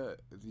hear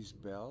these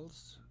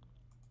bells.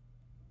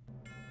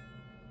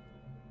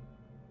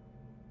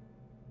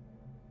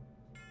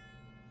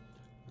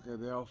 Okay,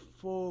 there are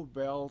 4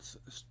 bells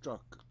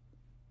struck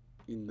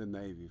in the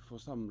Navy for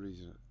some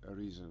reason.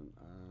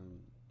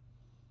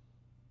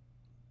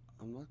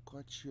 I'm not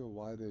quite sure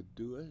why they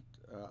do it.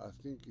 I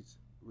think it's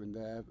when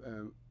they have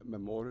a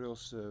memorial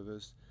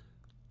service,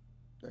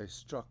 they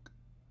struck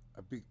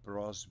a big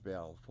brass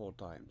bell 4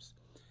 times.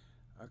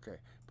 Okay,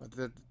 but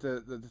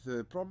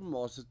the problem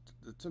was that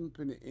the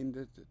timpani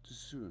ended too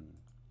soon.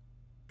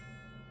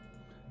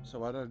 So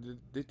what I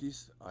did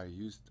is I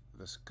used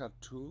this cut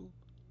tool,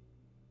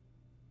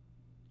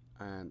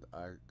 and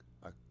I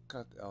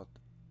cut out,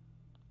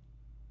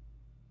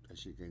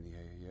 as you can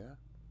hear here.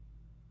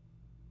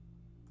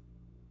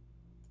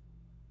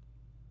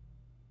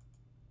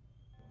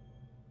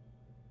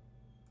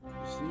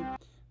 You see?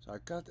 So I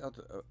cut out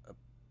a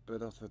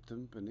bit of the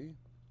timpani,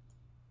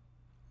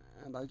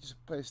 and I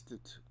just pasted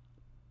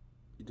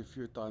it a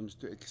few times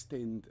to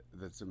extend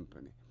the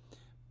timpani.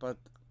 But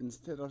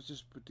instead of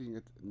just putting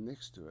it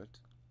next to it,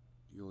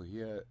 you'll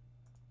hear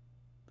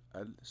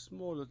a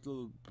small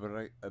little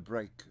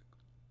break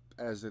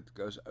as it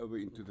goes over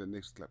into the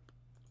next clip.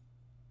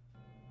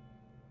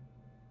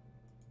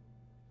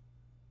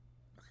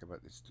 Okay, but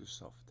it's too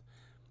soft.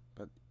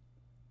 But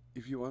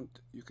if you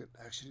want, you can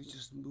actually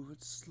just move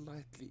it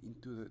slightly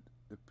into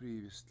the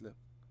previous clip,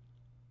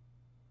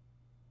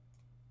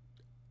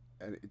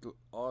 and it will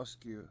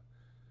ask you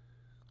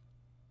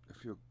a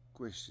few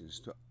questions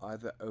to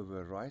either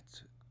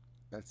overwrite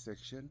that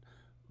section,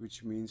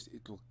 which means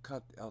it will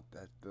cut out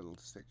that little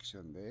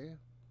section there,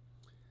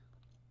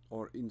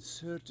 or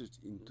insert it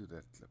into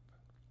that clip,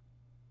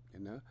 you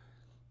know.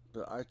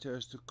 But I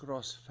chose to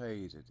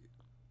cross-fade it,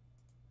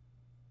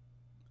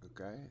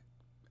 okay,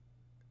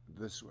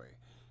 this way.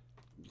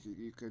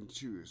 You can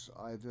choose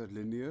either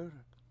linear,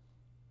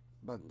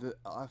 but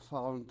I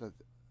found that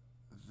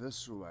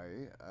this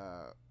way,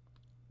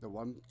 the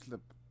one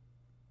clip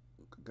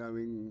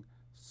going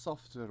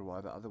softer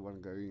while the other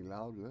one going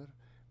louder,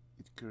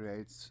 it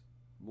creates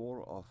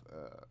more of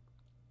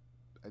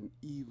an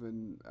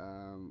even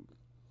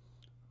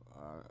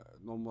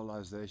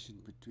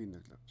normalization between the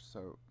clips.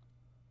 So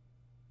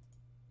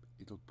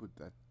it'll put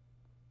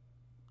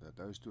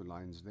those 2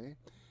 lines there.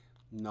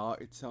 Now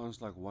it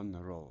sounds like one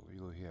roll,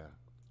 you'll hear.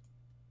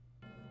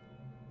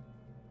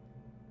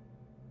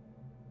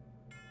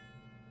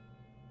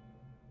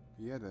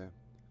 Yeah, there.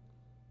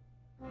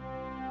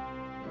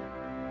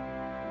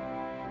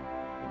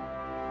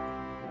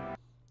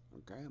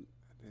 Okay,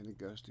 then it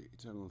goes to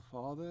Eternal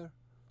Father,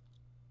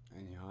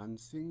 and Johann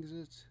sings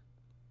it,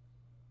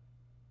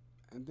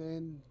 and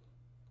then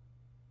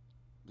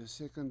the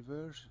second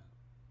verse,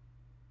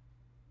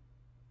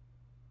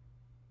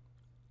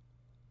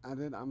 and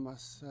then I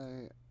must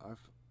say I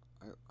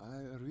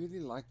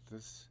really like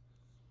this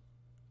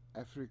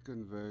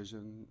African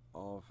version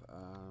of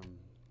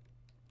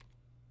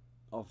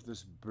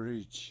this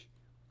bridge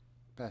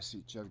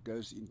passage that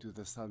goes into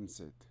the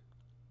sunset.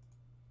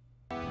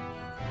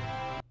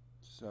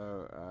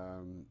 So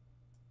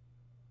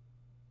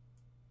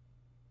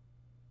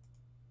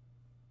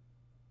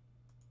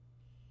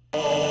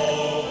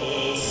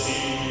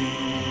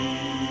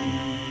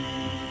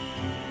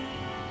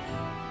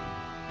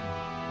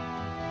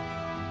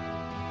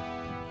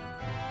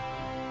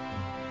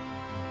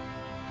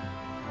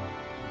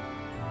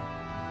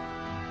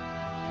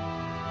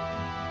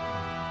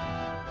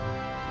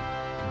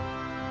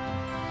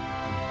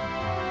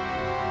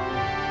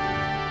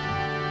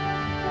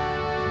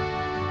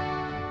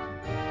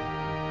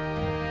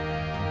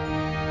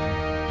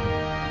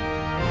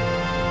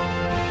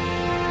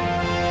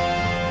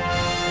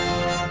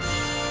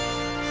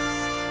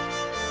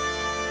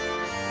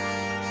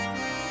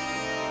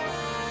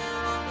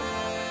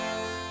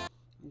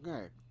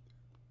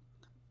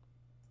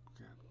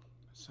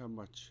so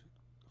much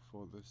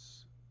for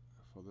this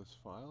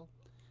file.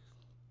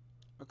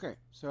 Okay,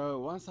 so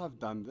once I've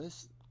done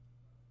this,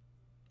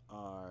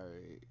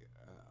 I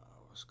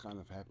was kind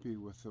of happy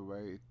with the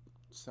way it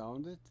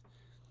sounded,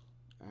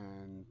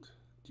 and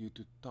due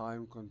to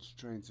time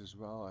constraints as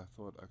well, I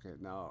thought, okay,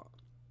 now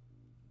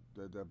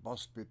the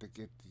boss better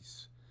get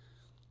these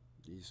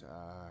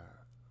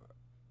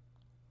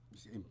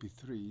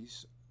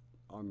MP3s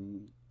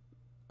on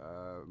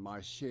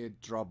my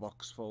shared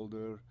Dropbox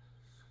folder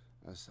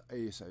as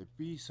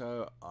ASAP.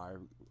 So I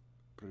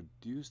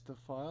produced the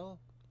file.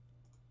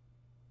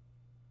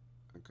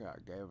 Okay, I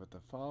gave it a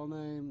file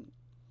name.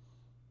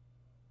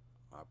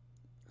 I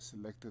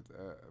selected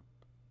a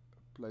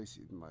place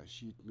in my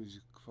sheet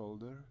music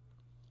folder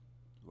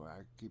where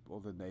I keep all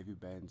the Navy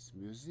Band's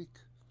music.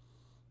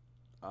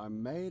 I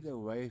made a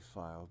WAV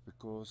file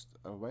because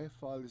a WAV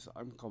file is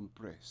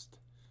uncompressed,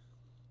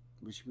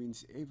 which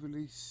means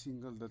every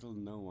single little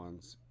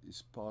nuance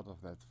is part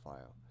of that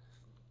file.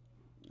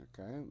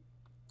 Okay,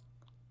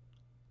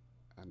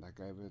 and I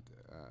gave it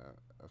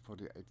a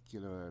 48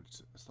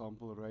 kilohertz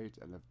sample rate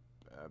and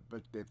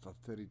bit depth of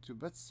 32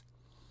 bits,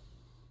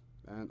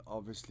 and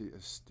obviously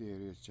a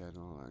stereo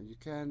channel. You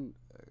can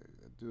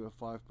do a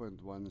 5.1,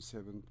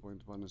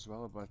 7.1 as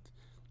well, but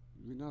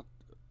we're not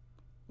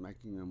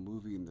making a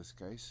movie in this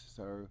case,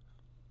 so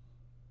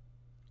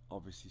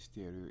obviously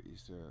stereo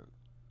is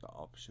the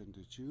option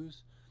to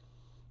choose.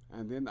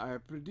 And then I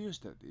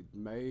produced it. It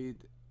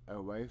made a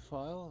WAV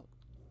file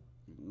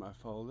in my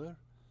folder,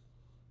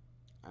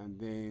 and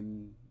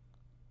then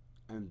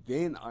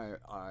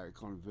I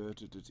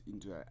converted it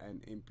into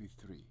an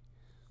MP3,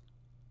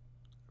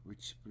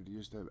 which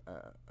produced a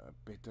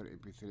better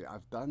MP3.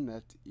 I've done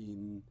that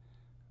in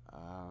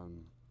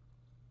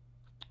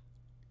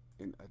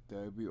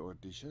Adobe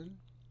Audition.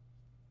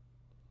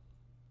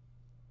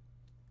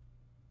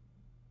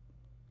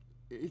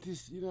 It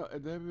is, you know,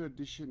 Adobe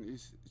Audition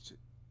is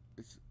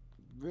it's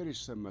very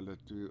similar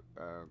to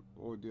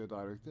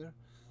AudioDirector,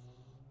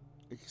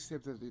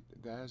 except that it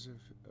has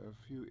a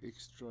few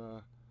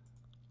extra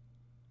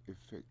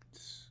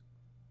effects,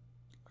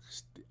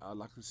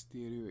 like the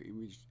stereo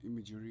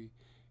imagery.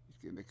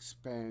 You can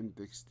expand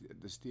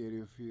the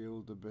stereo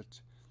field a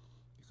bit.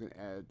 You can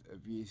add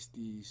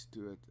VSTs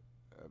to it,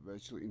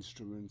 virtual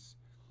instruments,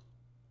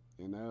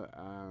 you know.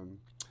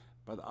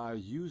 But I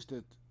used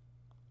it,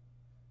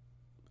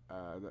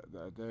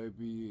 the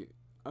Adobe,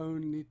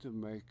 only to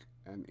make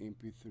an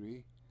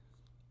MP3,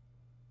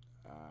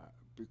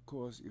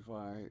 because if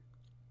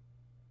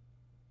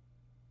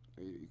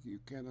you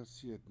cannot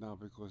see it now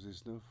because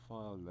there's no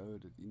file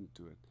loaded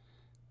into it.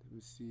 Let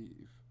me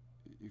see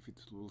if it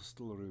will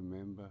still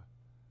remember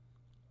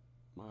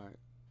my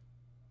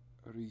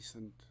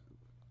recent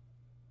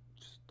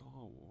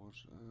Star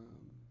Wars.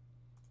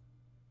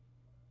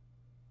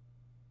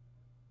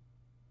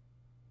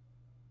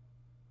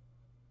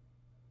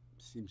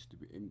 Seems to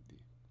be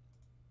empty.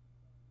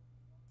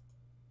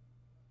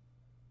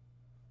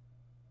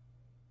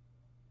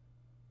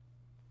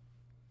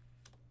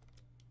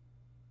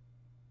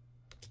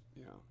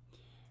 Yeah.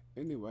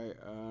 Anyway,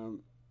 I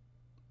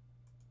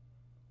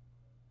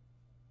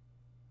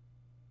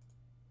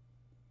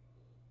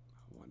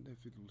wonder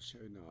if it will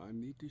show now. I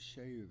need to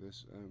show you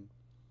this.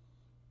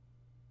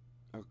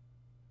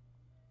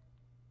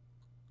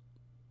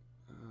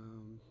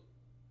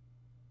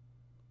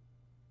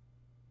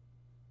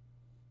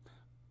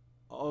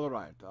 All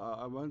right,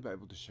 I won't be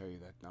able to show you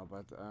that now,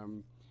 but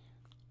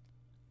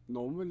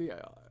normally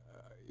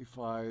if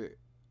I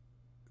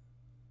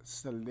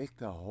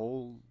select a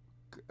whole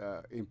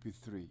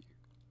MP3,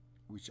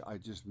 which I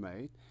just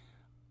made,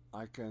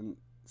 I can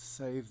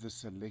save the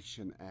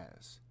selection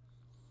as.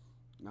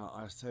 Now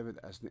I save it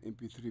as an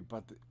MP3,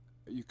 but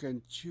you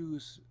can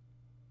choose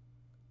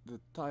the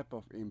type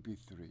of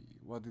MP3,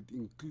 what it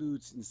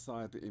includes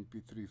inside the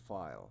MP3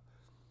 file.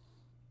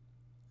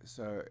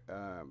 So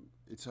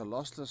it's a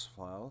lossless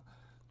file,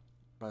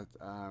 but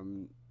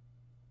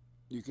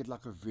you get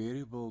like a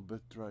variable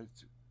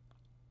bitrate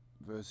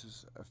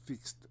versus a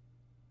fixed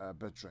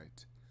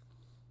bitrate.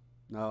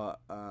 Now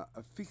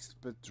a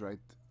fixed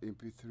bitrate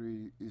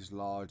MP3 is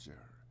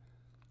larger,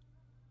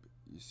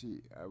 you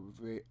see,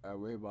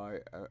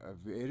 whereby a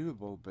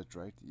variable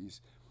bitrate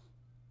is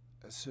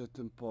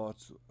certain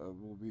parts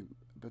will be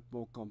a bit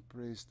more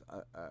compressed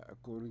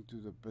according to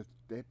the bit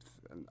depth,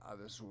 and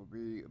others will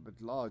be a bit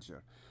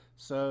larger.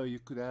 So you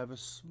could have a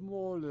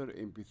smaller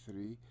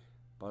MP3,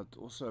 but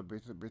also a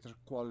better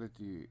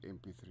quality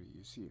MP3,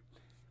 you see.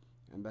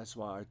 And that's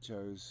why I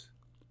chose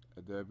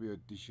Adobe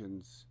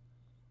Audition's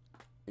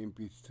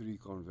MP3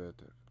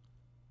 converter,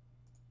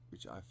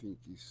 which I think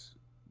is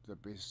the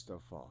best so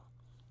far,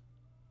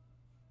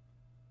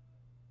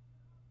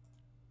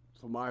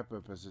 for my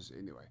purposes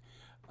anyway.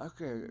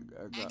 Okay,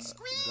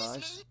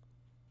 guys,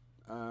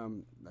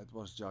 that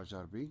was Jar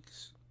Jar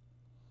Binks.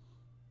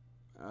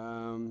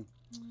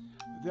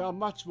 There are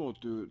much more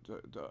to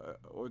the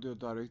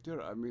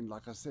AudioDirector. I mean,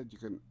 like I said, you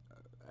can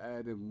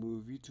add a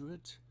movie to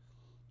it,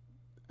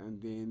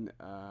 and then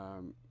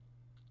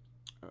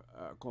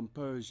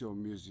compose your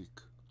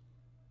music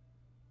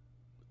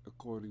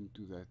according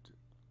to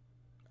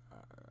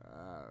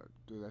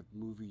that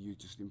movie you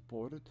just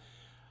imported.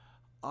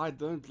 I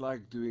don't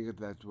like doing it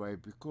that way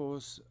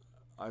because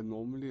I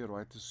normally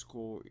write a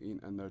score in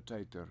a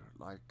notator,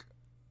 like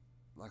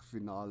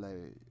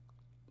Finale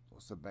or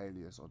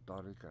Sibelius or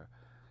Dorica,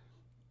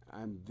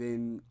 and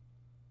then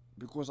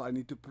because I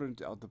need to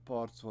print out the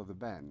parts for the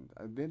band,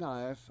 and then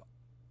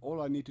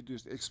all I need to do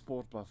is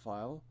export my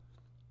file,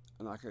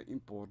 and I can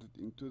import it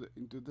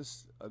into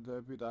this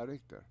Adobe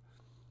Director.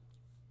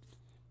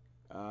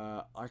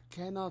 I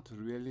cannot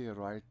really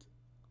write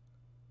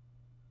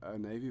a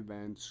Navy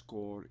band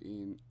score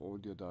in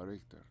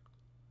AudioDirector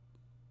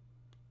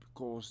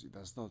because it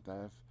does not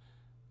have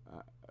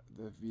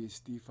the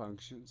VST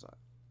functions.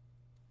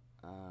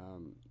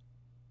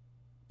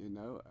 You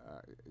know,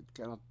 it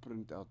cannot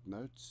print out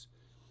notes.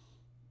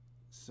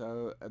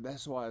 So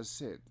that's why I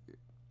said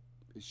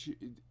it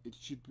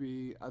should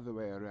be other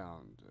way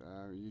around.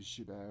 You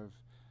should have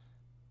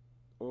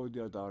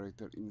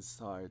AudioDirector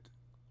inside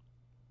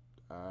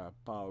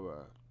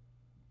Power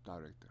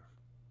Director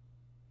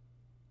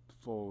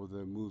for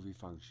the movie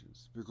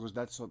functions, because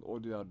that's what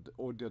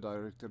audio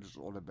director is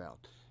all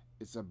about.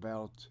 It's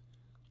about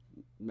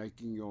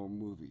making your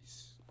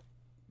movies,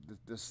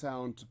 the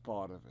sound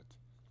part of it.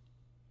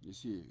 You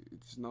see,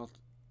 it's not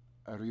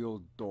a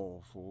real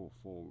door for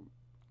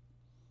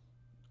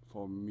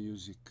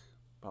music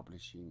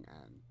publishing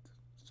and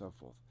so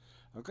forth.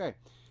 Okay,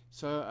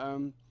 so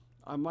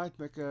I might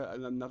make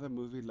another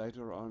movie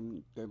later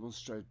on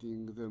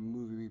demonstrating the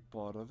movie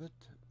part of it,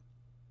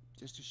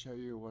 just to show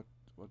you what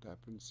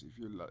happens if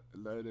you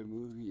load a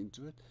movie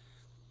into it.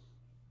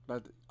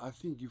 But I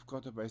think you've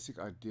got a basic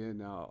idea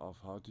now of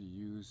how to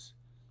use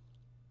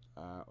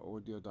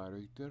audio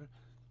director.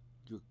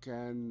 You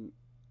can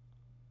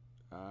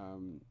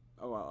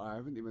oh, well, I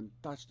haven't even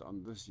touched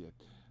on this yet.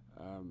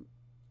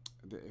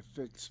 The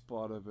effects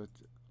part of it,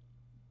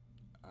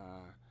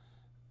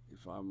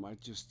 if I might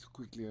just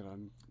quickly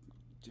run,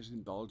 just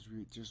indulge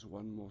me just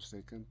one more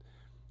second.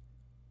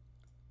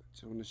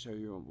 So I want to show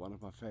you one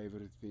of my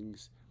favorite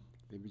things.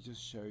 Let me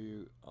just show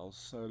you. I'll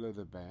solo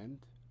the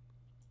band.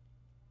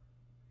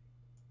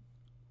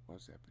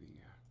 What's happening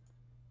here?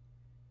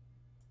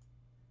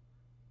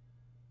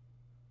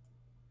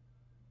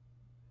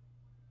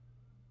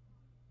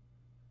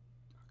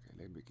 Okay,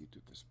 let me get to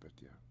this bit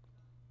here.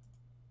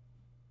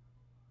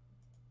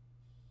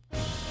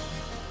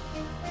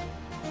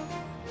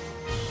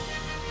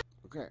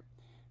 Okay,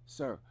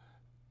 so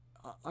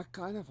I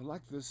kind of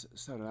like this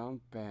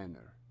surround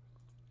banner.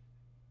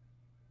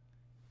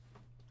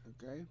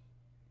 Okay,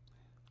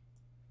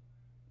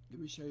 let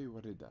me show you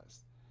what it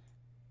does.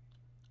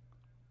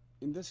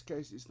 In this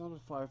case, it's not a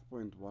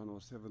 5.1 or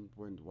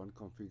 7.1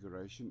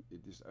 configuration.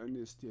 It is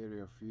only a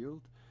stereo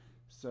field.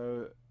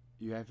 So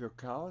you have your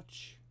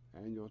couch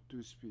and your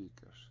two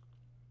speakers.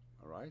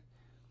 All right.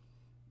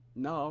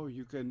 Now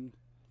you can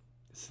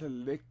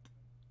select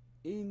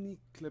any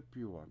clip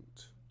you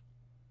want.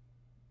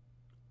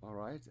 All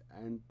right,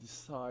 and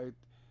decide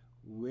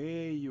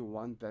where you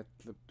want that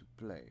clip to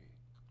play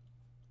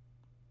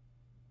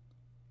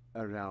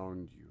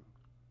around you.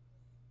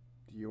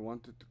 Do you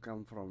want it to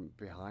come from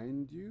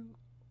behind you,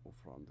 or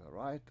from the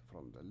right,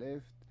 from the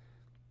left?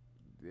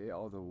 There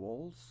are the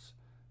walls,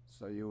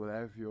 so you will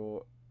have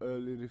your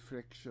early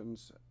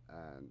reflections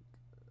and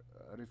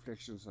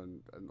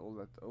all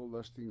that, all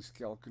those things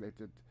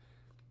calculated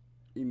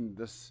in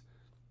this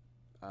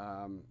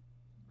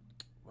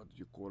what do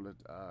you call it,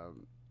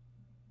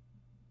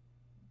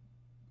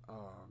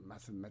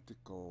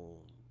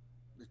 mathematical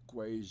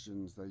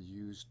equations they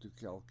use to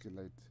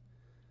calculate,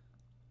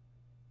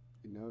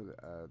 you know,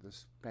 the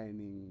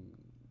spanning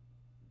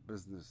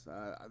business.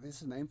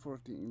 There's a name for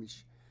it in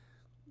English.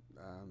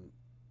 I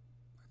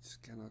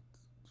just cannot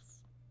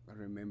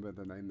remember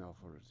the name now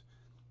for it.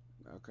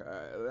 Okay,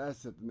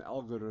 that's it, an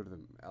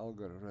algorithm,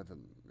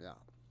 yeah.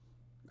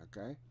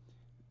 Okay,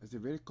 it's a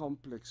very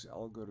complex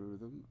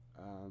algorithm,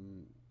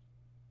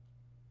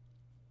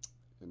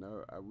 you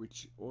know,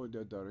 which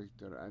audio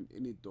director and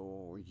any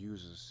DAW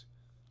uses.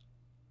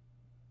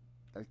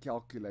 That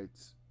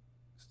calculates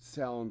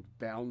sound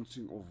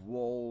bouncing off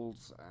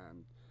walls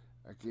and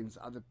against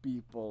other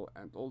people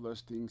and all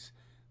those things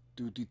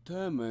to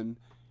determine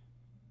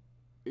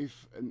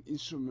if an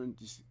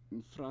instrument is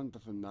in front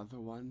of another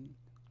one,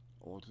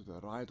 or to the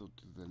right or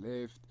to the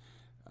left.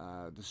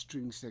 The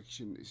string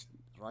section is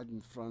right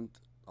in front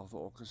of the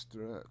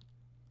orchestra,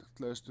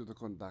 close to the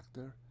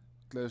conductor,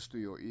 close to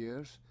your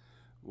ears,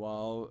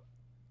 while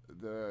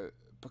the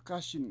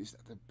percussion is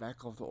at the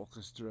back of the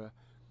orchestra.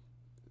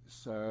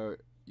 So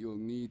you'll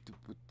need to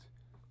put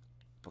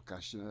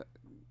percussion,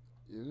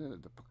 you know,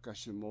 the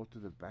percussion more to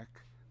the back,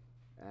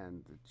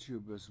 and the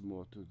tubas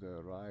more to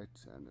the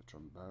right, and the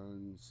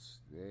trombones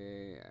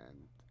there,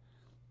 and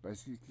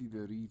basically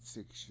the reed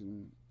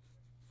section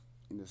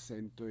in the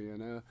center, you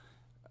know.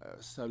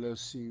 Solo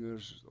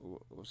singers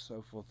or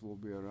so forth will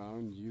be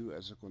around you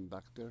as a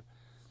conductor.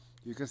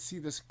 You can see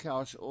this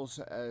couch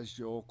also as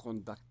your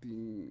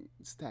conducting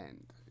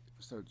stand,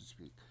 so to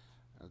speak.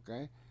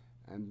 Okay,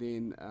 and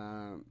then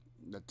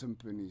the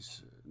timpani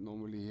is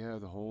normally here,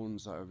 the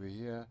horns are over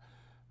here.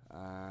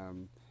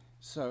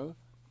 So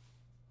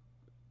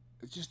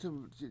just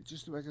to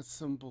make it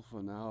simple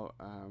for now,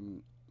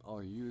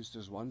 I'll use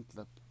this one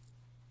clip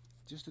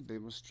just to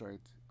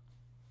demonstrate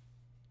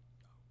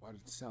what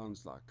it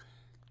sounds like.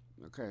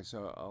 Okay,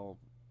 so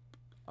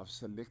I've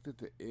selected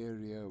the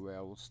area where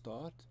I will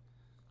start.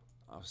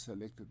 I've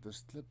selected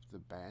this clip, the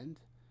band,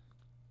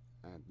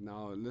 and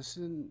now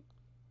listen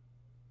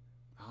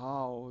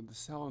how the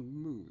sound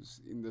moves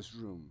in this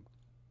room.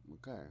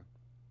 Okay.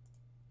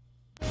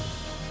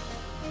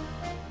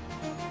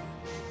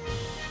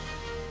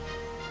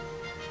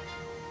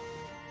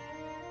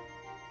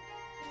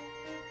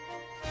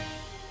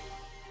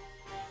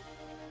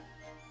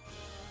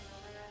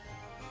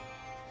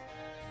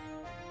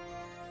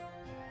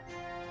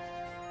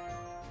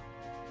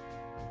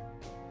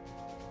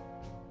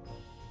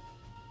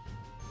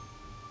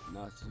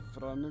 Now it's in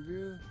front of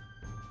you.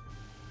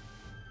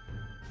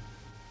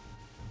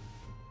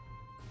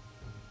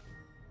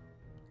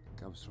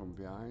 Comes from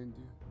behind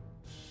you.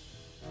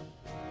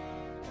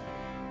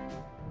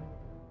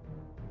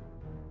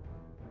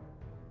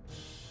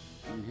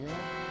 You hear?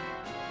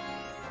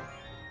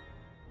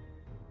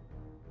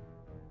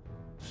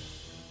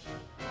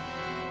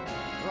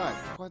 Right,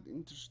 quite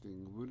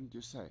interesting, wouldn't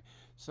you say?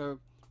 So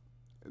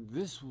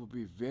this will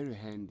be very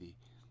handy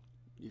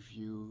if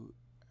you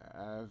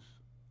have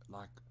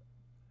like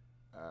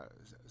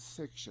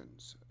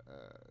sections,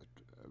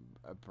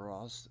 a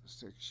brass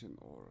section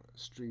or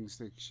string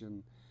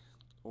section,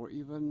 or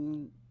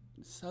even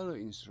solo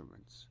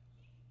instruments.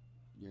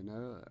 You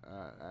know,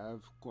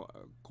 have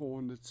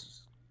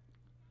cornets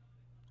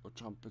or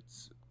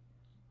trumpets.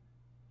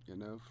 You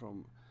know,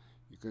 from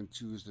you can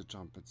choose the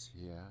trumpets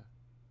here.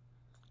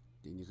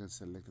 Then you can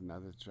select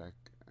another track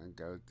and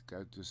go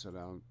to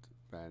surround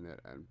panel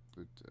and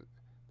put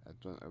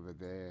that one over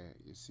there.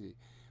 You see,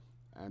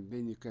 and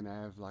then you can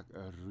have like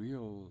a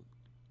real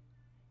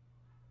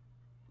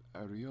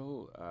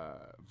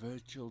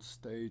virtual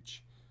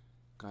stage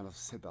kind of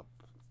setup,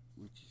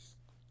 which is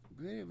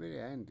very, very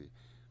handy.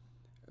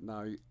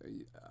 Now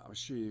I'm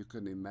sure you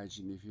can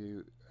imagine if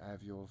you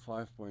have your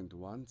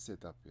 5.1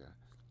 setup here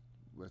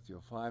with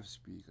your 5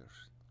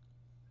 speakers,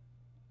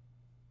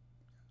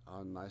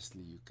 how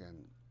nicely you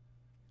can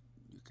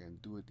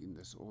do it in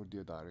this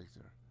audio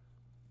director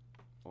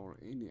or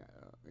any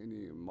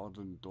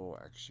modern DAW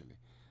actually.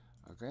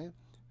 Okay,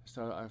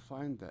 so I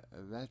find that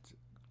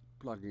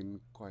plugin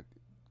quite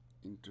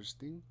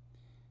interesting.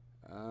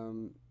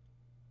 Where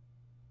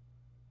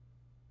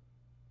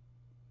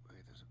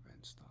does the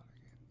band start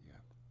again?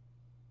 Yeah.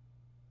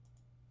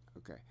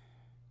 Okay.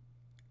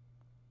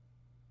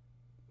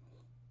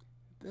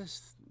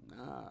 This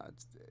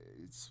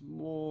it's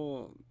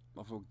more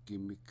of a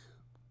gimmick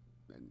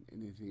than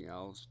anything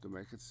else to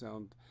make it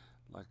sound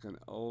like an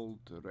old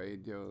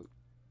radio.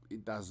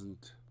 It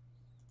doesn't.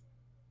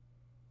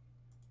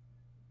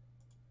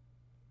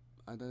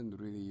 I don't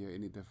really hear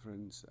any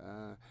difference.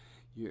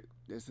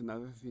 There's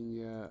another thing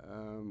here.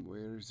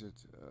 Where is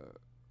it?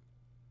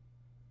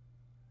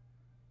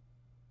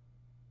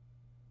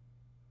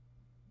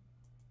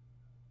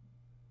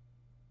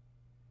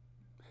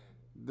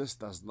 This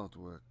does not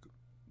work.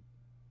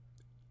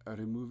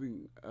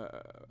 Removing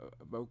a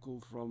vocal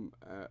from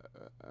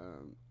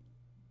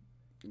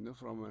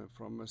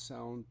from a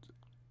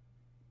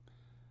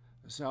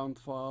sound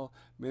file.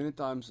 Many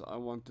times I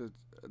wanted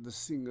the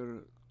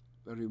singer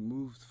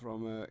removed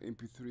from a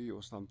MP3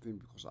 or something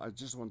because I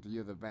just want to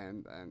hear the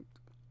band, and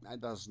that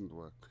doesn't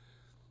work.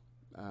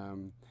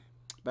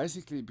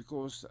 Basically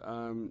because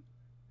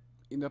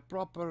in a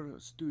proper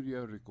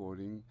studio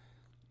recording,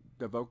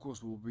 the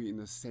vocals will be in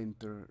the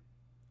center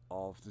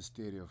of the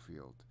stereo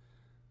field.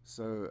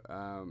 So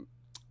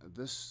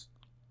this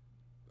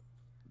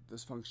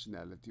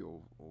functionality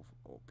or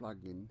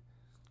plugin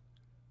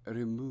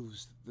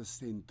removes the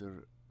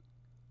center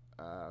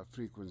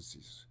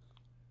frequencies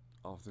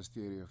of the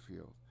stereo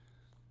field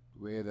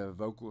where the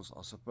vocals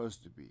are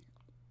supposed to be.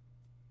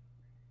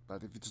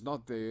 But if it's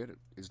not there,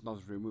 it's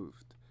not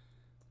removed,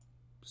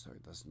 so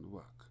it doesn't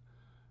work.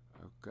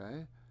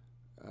 Okay,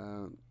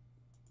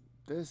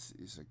 this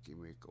is a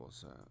gimmick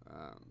also.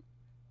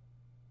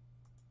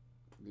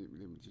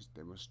 Let me just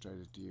demonstrate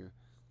it to you.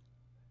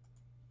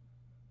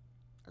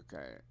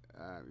 Okay,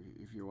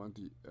 if you want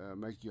to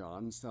make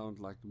Johann sound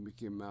like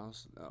Mickey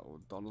Mouse or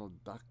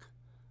Donald Duck,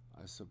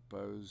 I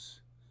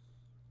suppose.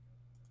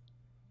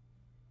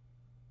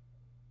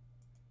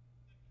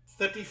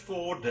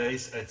 34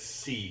 days at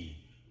sea,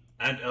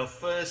 and our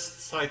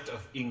first sight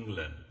of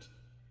England.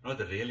 Not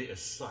really a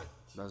sight.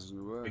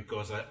 Doesn't work.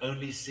 Because I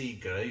only see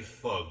grey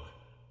fog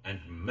and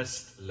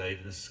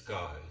mist-laden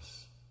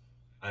skies.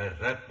 I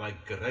wrap my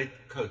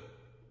great coat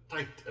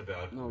tight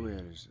about me.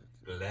 Where is it?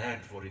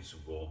 Glad for its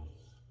warmth.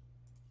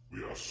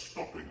 We are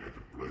stopping at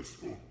a place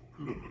called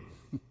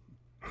Plymouth.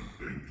 And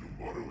then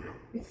tomorrow we are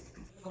off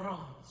to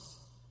France,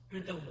 to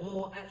the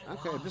war at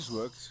last. Okay, this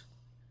works.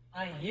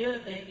 I hear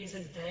there is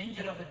a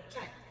danger of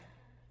attack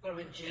from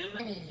a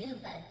German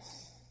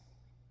U-boats.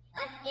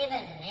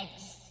 Whatever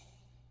next?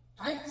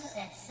 Boats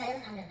that sail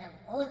under the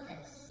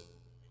waters.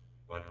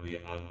 But we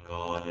are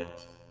guarded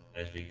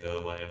as we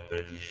go by a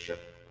British ship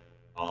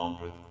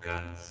armed with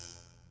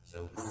guns.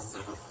 So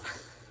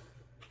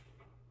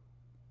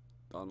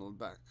Donald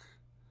Duck.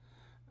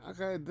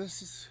 Okay,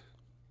 this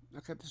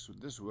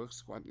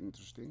works quite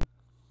interesting.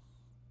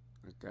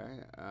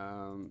 Okay,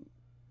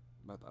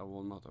 but I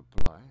will not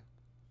apply.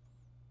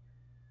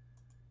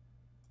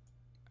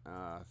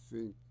 I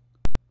think,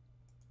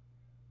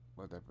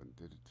 what happened?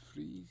 Did it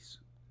freeze?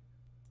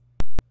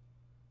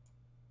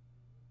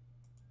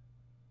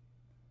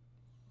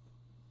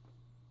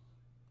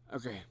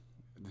 Okay,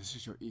 this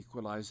is your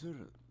equalizer.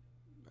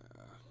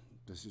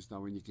 This is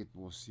now when you get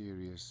more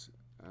serious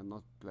and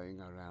not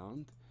playing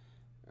around.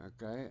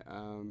 Okay,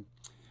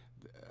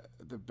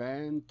 the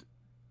band,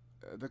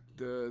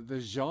 the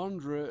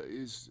genre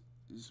is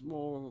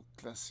more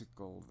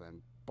classical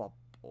than pop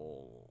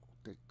or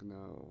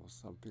techno or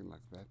something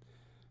like that.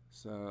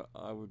 So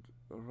I would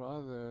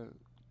rather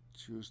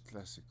choose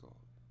classical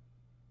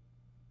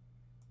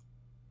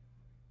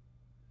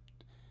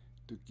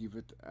to give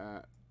it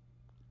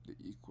the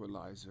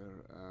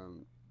equalizer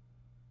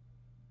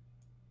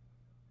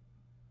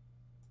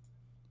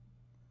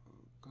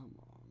come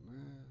on,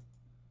 man.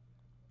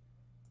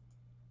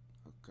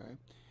 Okay.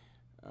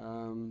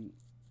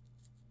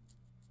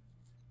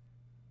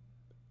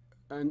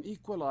 An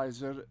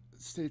equalizer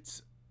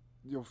sets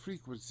your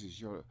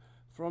frequencies,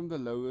 from the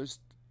lowest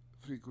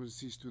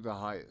frequencies to the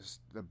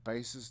highest, the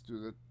basses to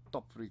the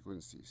top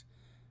frequencies.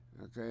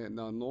 Okay,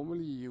 now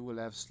normally you will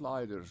have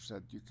sliders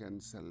that you can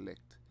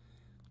select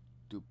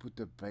to put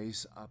the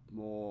bass up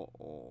more,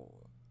 or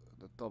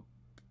the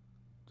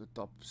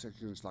top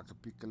sections like a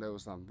piccolo or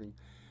something.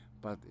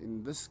 But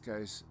in this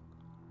case,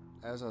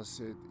 as I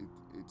said,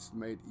 it's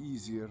made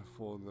easier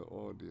for the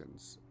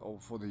audience, or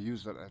for the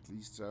user at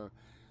least, so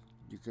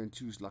you can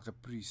choose like a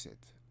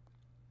preset.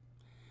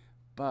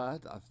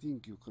 But I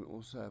think you can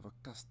also have a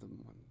custom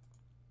one.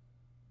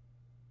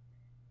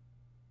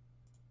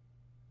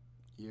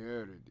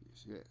 Here it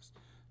is, yes.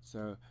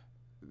 So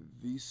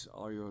these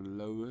are your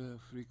lower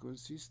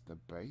frequencies, the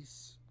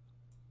bass.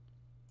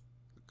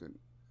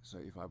 So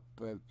if I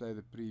play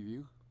the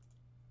preview,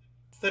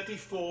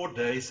 34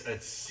 days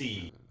at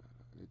sea.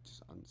 let's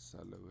just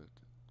unsolo it.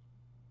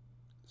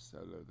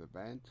 Solo the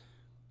band.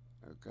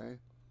 Okay.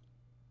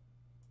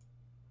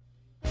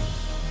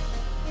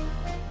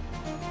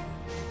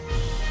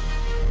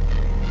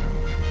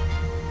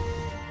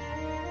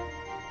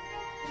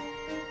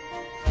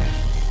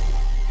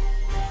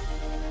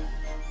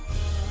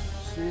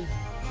 See?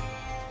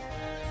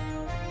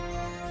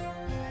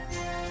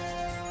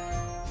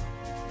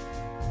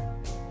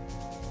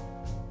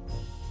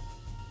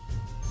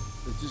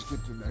 Let's just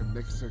get to the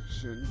next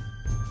section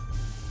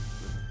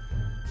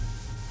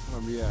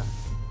from here.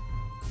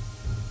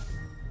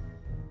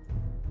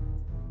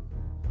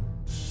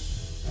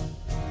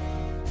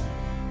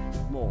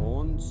 More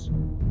horns.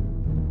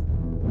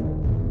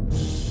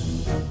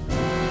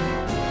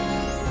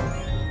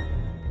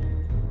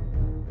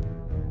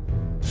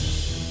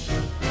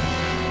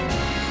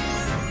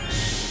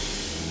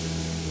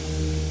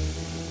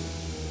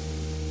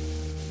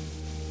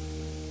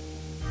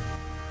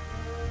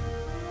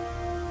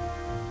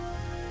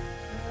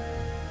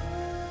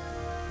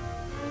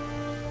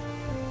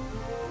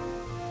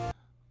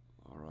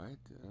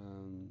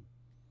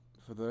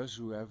 For those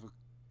who have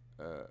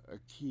a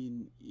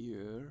keen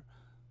ear,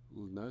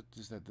 will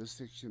notice that this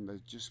section they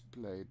just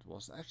played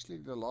was actually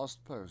the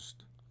last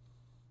post.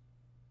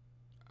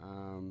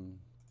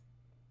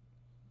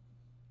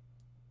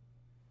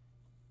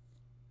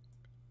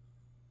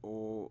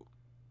 Or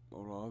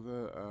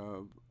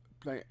rather,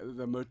 play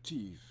the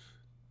motif.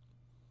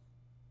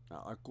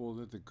 I call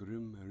it the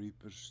Grim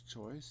Reaper's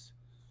Choice.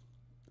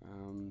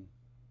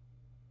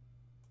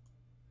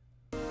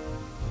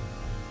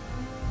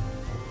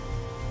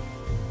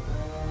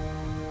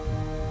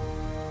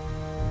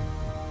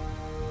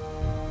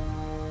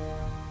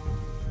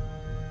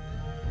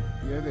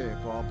 Yeah, there,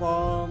 pom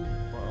pom,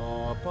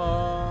 pom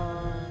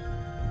pom.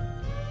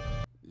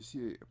 You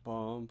see,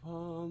 pom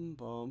pom,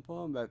 pom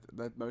pom.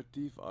 That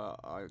motif,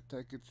 I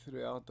take it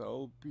throughout the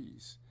whole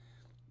piece.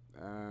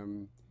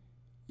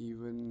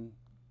 Even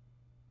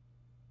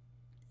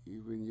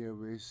here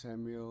where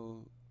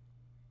Samuel,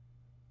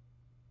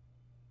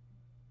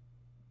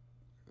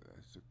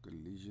 that's a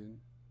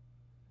collision.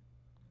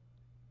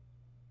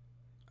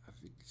 I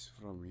think it's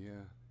from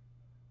here.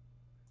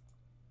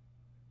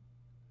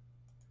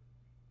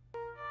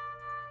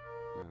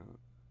 No,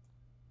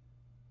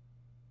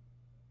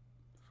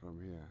 from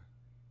here.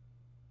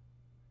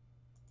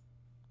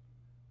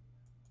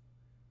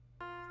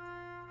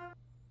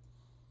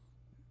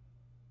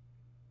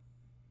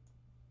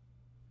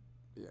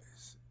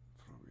 Yes,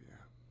 from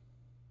here.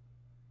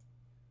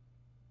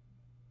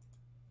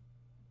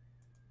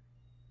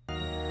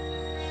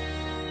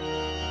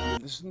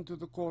 Listen to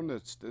the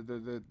cornets,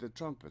 the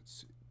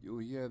trumpets. You'll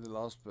hear the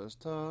last verse.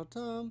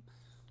 Ta-tam.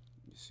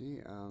 You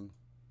see,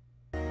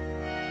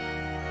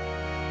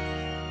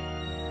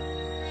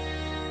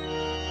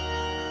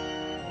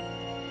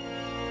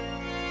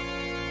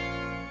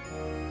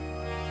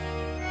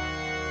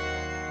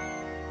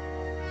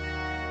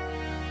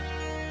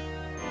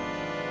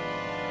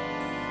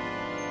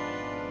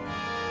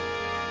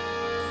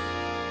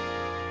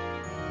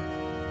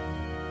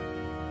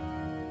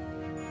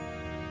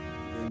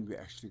 we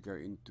actually go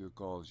into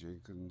Carl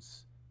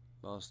Jenkins'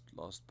 last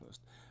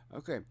post.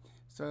 Okay,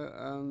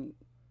 so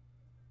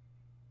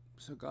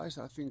so guys,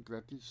 I think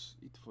that is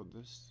it for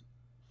this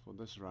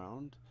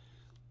round.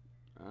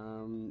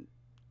 The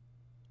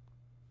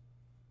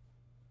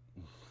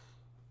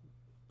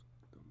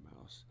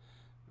mouse.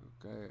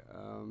 Okay.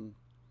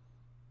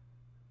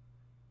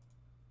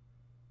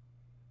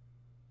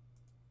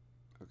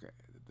 Okay,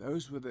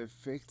 those were the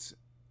effects,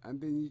 and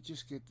then you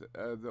just get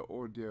the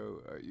audio.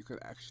 You can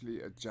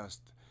actually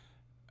adjust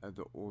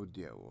the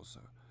audio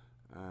also.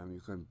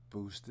 You can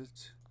boost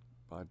it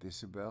by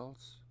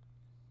decibels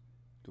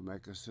to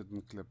make a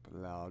certain clip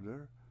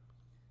louder.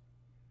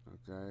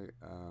 Okay,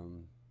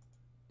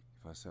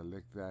 if I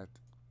select that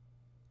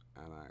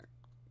and I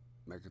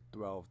make it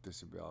 12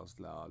 decibels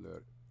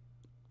louder,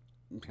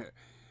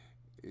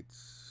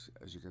 it's,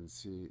 as you can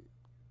see,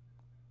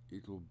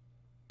 it will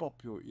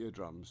pop your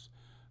eardrums.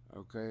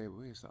 Okay,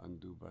 where's the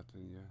undo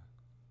button here?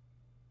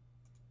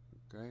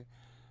 Okay,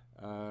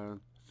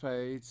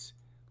 fades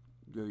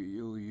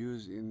you'll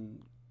use in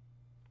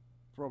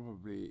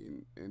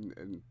probably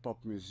in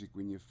pop music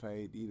when you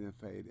fade in and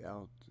fade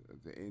out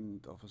at the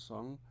end of a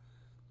song.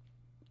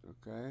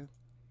 Okay,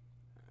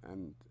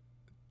 and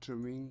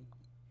trimming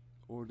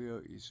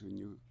audio is when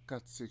you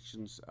cut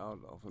sections out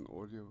of an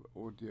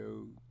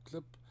audio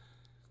clip.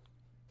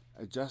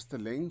 Adjust the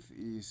length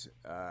is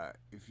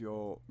if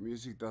your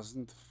music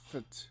doesn't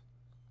fit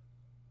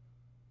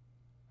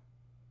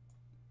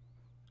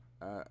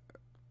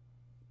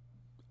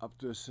up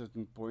to a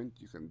certain point,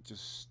 you can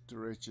just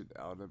stretch it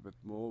out a bit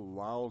more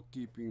while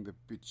keeping the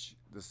pitch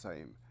the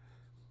same.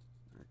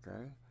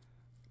 Okay,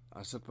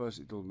 I suppose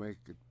it will make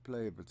it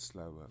play a bit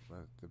slower,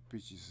 but the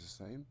pitch is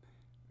the same.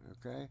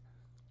 Okay,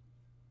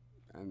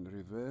 and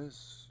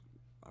reverse,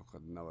 I've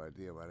got no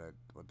idea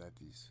what that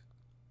is.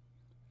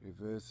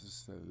 Reverse is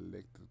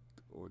selected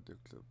audio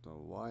clip. Now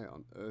why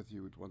on earth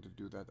you would want to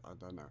do that, I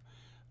don't know.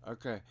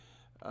 Okay,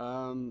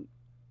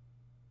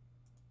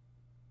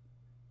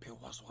 there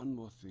was one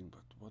more thing,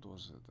 but what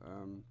was it?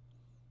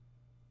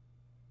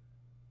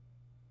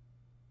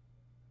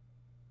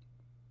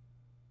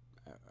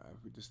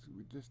 We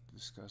just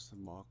discussed the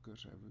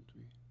markers, haven't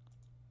we?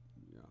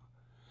 Yeah,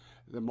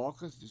 the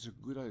markers is a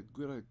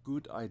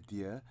good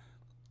idea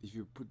if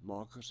you put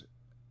markers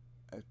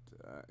at,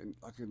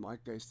 like in my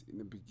case, in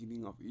the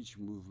beginning of each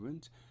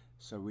movement.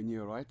 So when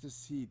you write a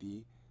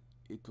CD,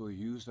 it will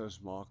use those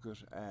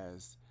markers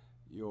as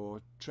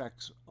your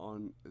tracks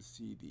on a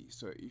CD.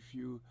 So if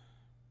you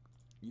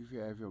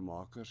have your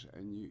markers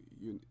and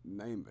you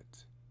name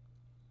it,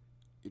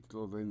 it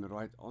will then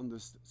write on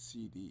this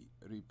CD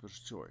Reaper's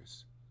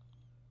Choice,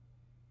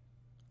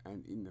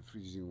 and in the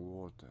freezing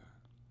water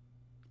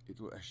it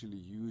will actually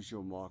use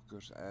your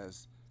markers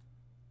as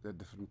the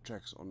different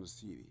tracks on the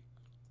CD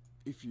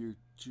if you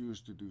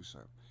choose to do so.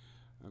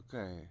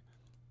 Okay,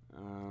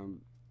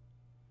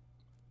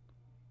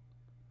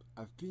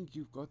 I think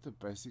you've got the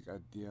basic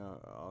idea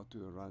how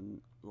to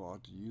run or how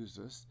to use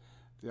this.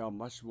 There are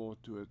much more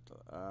to it.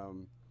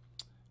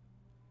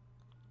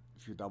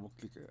 If you double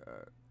click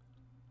a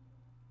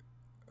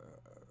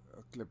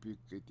clip, you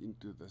get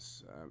into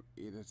this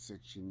edit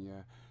section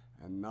here,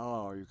 and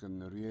now you can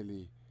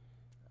really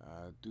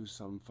do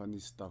some funny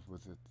stuff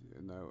with it,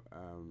 you know.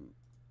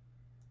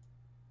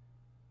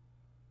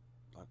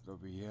 Like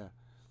over here,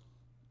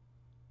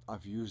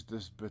 I've used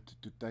this bit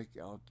to take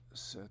out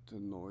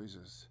certain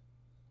noises.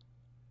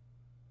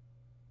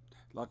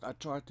 Like I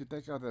tried to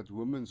take out that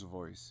woman's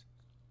voice,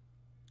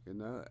 you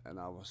know, and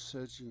I was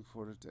searching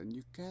for it, and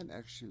you can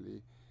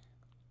actually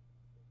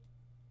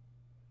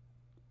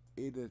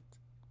edit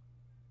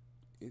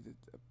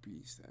a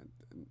piece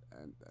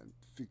and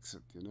fix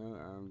it, you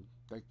know.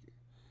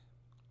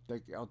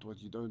 Take out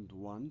what you don't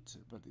want,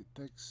 but it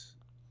takes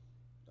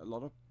a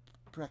lot of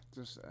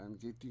practice and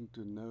getting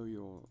to know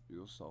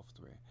your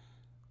software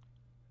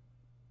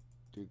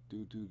to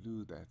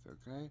do that.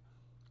 Okay,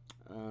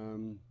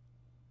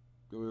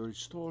 the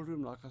restore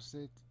room, like I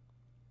said.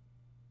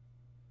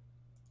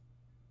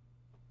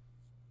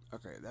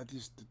 Okay, that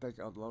is to take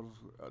out a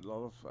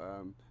lot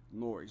of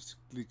noise,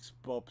 clicks,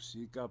 pops,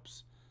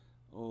 hiccups,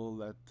 all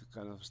that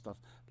kind of stuff.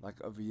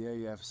 Like over here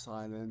you have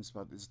silence,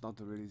 but it's not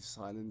really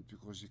silent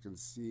because you can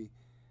see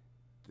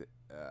the,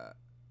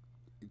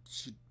 it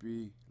should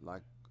be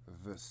like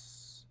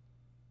this.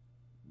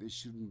 There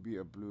shouldn't be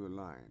a blue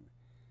line.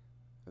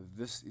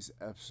 This is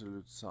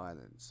absolute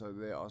silence, so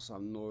there are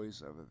some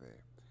noise over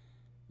there.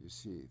 You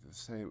see the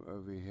same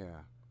over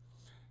here.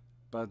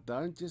 But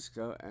don't just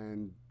go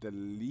and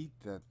delete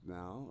that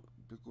now,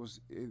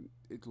 because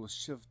it will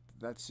shift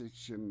that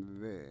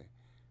section there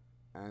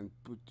and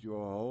put your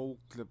whole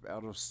clip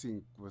out of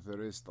sync with the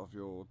rest of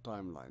your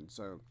timeline.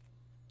 So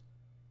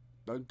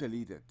don't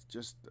delete it,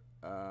 just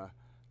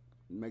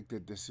make the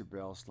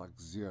decibels like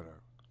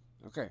 0.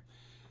 Okay,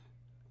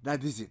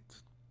 that is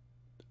it.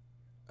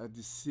 That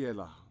is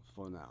Ciela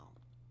for now.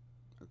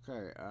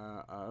 Okay,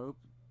 I hope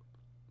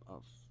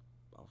I've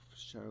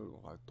shown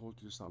or I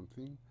taught you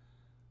something.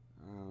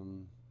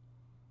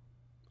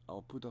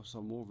 I'll put up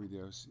some more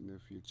videos in the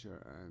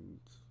future, and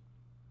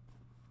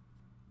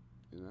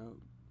you know,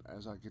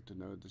 as I get to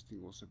know this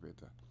thing also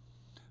better.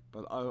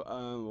 But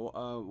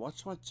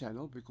watch my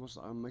channel, because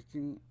I'm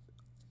making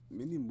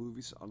many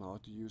movies on how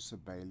to use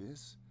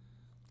Sibelius.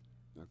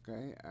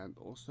 Okay, and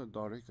also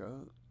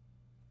Dorico.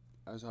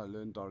 As I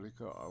learn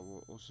Dorico, I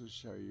will also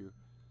show you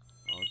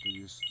how to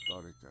use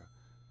Dorico.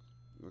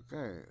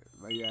 Okay,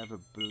 may you have a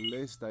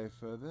blessed day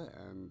further,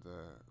 and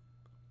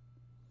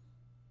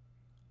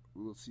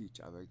we'll see each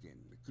other again.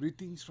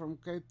 Greetings from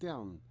Cape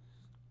Town.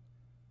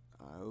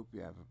 I hope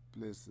you have a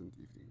pleasant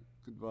evening.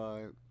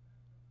 Goodbye.